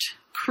MuggleCast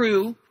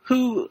crew,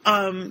 who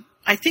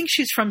I think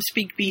she's from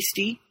Speak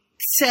Beastie,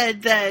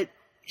 said that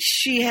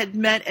she had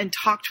met and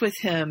talked with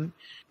him,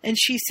 and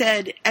she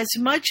said, as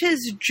much as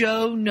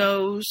Joe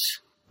knows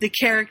the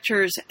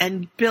characters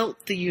and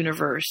built the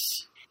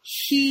universe,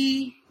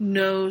 he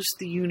knows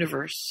the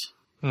universe.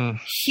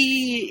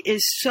 He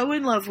is so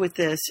in love with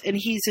this, and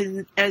he's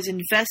as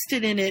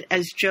invested in it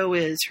as Joe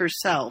is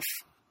herself,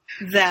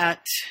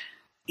 that,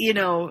 you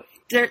know,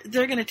 they're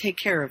going to take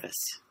care of us.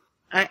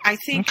 I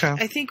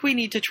think we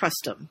need to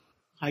trust them.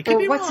 I could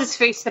be wrong. What's his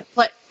face to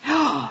play?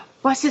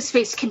 What's his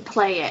face can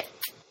play it?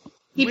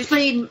 He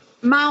played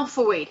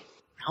Malfoy.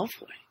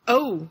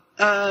 Oh,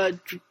 Felton?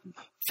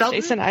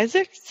 Jason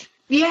Isaacs?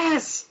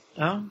 Yes.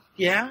 Oh,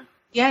 yeah.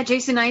 Yeah,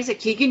 Jason Isaac.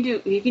 He can do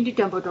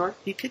Dumbledore.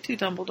 He could do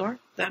Dumbledore.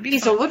 That'd be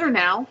He's fun. older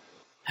now.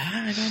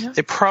 I don't know.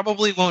 They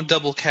probably won't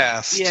double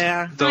cast.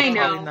 Yeah, I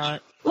know. Probably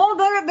not. Well,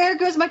 there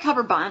goes my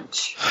cover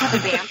bench.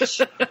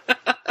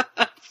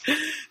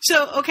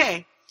 So,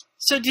 okay.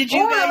 So did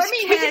you guys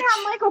we can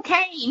have Michael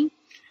Caine.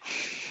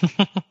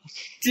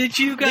 Did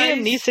you guys...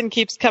 Liam Neeson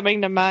keeps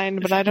coming to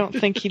mind, but I don't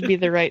think he'd be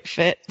the right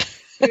fit.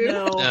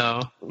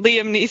 No.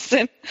 Liam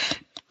Neeson.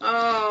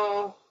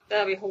 Oh,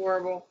 that'd be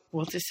horrible.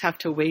 We'll just have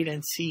to wait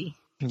and see.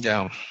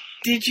 Yeah.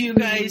 Did you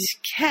guys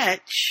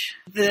catch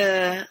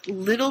the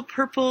little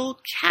purple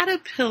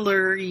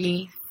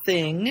caterpillar-y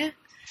thing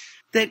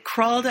that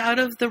crawled out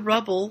of the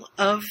rubble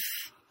of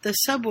the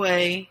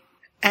subway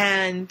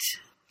and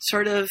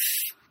sort of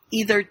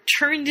either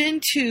turned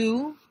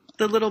into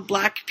the little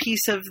black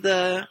piece of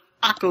the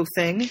Akko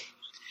thing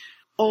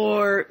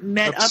or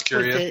met up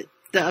with it,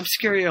 the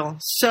Obscurial.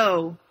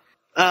 So,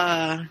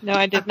 no,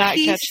 I did not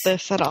catch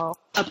this at all.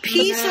 A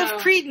piece of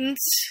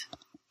Credence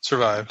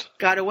survived,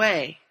 got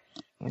away,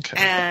 okay,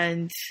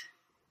 and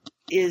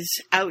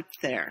is out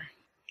there.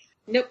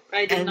 Nope,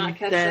 I did not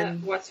catch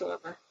that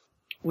whatsoever.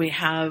 We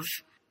have,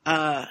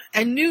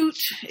 and Newt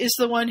is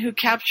the one who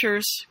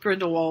captures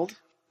Grindelwald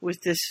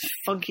with this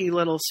funky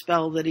little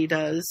spell that he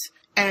does.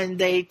 And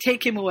they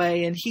take him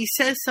away, and he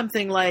says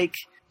something like,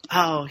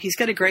 he's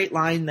got a great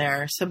line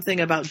there, something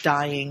about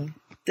dying,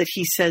 that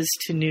he says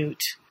to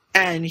Newt.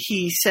 And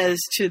he says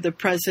to the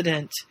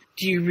president,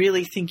 do you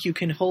really think you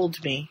can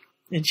hold me?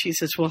 And she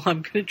says, well,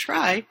 I'm going to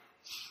try.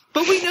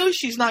 But we know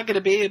she's not going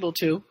to be able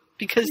to,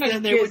 because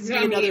then there would be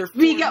another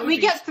we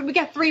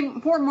get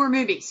 4 more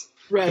movies.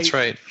 Right. That's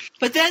right.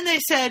 But then they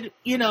said,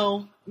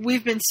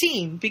 we've been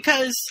seen,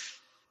 because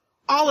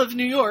all of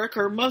New York,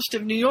 or most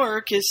of New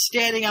York, is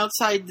standing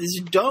outside this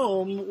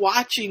dome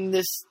watching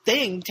this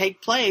thing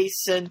take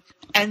place. And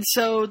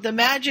so the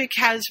magic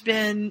has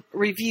been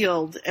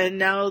revealed, and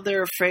now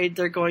they're afraid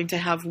they're going to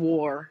have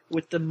war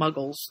with the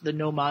Muggles, the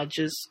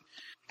No-Majs.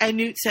 And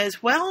Newt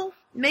says, well,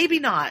 maybe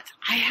not.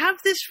 I have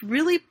this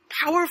really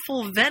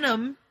powerful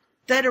venom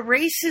that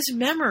erases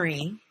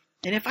memory,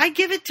 and if I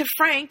give it to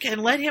Frank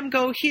and let him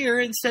go here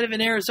instead of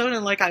in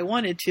Arizona like I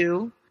wanted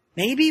to,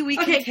 maybe we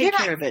can take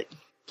care of it.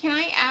 Can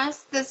I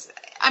ask this?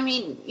 I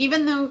mean,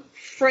 even though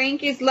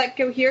Frank is let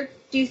go here,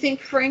 do you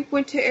think Frank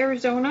went to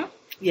Arizona?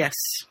 Yes.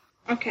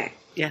 Okay.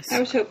 Yes. I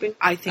was hoping.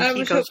 I think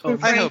he goes home.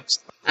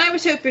 I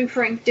was hoping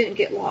Frank didn't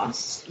get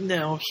lost.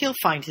 No, he'll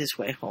find his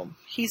way home.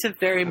 He's a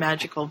very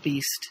magical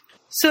beast.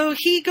 So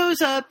he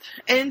goes up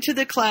into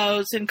the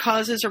clouds and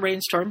causes a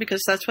rainstorm,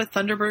 because that's what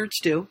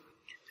Thunderbirds do.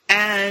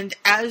 And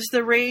as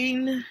the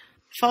rain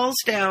falls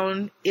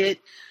down, it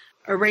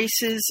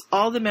erases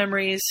all the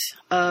memories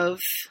of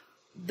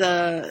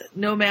the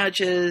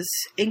No-Majs,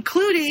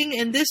 including,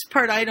 in this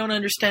part I don't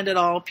understand at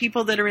all,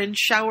 people that are in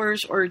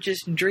showers or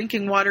just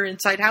drinking water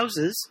inside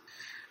houses.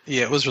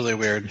 Yeah, it was really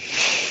weird.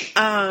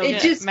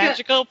 Just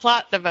magical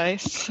plot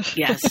device.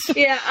 Yes.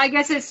 Yeah, I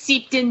guess it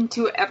seeped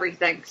into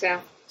everything,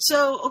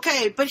 So,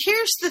 okay, but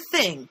here's the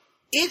thing.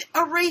 It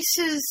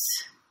erases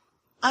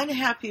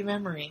unhappy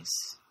memories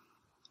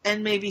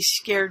and maybe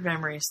scared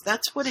memories.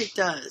 That's what it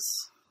does.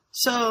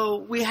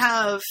 So we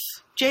have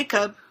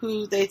Jacob,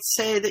 who they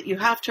say that you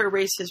have to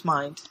erase his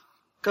mind,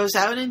 goes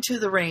out into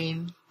the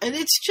rain, and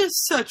it's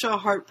just such a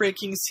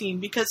heartbreaking scene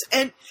because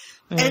and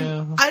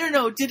I don't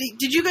know, did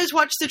you guys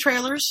watch the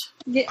trailers?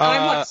 Yeah,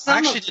 I watched some. I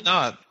actually did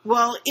not.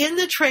 Well, in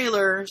the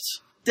trailers,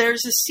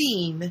 there's a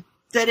scene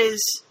that is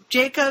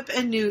Jacob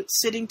and Newt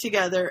sitting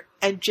together,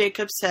 and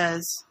Jacob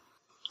says,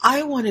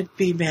 "I want to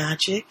be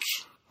magic,"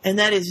 and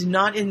that is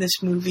not in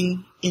this movie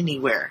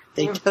anywhere.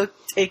 They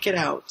take it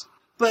out.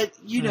 But,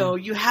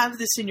 you have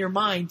this in your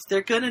mind.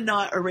 They're going to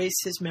not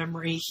erase his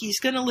memory.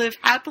 He's going to live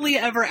happily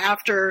ever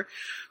after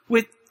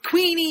with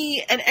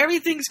Queenie, and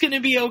everything's going to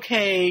be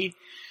okay.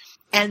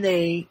 And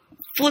they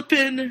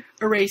flippin'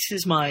 erase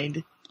his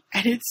mind.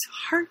 And it's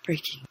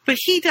heartbreaking. But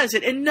he does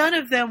it, and none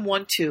of them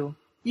want to.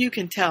 You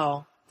can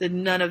tell that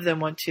none of them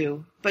want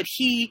to. But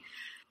he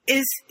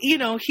is,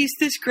 he's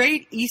this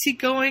great,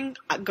 easygoing,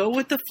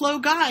 go-with-the-flow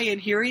guy. And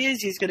here he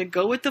is. He's going to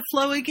go with the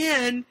flow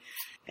again.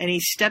 And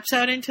he steps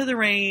out into the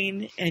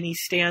rain, and he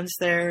stands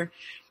there.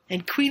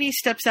 And Queenie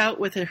steps out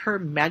with her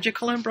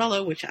magical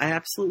umbrella, which I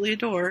absolutely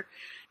adore.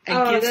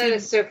 And gives him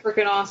is so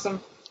freaking awesome.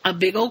 a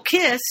big old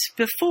kiss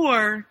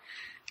before.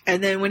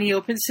 And then when he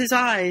opens his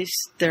eyes,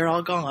 they're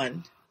all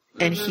gone.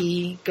 Mm-hmm. And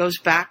he goes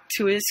back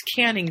to his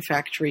canning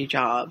factory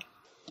job.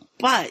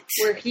 But...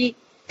 where he...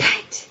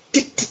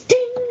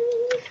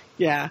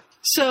 yeah.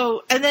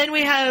 So, and then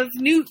we have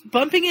Newt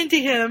bumping into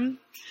him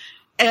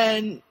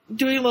and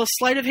doing a little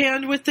sleight of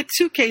hand with the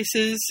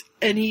suitcases,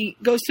 and he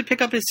goes to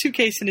pick up his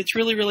suitcase, and it's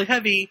really, really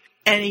heavy,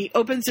 and he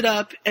opens it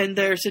up, and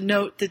there's a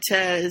note that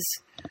says,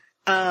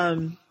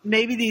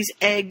 maybe these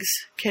eggs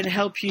can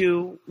help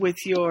you with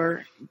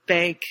your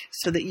bank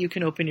so that you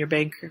can open your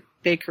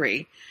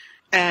bakery.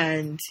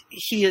 And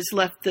he has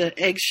left the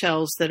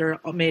eggshells that are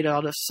made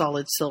out of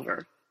solid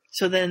silver.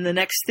 So then the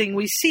next thing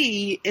we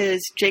see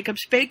is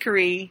Jacob's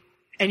Bakery,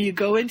 and you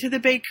go into the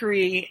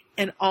bakery,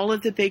 and all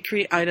of the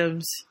bakery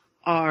items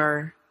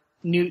are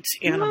Newt's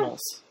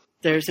animals.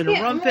 There's an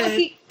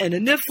Rumpet and a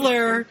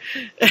Niffler,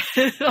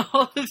 and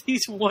all of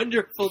these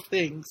wonderful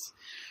things.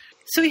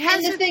 So he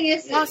hasn't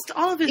lost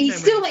all of his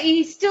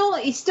memories.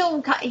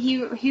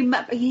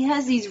 He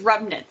has these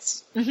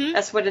remnants. Mm-hmm.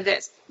 That's what it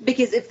is.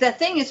 Because if the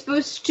thing is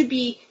supposed to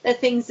be the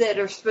things that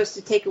are supposed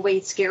to take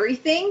away scary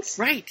things,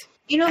 right?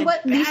 You know and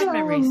what? These are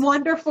memories. a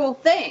wonderful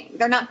thing.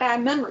 They're not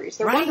bad memories.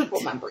 They're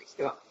wonderful memories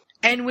to him.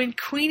 And when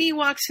Queenie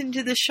walks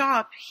into the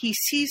shop, he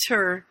sees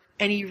her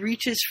and he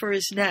reaches for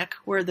his neck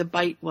where the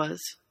bite was.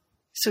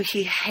 So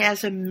he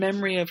has a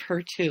memory of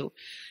her too.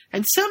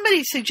 And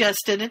somebody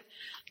suggested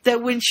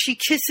that when she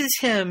kisses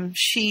him,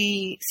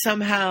 she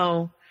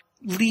somehow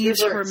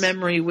leaves her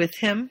memory with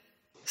him.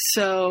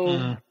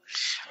 So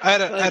I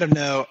don't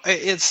know.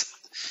 It's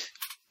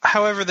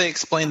however they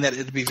explain that,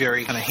 it'd be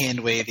very kind of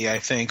hand wavy, I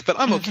think, but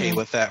I'm okay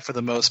with that for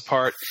the most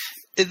part.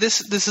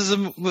 This is a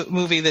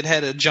movie that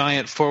had a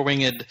giant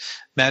four-winged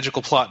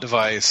magical plot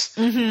device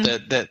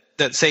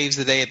that saves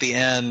the day at the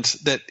end.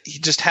 That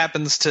just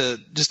happens to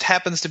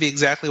be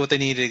exactly what they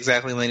needed,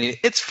 exactly when they needed.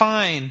 It's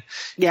fine.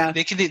 Yeah,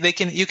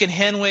 you can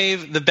hand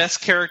wave the best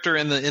character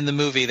in the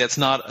movie that's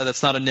not a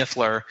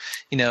Niffler.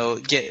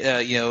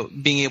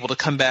 Being able to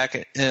come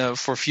back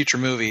for future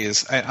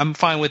movies. I'm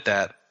fine with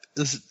that.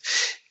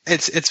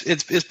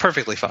 It's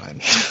perfectly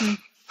fine.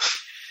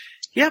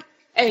 Yep,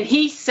 and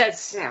he says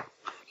so.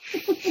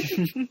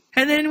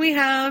 And then we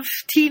have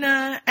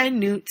Tina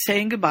and Newt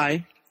saying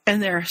goodbye, and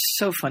they're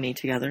so funny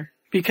together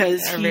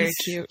because very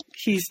cute.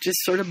 He's just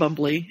sort of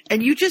bumbly,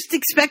 and you just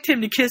expect him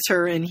to kiss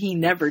her, and he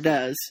never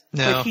does.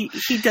 No. But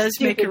he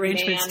does make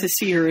arrangements to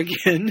see her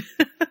again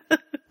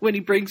when he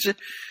brings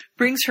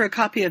her a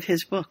copy of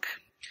his book.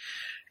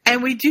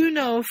 And we do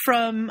know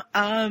from,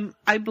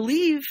 I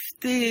believe,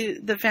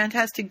 the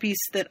Fantastic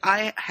Beasts that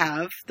I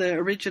have, the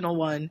original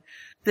one,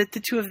 that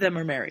the two of them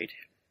are married.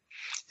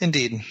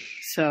 Indeed.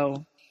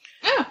 So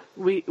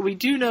we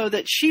do know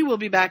that she will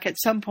be back at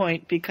some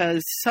point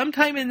because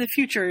sometime in the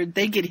future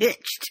they get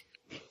hitched.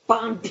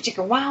 Bom,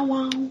 chicka, wow,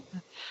 wow.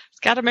 He's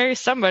got to marry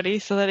somebody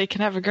so that he can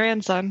have a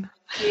grandson.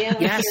 Yeah.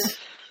 Yes.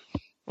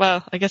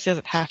 Well, I guess he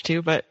doesn't have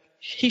to, but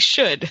he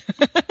should.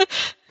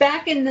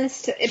 Back in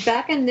this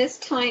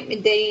time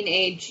and day and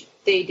age,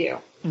 they do.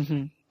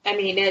 Mm-hmm. I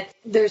mean,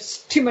 there's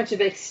too much of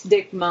a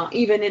stigma,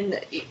 even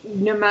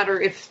no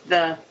matter if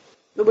the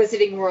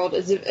Wizarding world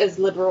is as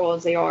liberal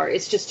as they are.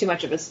 It's just too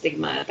much of a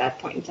stigma at that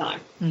point in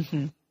time.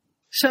 Mm-hmm.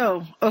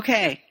 So,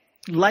 okay,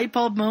 light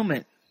bulb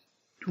moment.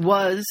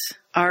 Was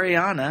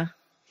Ariana?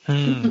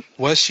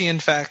 Was she in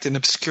fact an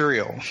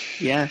Obscurial?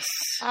 Yes.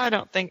 I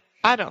don't think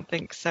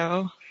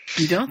so.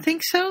 You don't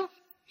think so?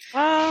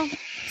 Well,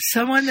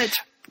 someone that's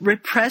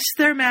repressed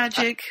their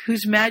magic,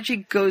 whose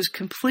magic goes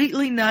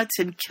completely nuts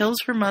and kills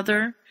her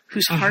mother,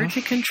 who's hard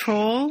to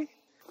control.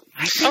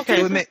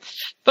 Okay,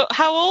 but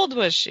how old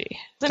was she?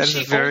 That is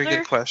a very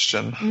good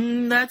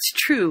question. That's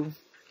true.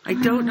 I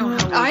don't know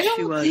how old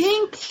she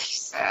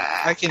was.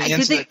 I can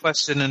answer that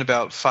question in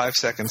about 5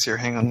 seconds here.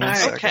 Hang on one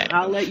second. Okay,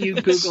 I'll let you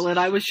Google it.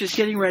 I was just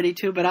getting ready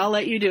to, but I'll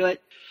let you do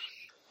it.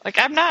 Like,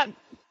 I'm not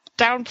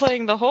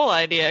downplaying the whole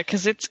idea,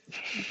 because it's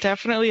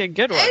definitely a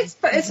good one. It's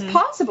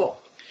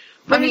possible.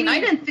 I mean, I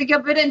didn't think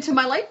of it into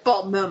my light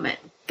bulb moment.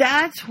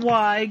 That's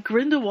why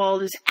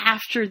Grindelwald is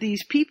after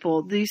these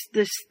people, this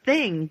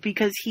thing,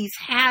 because he's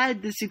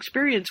had this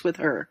experience with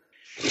her.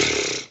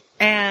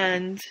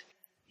 And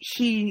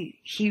he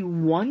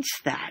wants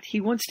that. He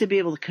wants to be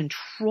able to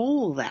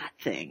control that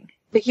thing.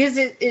 Because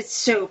it's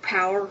so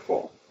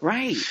powerful.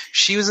 Right.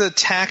 She was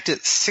attacked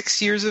at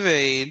 6 years of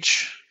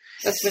age.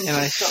 That's been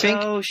I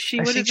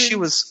think she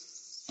was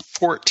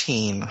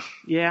 14.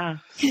 Yeah.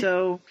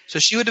 So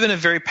she would have been a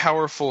very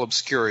powerful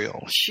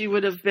Obscurial. She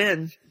would have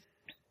been.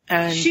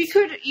 And she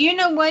could, you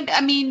know what?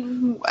 I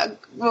mean,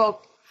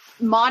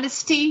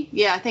 modesty.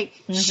 Yeah, I think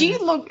she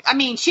looked. I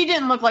mean, she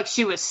didn't look like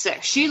she was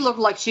 6. She looked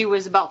like she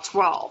was about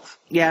 12.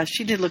 Yeah,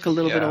 she did look a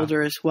little bit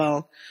older as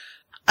well.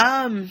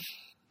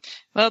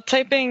 Well,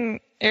 typing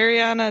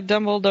Ariana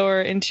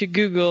Dumbledore into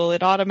Google,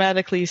 it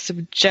automatically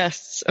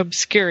suggests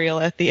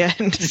Obscurial at the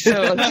end.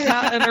 So it's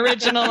not an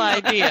original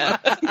idea.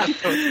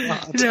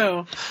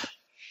 No.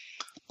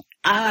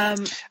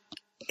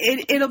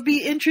 It'll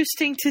be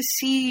interesting to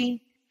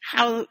see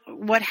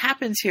what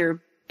happens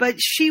here. But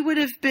she would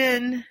have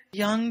been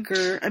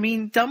younger. I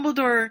mean,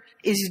 Dumbledore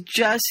is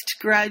just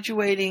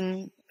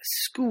graduating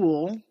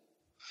school.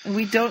 And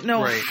we don't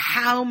know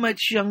how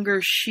much younger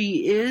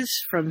she is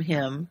from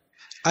him.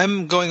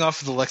 I'm going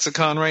off of the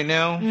lexicon right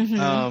now.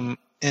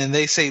 And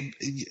they say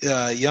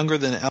younger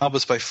than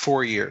Albus by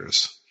 4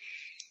 years.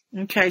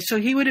 Okay, so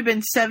he would have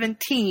been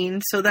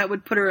 17, so that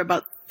would put her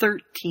about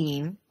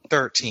 13.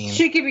 13.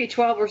 She could be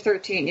 12 or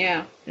 13,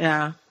 yeah.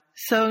 Yeah.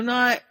 So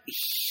not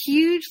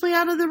hugely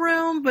out of the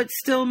realm, but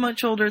still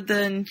much older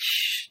than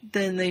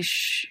they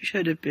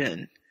should have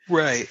been.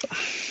 Right.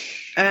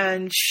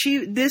 And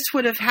this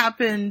would have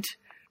happened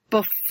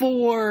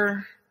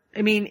before.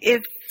 I mean,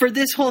 if for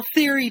this whole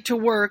theory to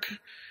work,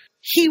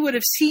 he would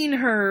have seen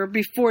her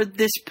before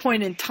this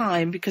point in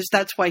time, because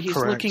that's why he's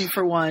looking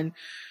for one.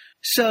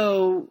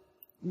 So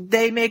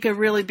they make a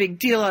really big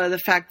deal out of the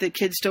fact that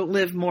kids don't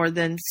live more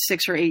than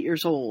 6 or 8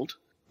 years old.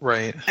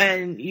 Right.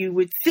 And you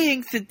would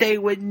think that they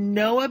would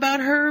know about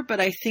her, but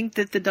I think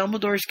that the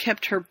Dumbledores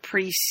kept her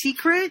pretty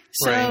secret.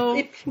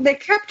 So they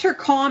kept her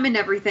calm and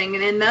everything,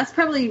 and that's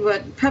probably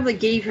what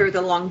gave her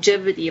the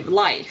longevity of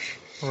life.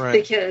 Right.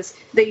 Because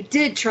they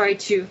did try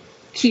to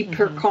keep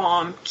her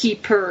calm,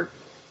 keep her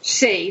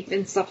safe,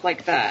 and stuff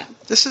like that.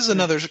 This is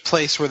another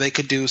place where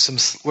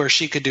where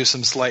she could do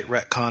some slight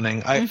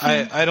retconning.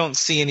 I don't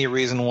see any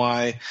reason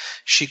why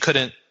she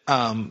couldn't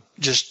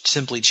just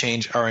simply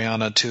change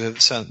Ariana to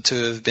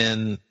have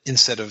been,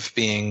 instead of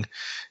being,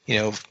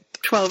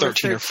 12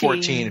 13 or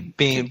 14,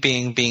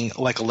 being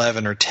like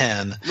 11 or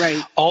 10.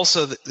 Right.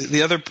 Also,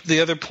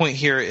 the other point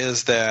here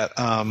is that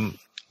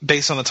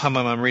based on the time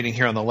I'm reading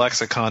here on the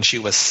lexicon, she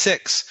was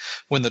 6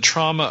 when the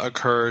trauma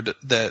occurred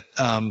that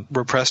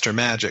repressed her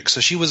magic.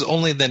 So she was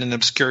only then in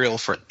Obscurial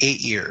for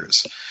 8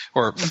 years,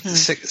 or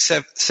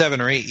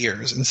 7 or 8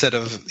 years, instead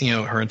of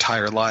her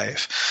entire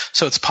life.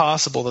 So it's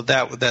possible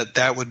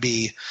that would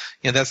be,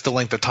 that's the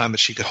length of time that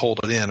she could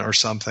hold it in or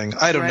something.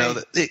 I don't know.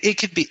 That it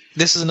could be.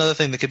 This is another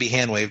thing that could be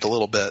hand waved a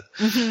little bit,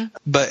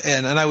 but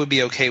and I would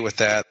be okay with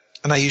that.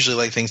 And I usually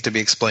like things to be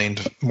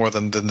explained more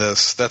than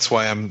this. That's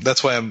why I'm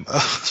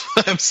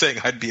I'm saying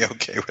I'd be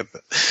okay with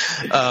it.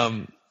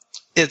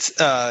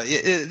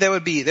 That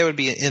would be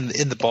in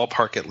the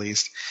ballpark at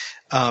least.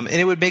 And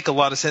it would make a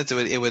lot of sense.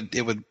 It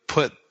would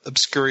put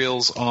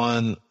Obscurials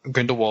on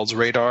Grindelwald's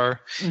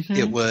radar.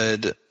 It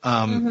would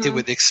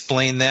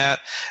explain that.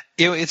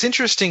 It's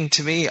interesting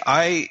to me.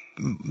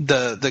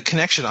 The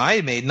connection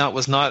I made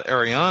was not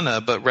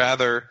Ariana, but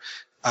rather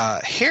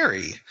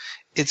Harry.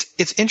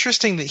 It's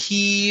interesting that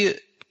he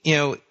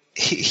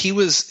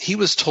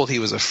was told he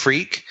was a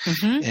freak,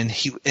 and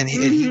his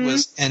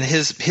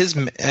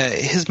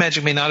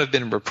magic may not have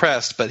been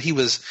repressed, but he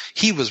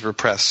was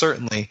repressed,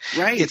 certainly.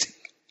 Right.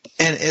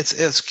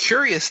 It's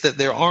curious that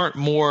there aren't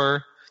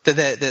more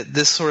that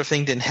this sort of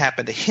thing didn't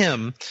happen to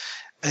him.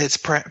 It's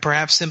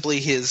perhaps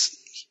simply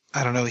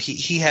I don't know.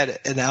 He had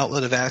an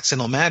outlet of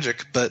accidental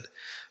magic, but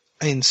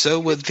I mean, so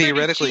would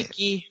theoretically.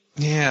 Cheeky.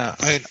 Yeah,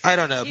 I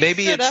don't know.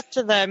 Maybe stood up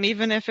to them,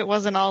 even if it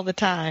wasn't all the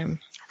time.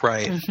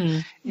 Right.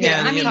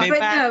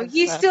 Yeah,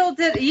 he still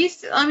did.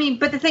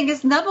 But the thing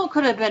is, Neville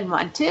could have been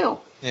one too.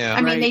 Yeah.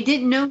 I mean, they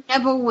didn't know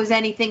Neville was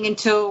anything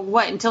until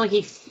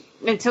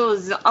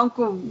his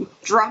uncle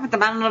dropped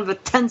them out of a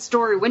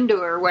 10-story window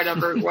or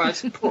whatever it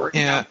was.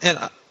 Yeah,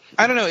 and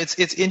I don't know.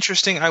 It's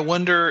interesting. I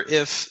wonder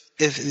if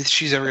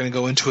she's ever going to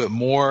go into it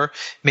more.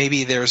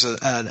 Maybe there's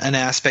an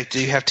aspect.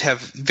 You have to have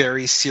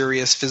very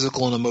serious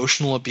physical and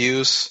emotional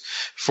abuse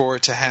for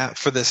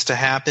this to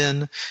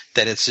happen.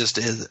 That it's just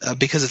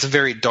because it's a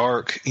very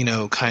dark,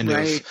 kind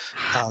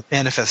of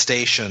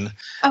manifestation.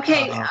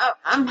 Okay,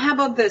 how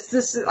about this?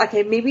 This is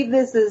okay. Maybe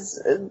this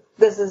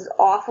is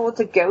awful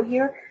to go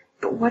here,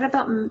 but what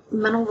about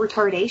mental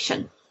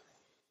retardation?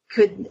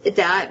 Could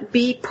that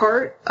be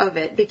part of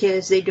it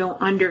because they don't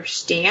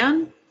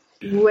understand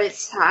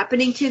what's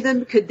happening to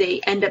them? Could they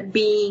end up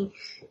being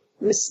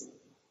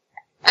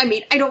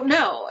I don't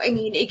know. I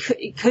mean, it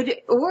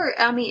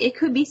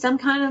could be some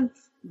kind of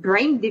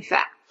brain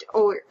defect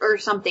or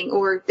something,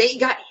 or they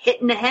got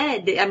hit in the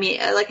head. I mean,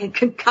 like a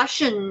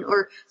concussion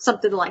or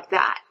something like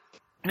that.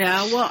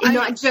 Yeah, well,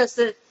 I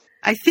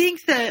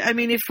think that,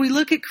 if we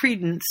look at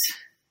Credence,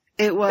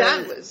 it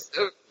was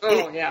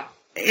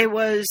it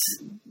was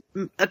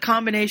a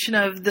combination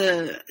of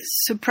the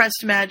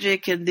suppressed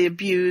magic and the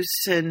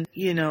abuse and,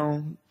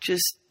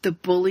 just the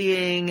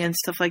bullying and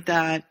stuff like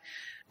that.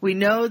 We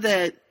know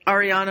that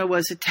Ariana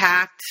was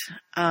attacked,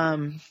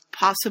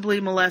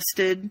 possibly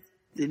molested.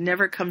 It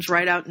never comes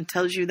right out and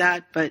tells you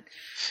that, but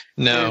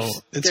no,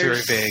 it's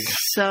very vague.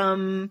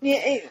 Some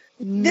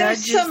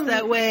nudges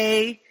that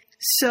way.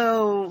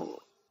 So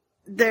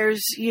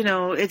there's,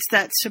 it's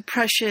that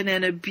suppression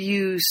and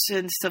abuse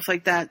and stuff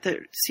like that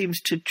seems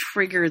to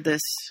trigger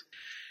this.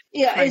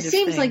 Yeah, it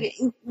seems like,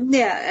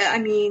 I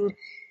mean,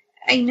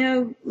 I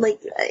know,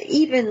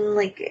 even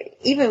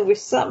with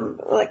some,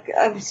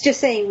 I was just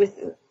saying with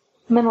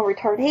mental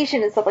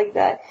retardation and stuff like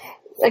that,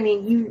 I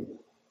mean,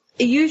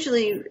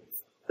 usually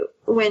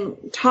when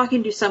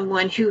talking to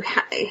someone who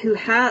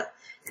has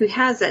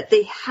that,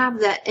 they have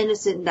that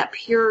innocent, that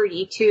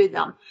purity to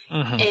them.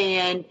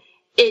 And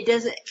it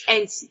doesn't,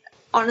 and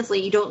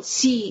honestly, you don't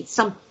see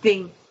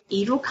something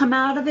evil come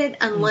out of it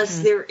unless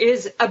there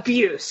is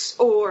abuse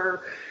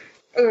or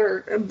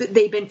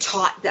they've been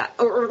taught that,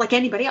 or like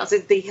anybody else,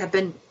 they have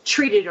been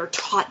treated or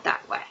taught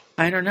that way.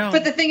 I don't know.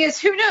 But the thing is,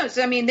 who knows?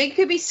 I mean, they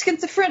could be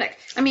schizophrenic.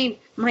 I mean,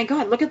 my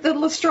God, look at the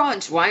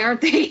Lestrange. Why aren't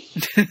they?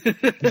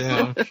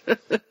 Yeah.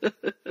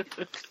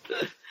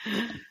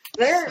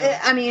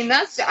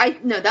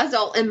 That's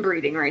all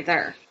inbreeding right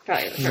there.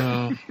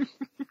 No.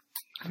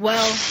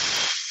 Well,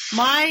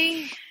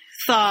 my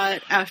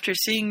thought after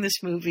seeing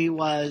this movie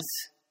was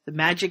the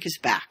magic is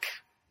back.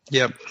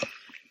 Yep.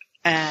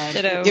 And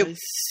it was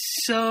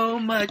so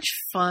much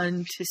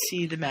fun to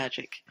see the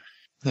magic.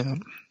 Yeah.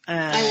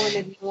 I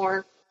wanted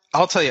more.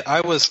 I'll tell you,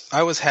 I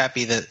was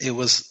happy that it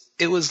was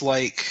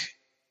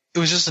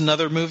just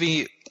another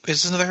movie.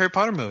 It's just another Harry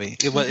Potter movie.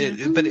 But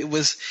it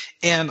was,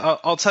 and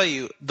I'll tell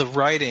you, the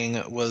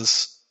writing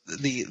was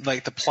the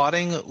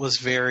plotting was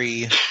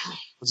very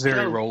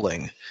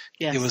rolling.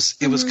 Yes.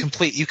 It was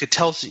complete. You could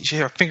tell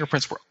her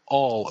fingerprints were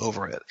all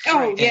over it.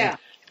 Oh, yeah.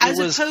 As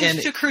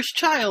opposed to Cursed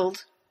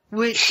Child,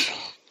 which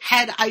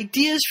had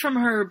ideas from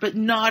her, but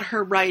not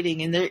her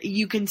writing. And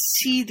you can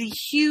see the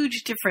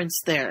huge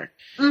difference there.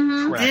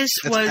 Mm-hmm. This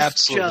was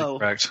absolutely Joe.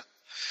 Correct.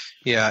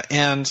 Yeah.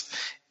 And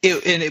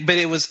But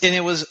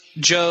it was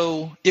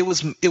Joe. It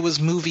was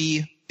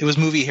movie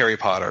Harry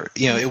Potter.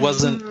 It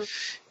wasn't.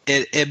 But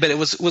it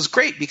was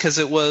great because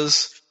it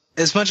was.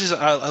 As much as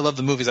I love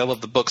the movies, I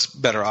love the books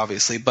better,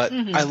 obviously. But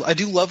I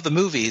do love the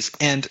movies,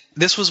 and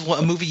this was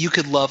a movie you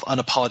could love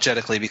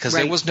unapologetically because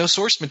there was no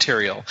source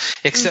material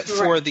except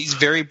for these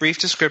very brief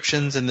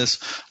descriptions and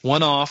this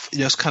one-off,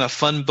 kind of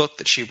fun book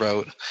that she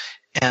wrote,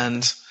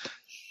 and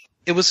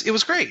it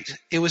was great.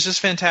 It was just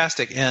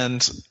fantastic, but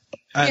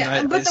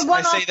the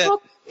one-off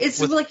book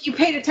is like you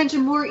paid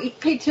attention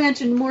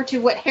more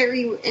to what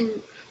Harry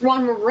and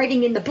Ron were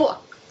writing in the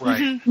book,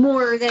 right?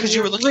 More than because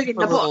you were looking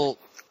for the book.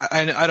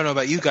 I don't know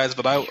about you guys,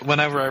 but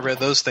whenever I read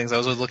those things, I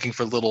was looking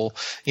for little,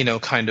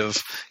 kind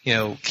of,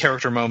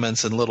 character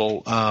moments and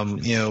little,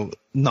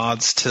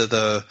 nods to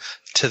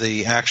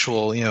the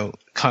actual,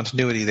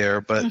 continuity there.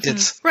 But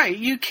it's right.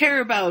 You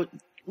care about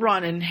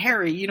Ron and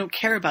Harry. You don't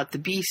care about the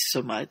beasts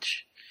so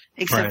much,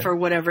 except for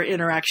whatever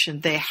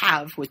interaction they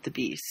have with the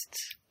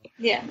beasts.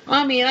 Yeah,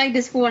 I mean, I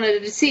just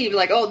wanted to see,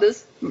 like,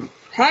 this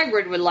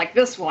Hagrid would like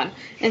this one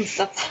and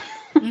stuff.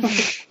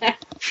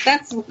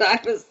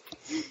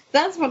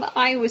 That's what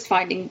I was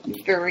finding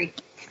very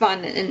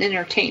fun and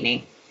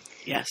entertaining.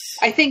 Yes.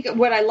 I think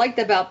what I liked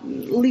about at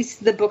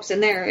least the books in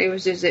there,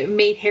 it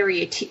made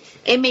Harry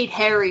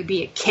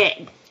be a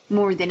kid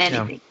more than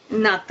anything. Yeah.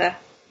 Not the.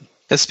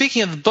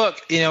 Speaking of the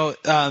book, the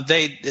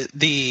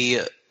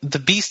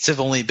beasts have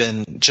only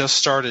been just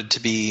started to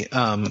be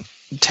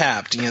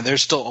tapped.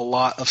 There's still a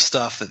lot of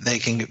stuff that they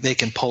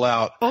can pull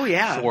out. Oh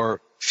yeah.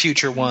 For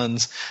future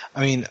ones. I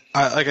mean,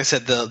 like I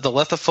said, the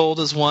Lethifold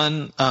is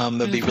one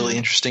that'd be really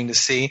interesting to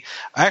see.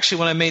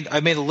 When I made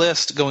a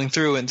list going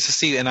through and to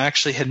see, and I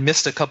actually had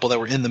missed a couple that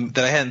were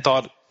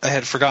that I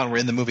had forgotten were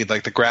in the movie,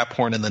 like the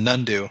Graphorn and the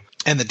Nundu,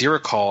 and the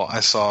Diricol I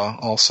saw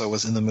also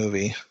was in the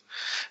movie.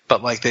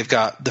 But like they've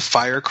got the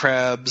fire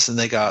crabs and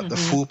they got the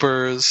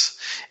Foopers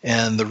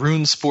and the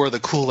Runespore,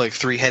 the cool like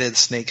 3-headed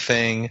snake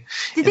thing.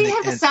 Did they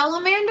have the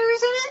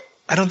salamanders in it?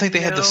 I don't think they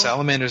had the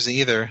salamanders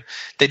either.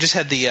 They just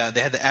had the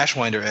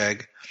Ashwinder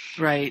egg.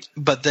 Right.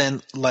 But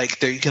then like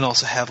there you can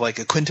also have like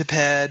a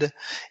quintuped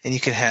and you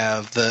can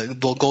have the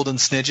golden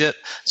snidget.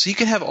 So you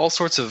can have all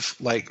sorts of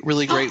like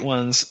really great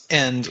ones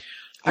and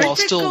while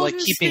still like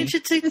keeping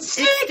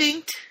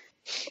extinct.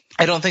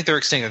 I don't think they're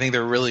extinct. I think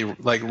they're really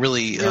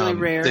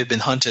rare. They've been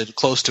hunted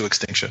close to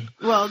extinction.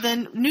 Well,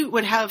 then Newt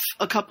would have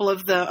a couple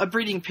of a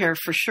breeding pair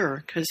for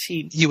sure because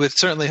You would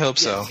certainly hope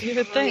so. You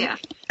would think. Yeah.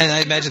 And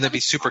I imagine that'd be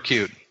super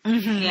cute.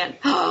 Yeah.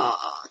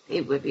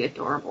 It would be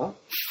adorable.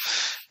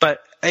 But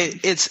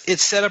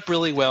it's set up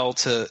really well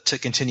to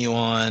continue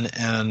on,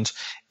 and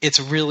it's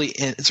a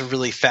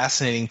really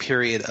fascinating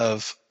period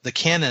of the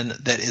canon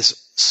that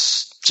is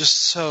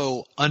just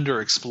so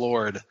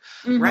underexplored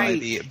by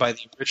the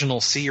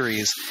original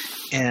series,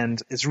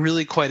 and it's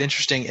really quite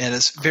interesting. And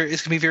it's going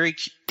to be very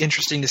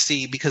interesting to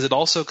see because it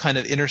also kind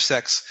of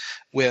intersects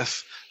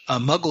with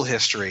Muggle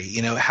history.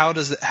 How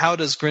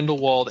does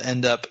Grindelwald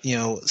end up?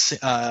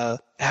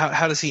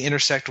 How does he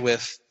intersect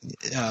with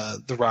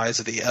the rise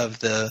of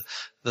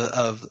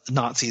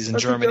Nazis in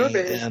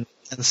Germany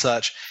and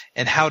such?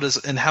 And how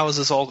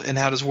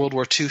does World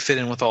War II fit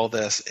in with all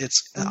this?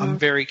 I'm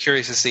very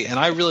curious to see, and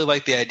I really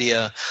like the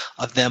idea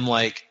of them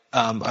like.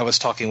 I was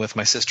talking with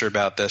my sister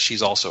about this.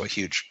 She's also a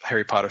huge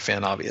Harry Potter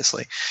fan,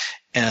 obviously,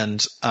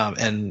 and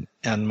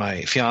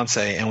my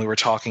fiance, and we were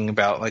talking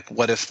about like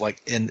what if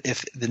like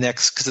if the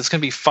next, because it's going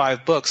to be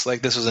 5 books,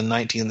 like this was in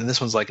and this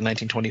one's like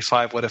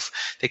 1925. What if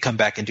they come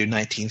back and do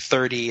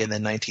 1930 and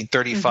then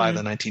 1935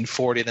 then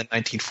 1940 then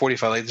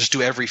 1945? Like just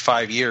do every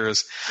 5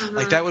 years.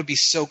 Like that would be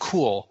so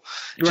cool,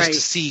 just to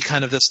see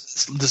kind of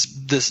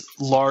this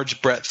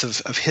large breadth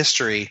of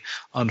history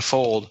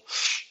unfold.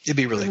 It'd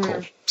be really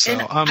cool. So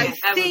and I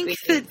think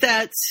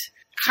that's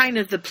kind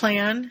of the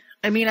plan.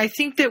 I mean, I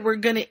think that we're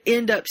going to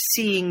end up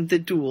seeing the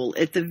duel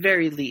at the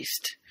very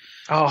least.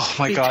 Oh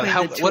my God!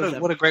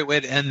 What a great way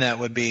to end that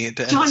would be.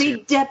 Johnny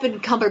Depp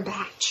and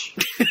Cumberbatch.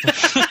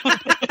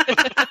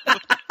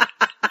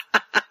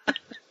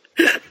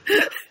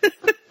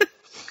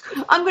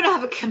 I'm going to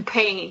have a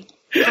campaign.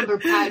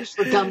 Cumberbatch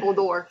for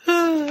Dumbledore.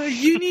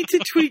 You need to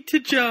tweet to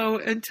Jo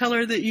and tell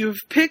her that you've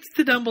picked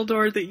the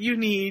Dumbledore that you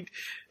need,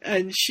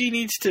 and she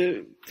needs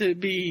to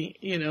be,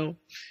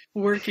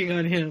 working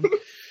on him.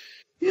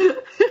 That's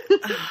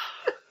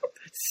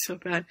so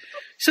bad.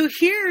 So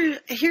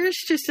here's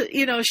just,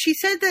 she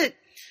said that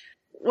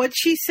what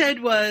she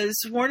said was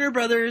Warner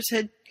Brothers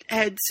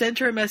had sent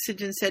her a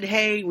message and said,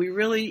 hey, we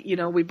really,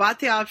 we bought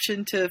the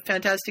option to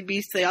Fantastic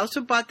Beasts. They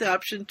also bought the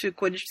option to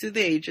Quidditch Through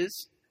the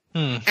Ages.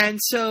 And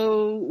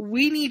so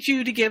we need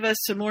you to give us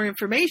some more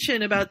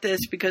information about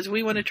this because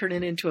we want to turn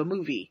it into a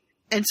movie.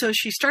 And so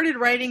she started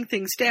writing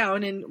things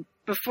down, and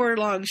before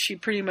long, she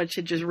pretty much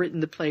had just written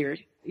the play,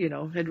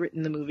 had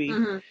written the movie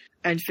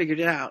and figured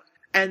it out.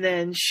 And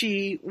then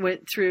she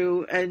went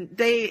through, and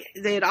they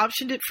had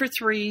optioned it for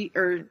 3,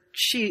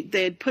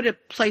 they had put a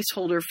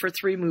placeholder for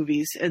 3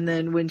 movies. And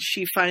then when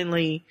she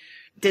finally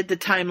did the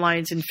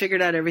timelines and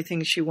figured out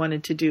everything she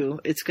wanted to do,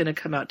 it's going to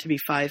come out to be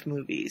 5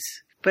 movies.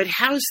 But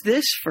how's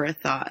this for a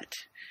thought?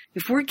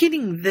 If we're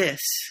getting this,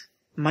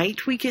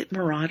 might we get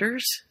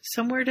Marauders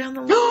somewhere down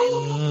the line?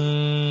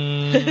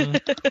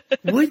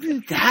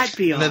 Wouldn't that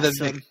be awesome?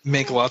 That'd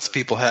make lots of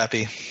people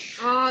happy.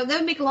 That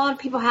would make a lot of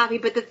people happy,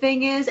 but the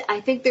thing is,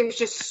 I think there's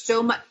just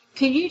so much.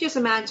 Can you just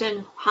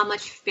imagine how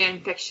much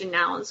fan fiction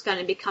now is going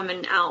to be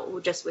coming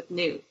out just with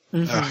Newt?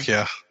 Oh,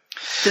 yeah.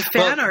 The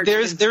fan art.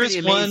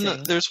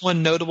 There's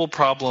one notable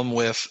problem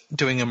with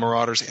doing a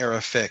Marauders era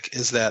fic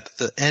is that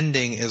the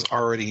ending is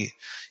already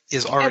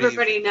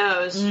everybody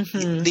knows.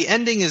 The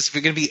ending is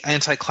going to be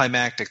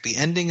anticlimactic. The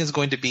ending is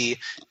going to be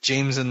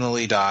James and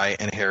Lily die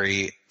and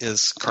Harry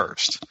is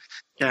cursed.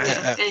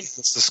 Yeah. Is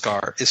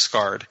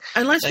scarred.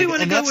 Unless we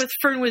want to go with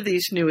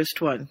Fernwithy's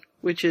newest one,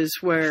 which is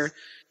where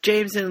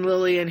James and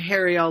Lily and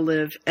Harry all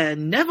live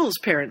and Neville's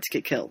parents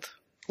get killed.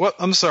 What?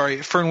 I'm sorry.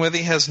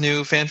 Fernwithy has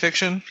new fan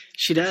fiction?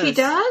 She does. She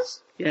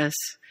does? Yes.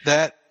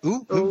 That.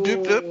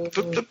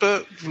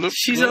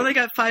 She's only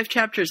got 5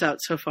 chapters out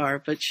so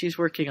far, but she's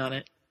working on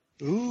it.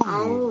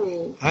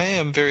 Ooh. I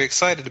am very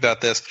excited about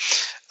this.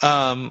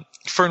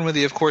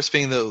 Fernwithy, of course,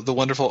 being the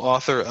wonderful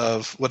author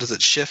of, what is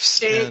it,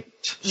 Shifts?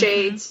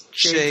 Shades.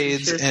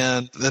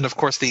 And then, of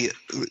course, the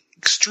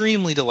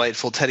extremely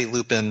delightful Teddy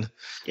Lupin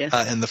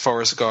in the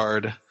Forest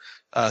Guard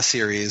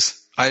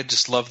series. I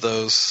just love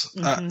those.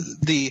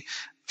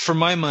 For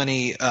my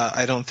money,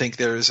 I don't think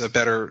there's a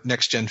better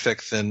next-gen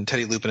fic than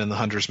Teddy Lupin and the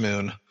Hunter's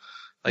Moon.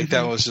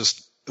 That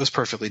was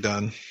perfectly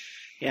done.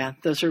 Yeah,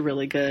 those are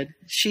really good.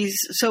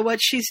 So what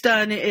she's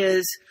done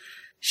is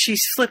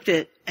she's flipped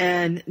it,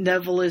 and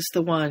Neville is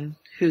the one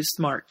who's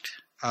marked.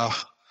 Oh,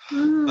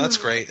 that's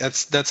great.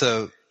 That's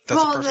a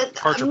perfect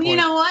departure point. You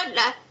know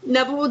what?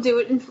 Neville will do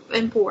it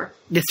in 4.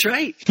 That's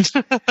right.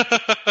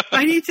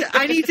 I need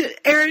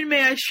to. Aaron,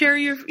 may I share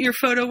your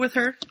photo with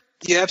her?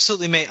 You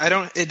absolutely may.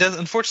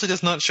 Unfortunately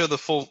does not show the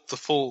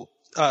full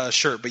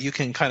shirt, but you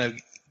can kind of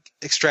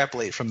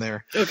extrapolate from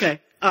there. Okay.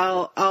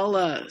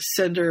 I'll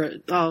send her.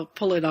 I'll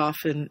pull it off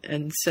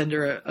and send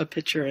her a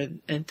picture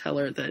and tell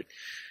her that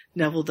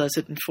Neville does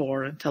it in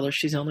 4, and tell her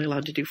she's only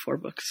allowed to do 4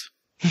 books.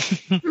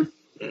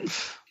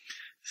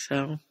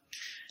 So,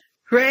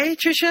 Ray,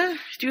 Tricia,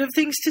 do you have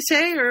things to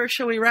say, or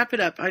shall we wrap it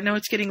up? I know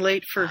it's getting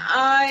late for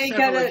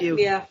several of you.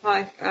 Yeah,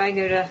 I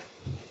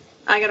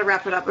gotta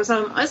wrap it up. It's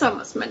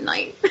almost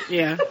midnight.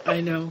 Yeah, I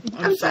know.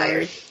 I'm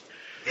sorry.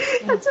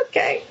 That's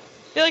okay.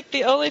 I feel like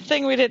the only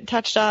thing we didn't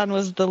touch on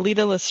was the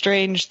Lita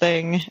Lestrange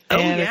thing,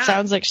 and it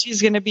sounds like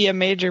she's going to be a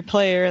major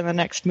player in the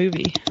next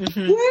movie.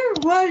 Where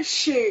was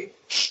she?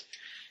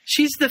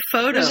 She's the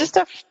photo. There's just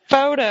a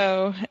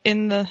photo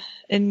in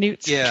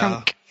Newt's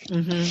trunk.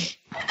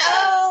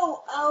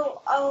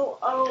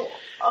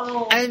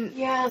 Oh. And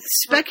yes,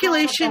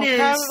 speculation is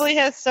probably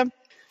has some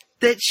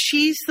that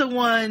she's the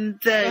one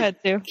that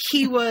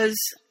he was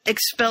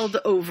expelled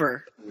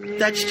over.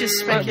 That's just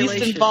speculation. Or at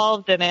least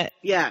involved in it.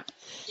 Yeah.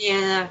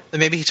 Yeah. And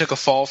maybe he took a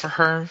fall for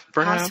her,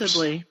 perhaps?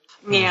 Possibly.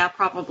 Yeah,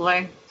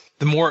 probably.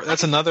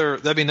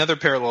 That'd be another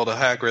parallel to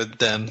Hagrid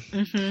then.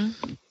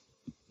 Mm-hmm.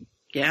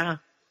 Yeah.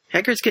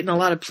 Hagrid's getting a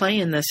lot of play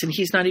in this, and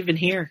he's not even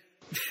here.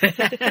 Does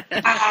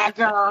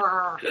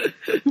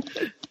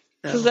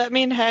that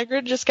mean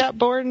Hagrid just got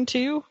born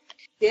too?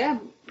 Yeah.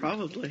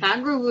 Probably.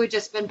 Hagrid would have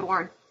just been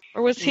born.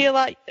 Or was he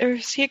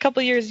a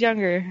couple years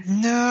younger?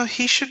 No,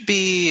 he should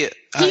be.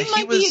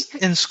 He was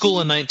in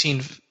school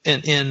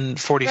in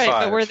 45.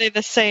 Right, but were they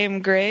the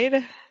same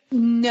grade?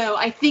 No,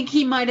 I think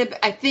he might have.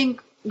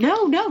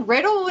 No.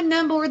 Riddle and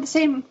Neville were the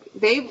same.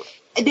 They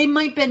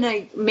might have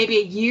been maybe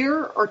a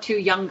year or 2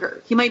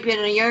 younger. He might have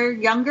been a year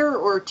younger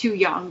or 2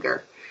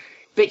 younger,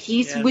 but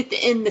he's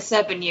within the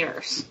 7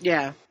 years.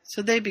 Yeah,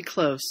 so they'd be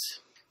close.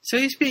 So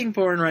he's being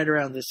born right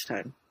around this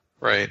time.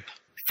 Right.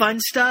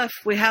 Fun stuff.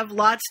 We have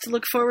lots to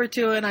look forward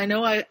to, and I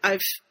know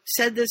I've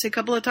said this a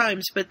couple of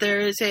times, but there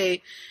is a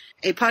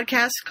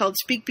podcast called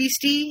Speak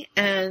Beastie,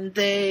 and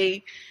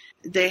they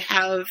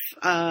have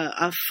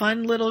a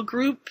fun little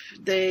group.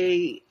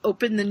 They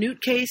open the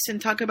Newt case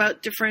and talk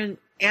about different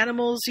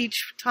animals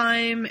each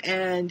time,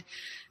 and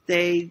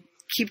they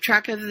keep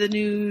track of the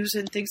news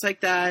and things like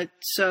that.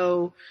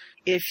 So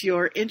if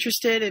you're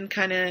interested in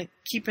kind of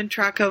keeping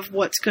track of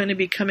what's going to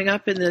be coming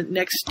up in the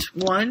next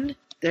one,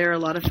 they're a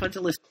lot of fun to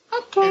listen to.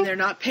 Okay. And they're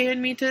not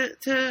paying me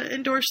to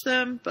endorse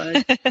them,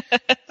 but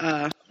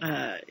yeah.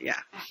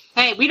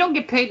 Hey, we don't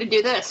get paid to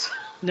do this.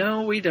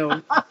 No, we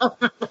don't.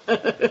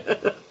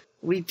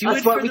 We do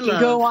That's it why for we the can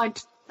love. go on.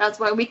 That's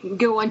why we can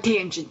go on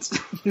tangents.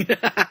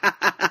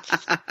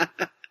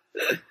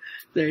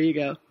 There you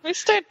go. We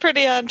stayed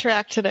pretty on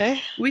track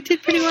today. We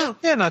did pretty well.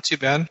 Yeah, not too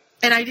bad.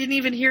 And I didn't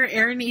even hear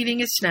Aaron eating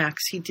his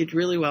snacks. He did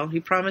really well. He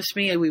promised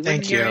me we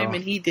wouldn't hear him,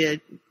 and he did.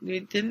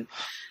 We didn't.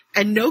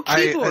 And no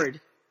keyboard.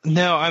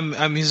 No,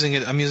 I'm using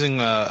it. I'm using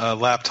a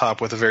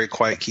laptop with a very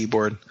quiet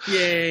keyboard.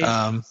 Yay!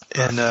 I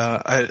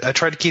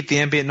try to keep the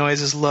ambient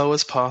noise as low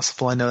as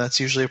possible. I know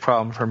that's usually a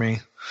problem for me.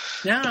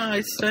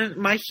 No,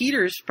 my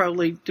heater's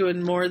probably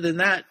doing more than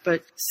that.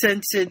 But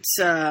since it's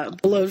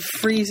below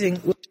freezing,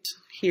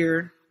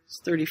 here it's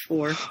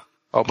 34.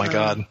 Oh my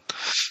God.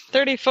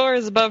 34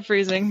 is above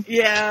freezing.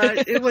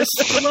 Yeah, it was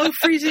below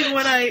freezing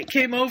when I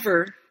came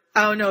over.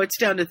 Oh, no, it's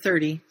down to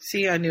 30.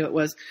 See, I knew it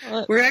was.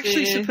 We're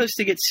actually supposed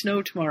to get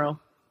snow tomorrow.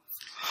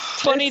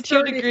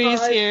 22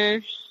 degrees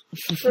here.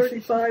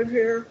 35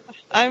 here.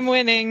 I'm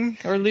winning,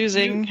 or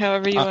losing,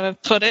 however you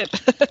want to put it.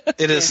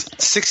 It is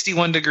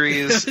 61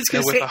 degrees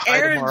with a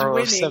high tomorrow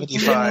of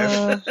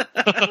 75.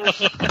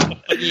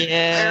 Yeah.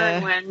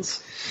 Aaron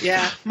wins.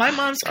 Yeah, my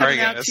mom's coming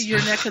out to your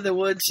neck of the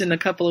woods in a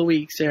couple of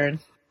weeks, Aaron.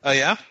 Oh,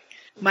 yeah?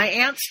 My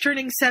aunt's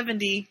turning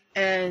 70,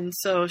 and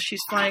so she's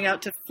flying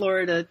out to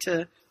Florida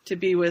to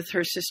be with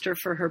her sister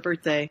for her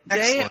birthday.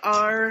 Excellent. They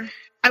are,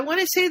 I want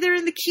to say they're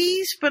in the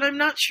Keys, but I'm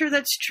not sure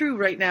that's true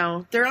right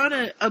now. They're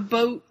on a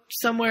boat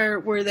somewhere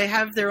where they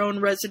have their own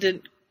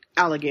resident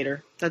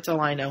alligator. That's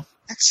all I know.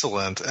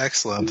 Excellent.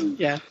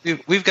 Yeah.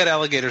 We've got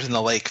alligators in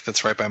the lake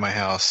that's right by my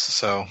house,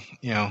 so,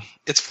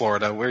 it's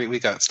Florida. We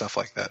got stuff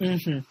like that.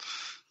 Mm-hmm.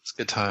 It's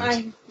good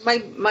times.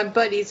 My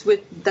buddies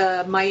with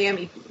the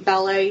Miami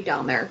Ballet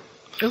down there.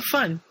 Oh,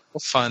 fun.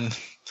 Fun.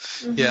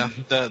 Mm-hmm. Yeah.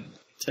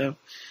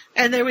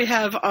 And there we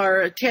have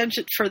our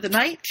tangent for the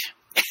night.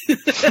 It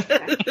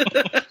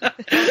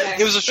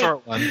was a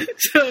short one.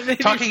 So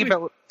it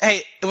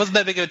wasn't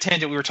that big of a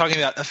tangent. We were talking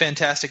about a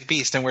fantastic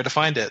beast and where to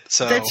find it.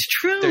 So that's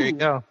true. There you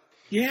go.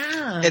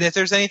 Yeah. And if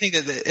there's anything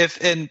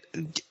and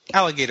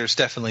alligators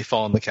definitely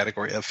fall in the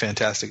category of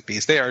fantastic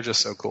beasts. They are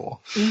just so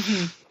cool.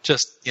 Mm-hmm.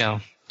 Just,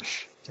 yeah.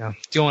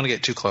 Don't want to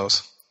get too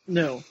close.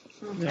 No.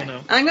 Okay. No.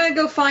 I'm going to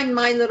go find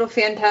my little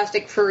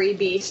fantastic furry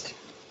beast.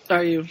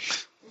 Are you?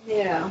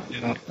 Yeah.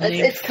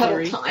 It's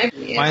cuddle time.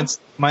 Yeah.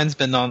 Mine's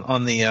been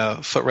on the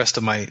footrest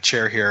of my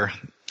chair here.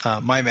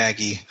 My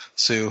Maggie,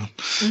 Sue,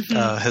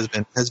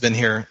 has been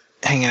here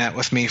hanging out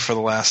with me for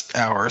the last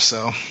hour or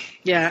so.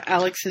 Yeah,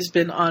 Alex has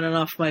been on and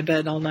off my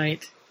bed all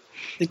night.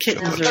 The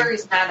kittens are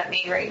Furry's mad at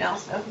me right now.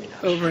 So.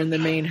 over in the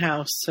main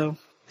house, so... I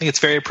think it's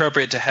very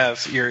appropriate to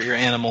have your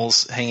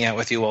animals hanging out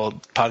with you while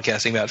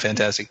podcasting about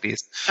Fantastic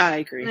Beasts. I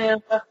agree. Yeah.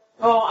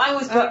 Oh, I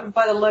was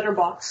by the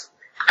letterbox.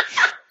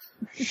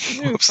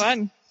 Ooh,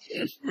 fun.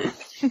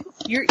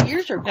 Your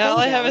ears are cold. All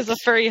I have is a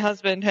furry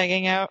husband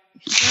hanging out.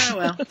 Oh,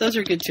 well, those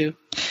are good too.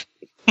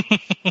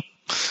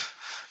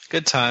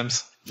 Good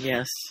times.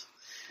 Yes.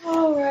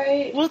 All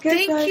right. Well,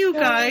 thank you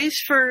guys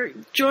for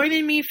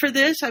joining me for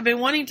this. I've been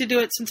wanting to do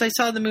it since I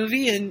saw the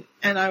movie, and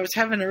I was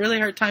having a really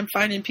hard time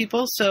finding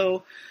people,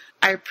 so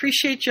I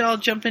appreciate y'all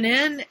jumping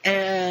in,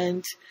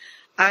 and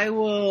I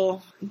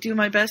will do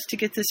my best to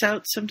get this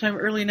out sometime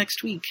early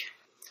next week.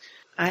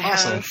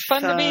 Awesome. Have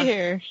fun to be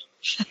here.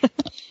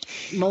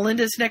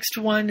 Melinda's next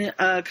one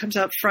comes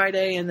out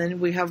Friday, and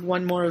then we have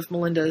one more of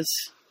Melinda's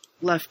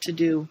left to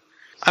do.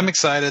 I'm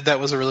excited.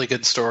 That was a really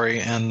good story,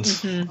 and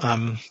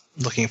I'm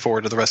looking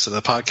forward to the rest of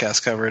the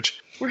podcast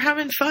coverage. We're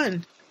having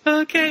fun.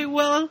 Okay,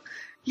 well,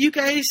 you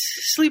guys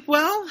sleep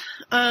well.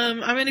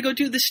 I'm going to go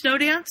do the snow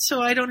dance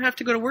so I don't have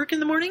to go to work in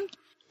the morning.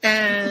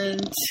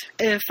 And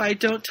if I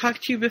don't talk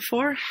to you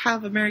before,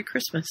 have a Merry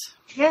Christmas.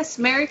 Yes,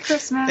 Merry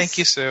Christmas. Thank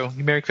you, Sue.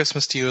 Merry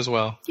Christmas to you as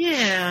well.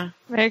 Yeah.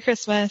 Merry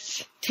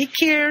Christmas. Take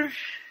care.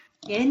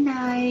 Good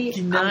night.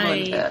 Good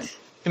night.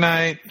 Good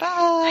night.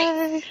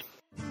 Bye.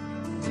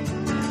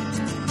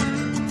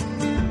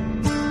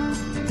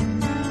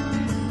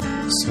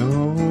 So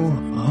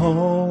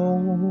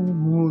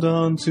hold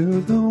on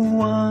to the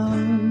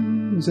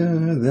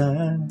wonder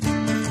that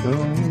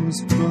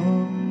those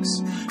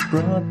books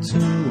brought to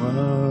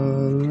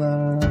our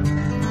lives.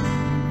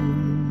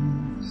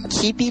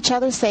 Keep each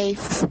other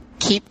safe.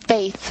 Keep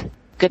faith.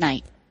 Good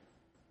night.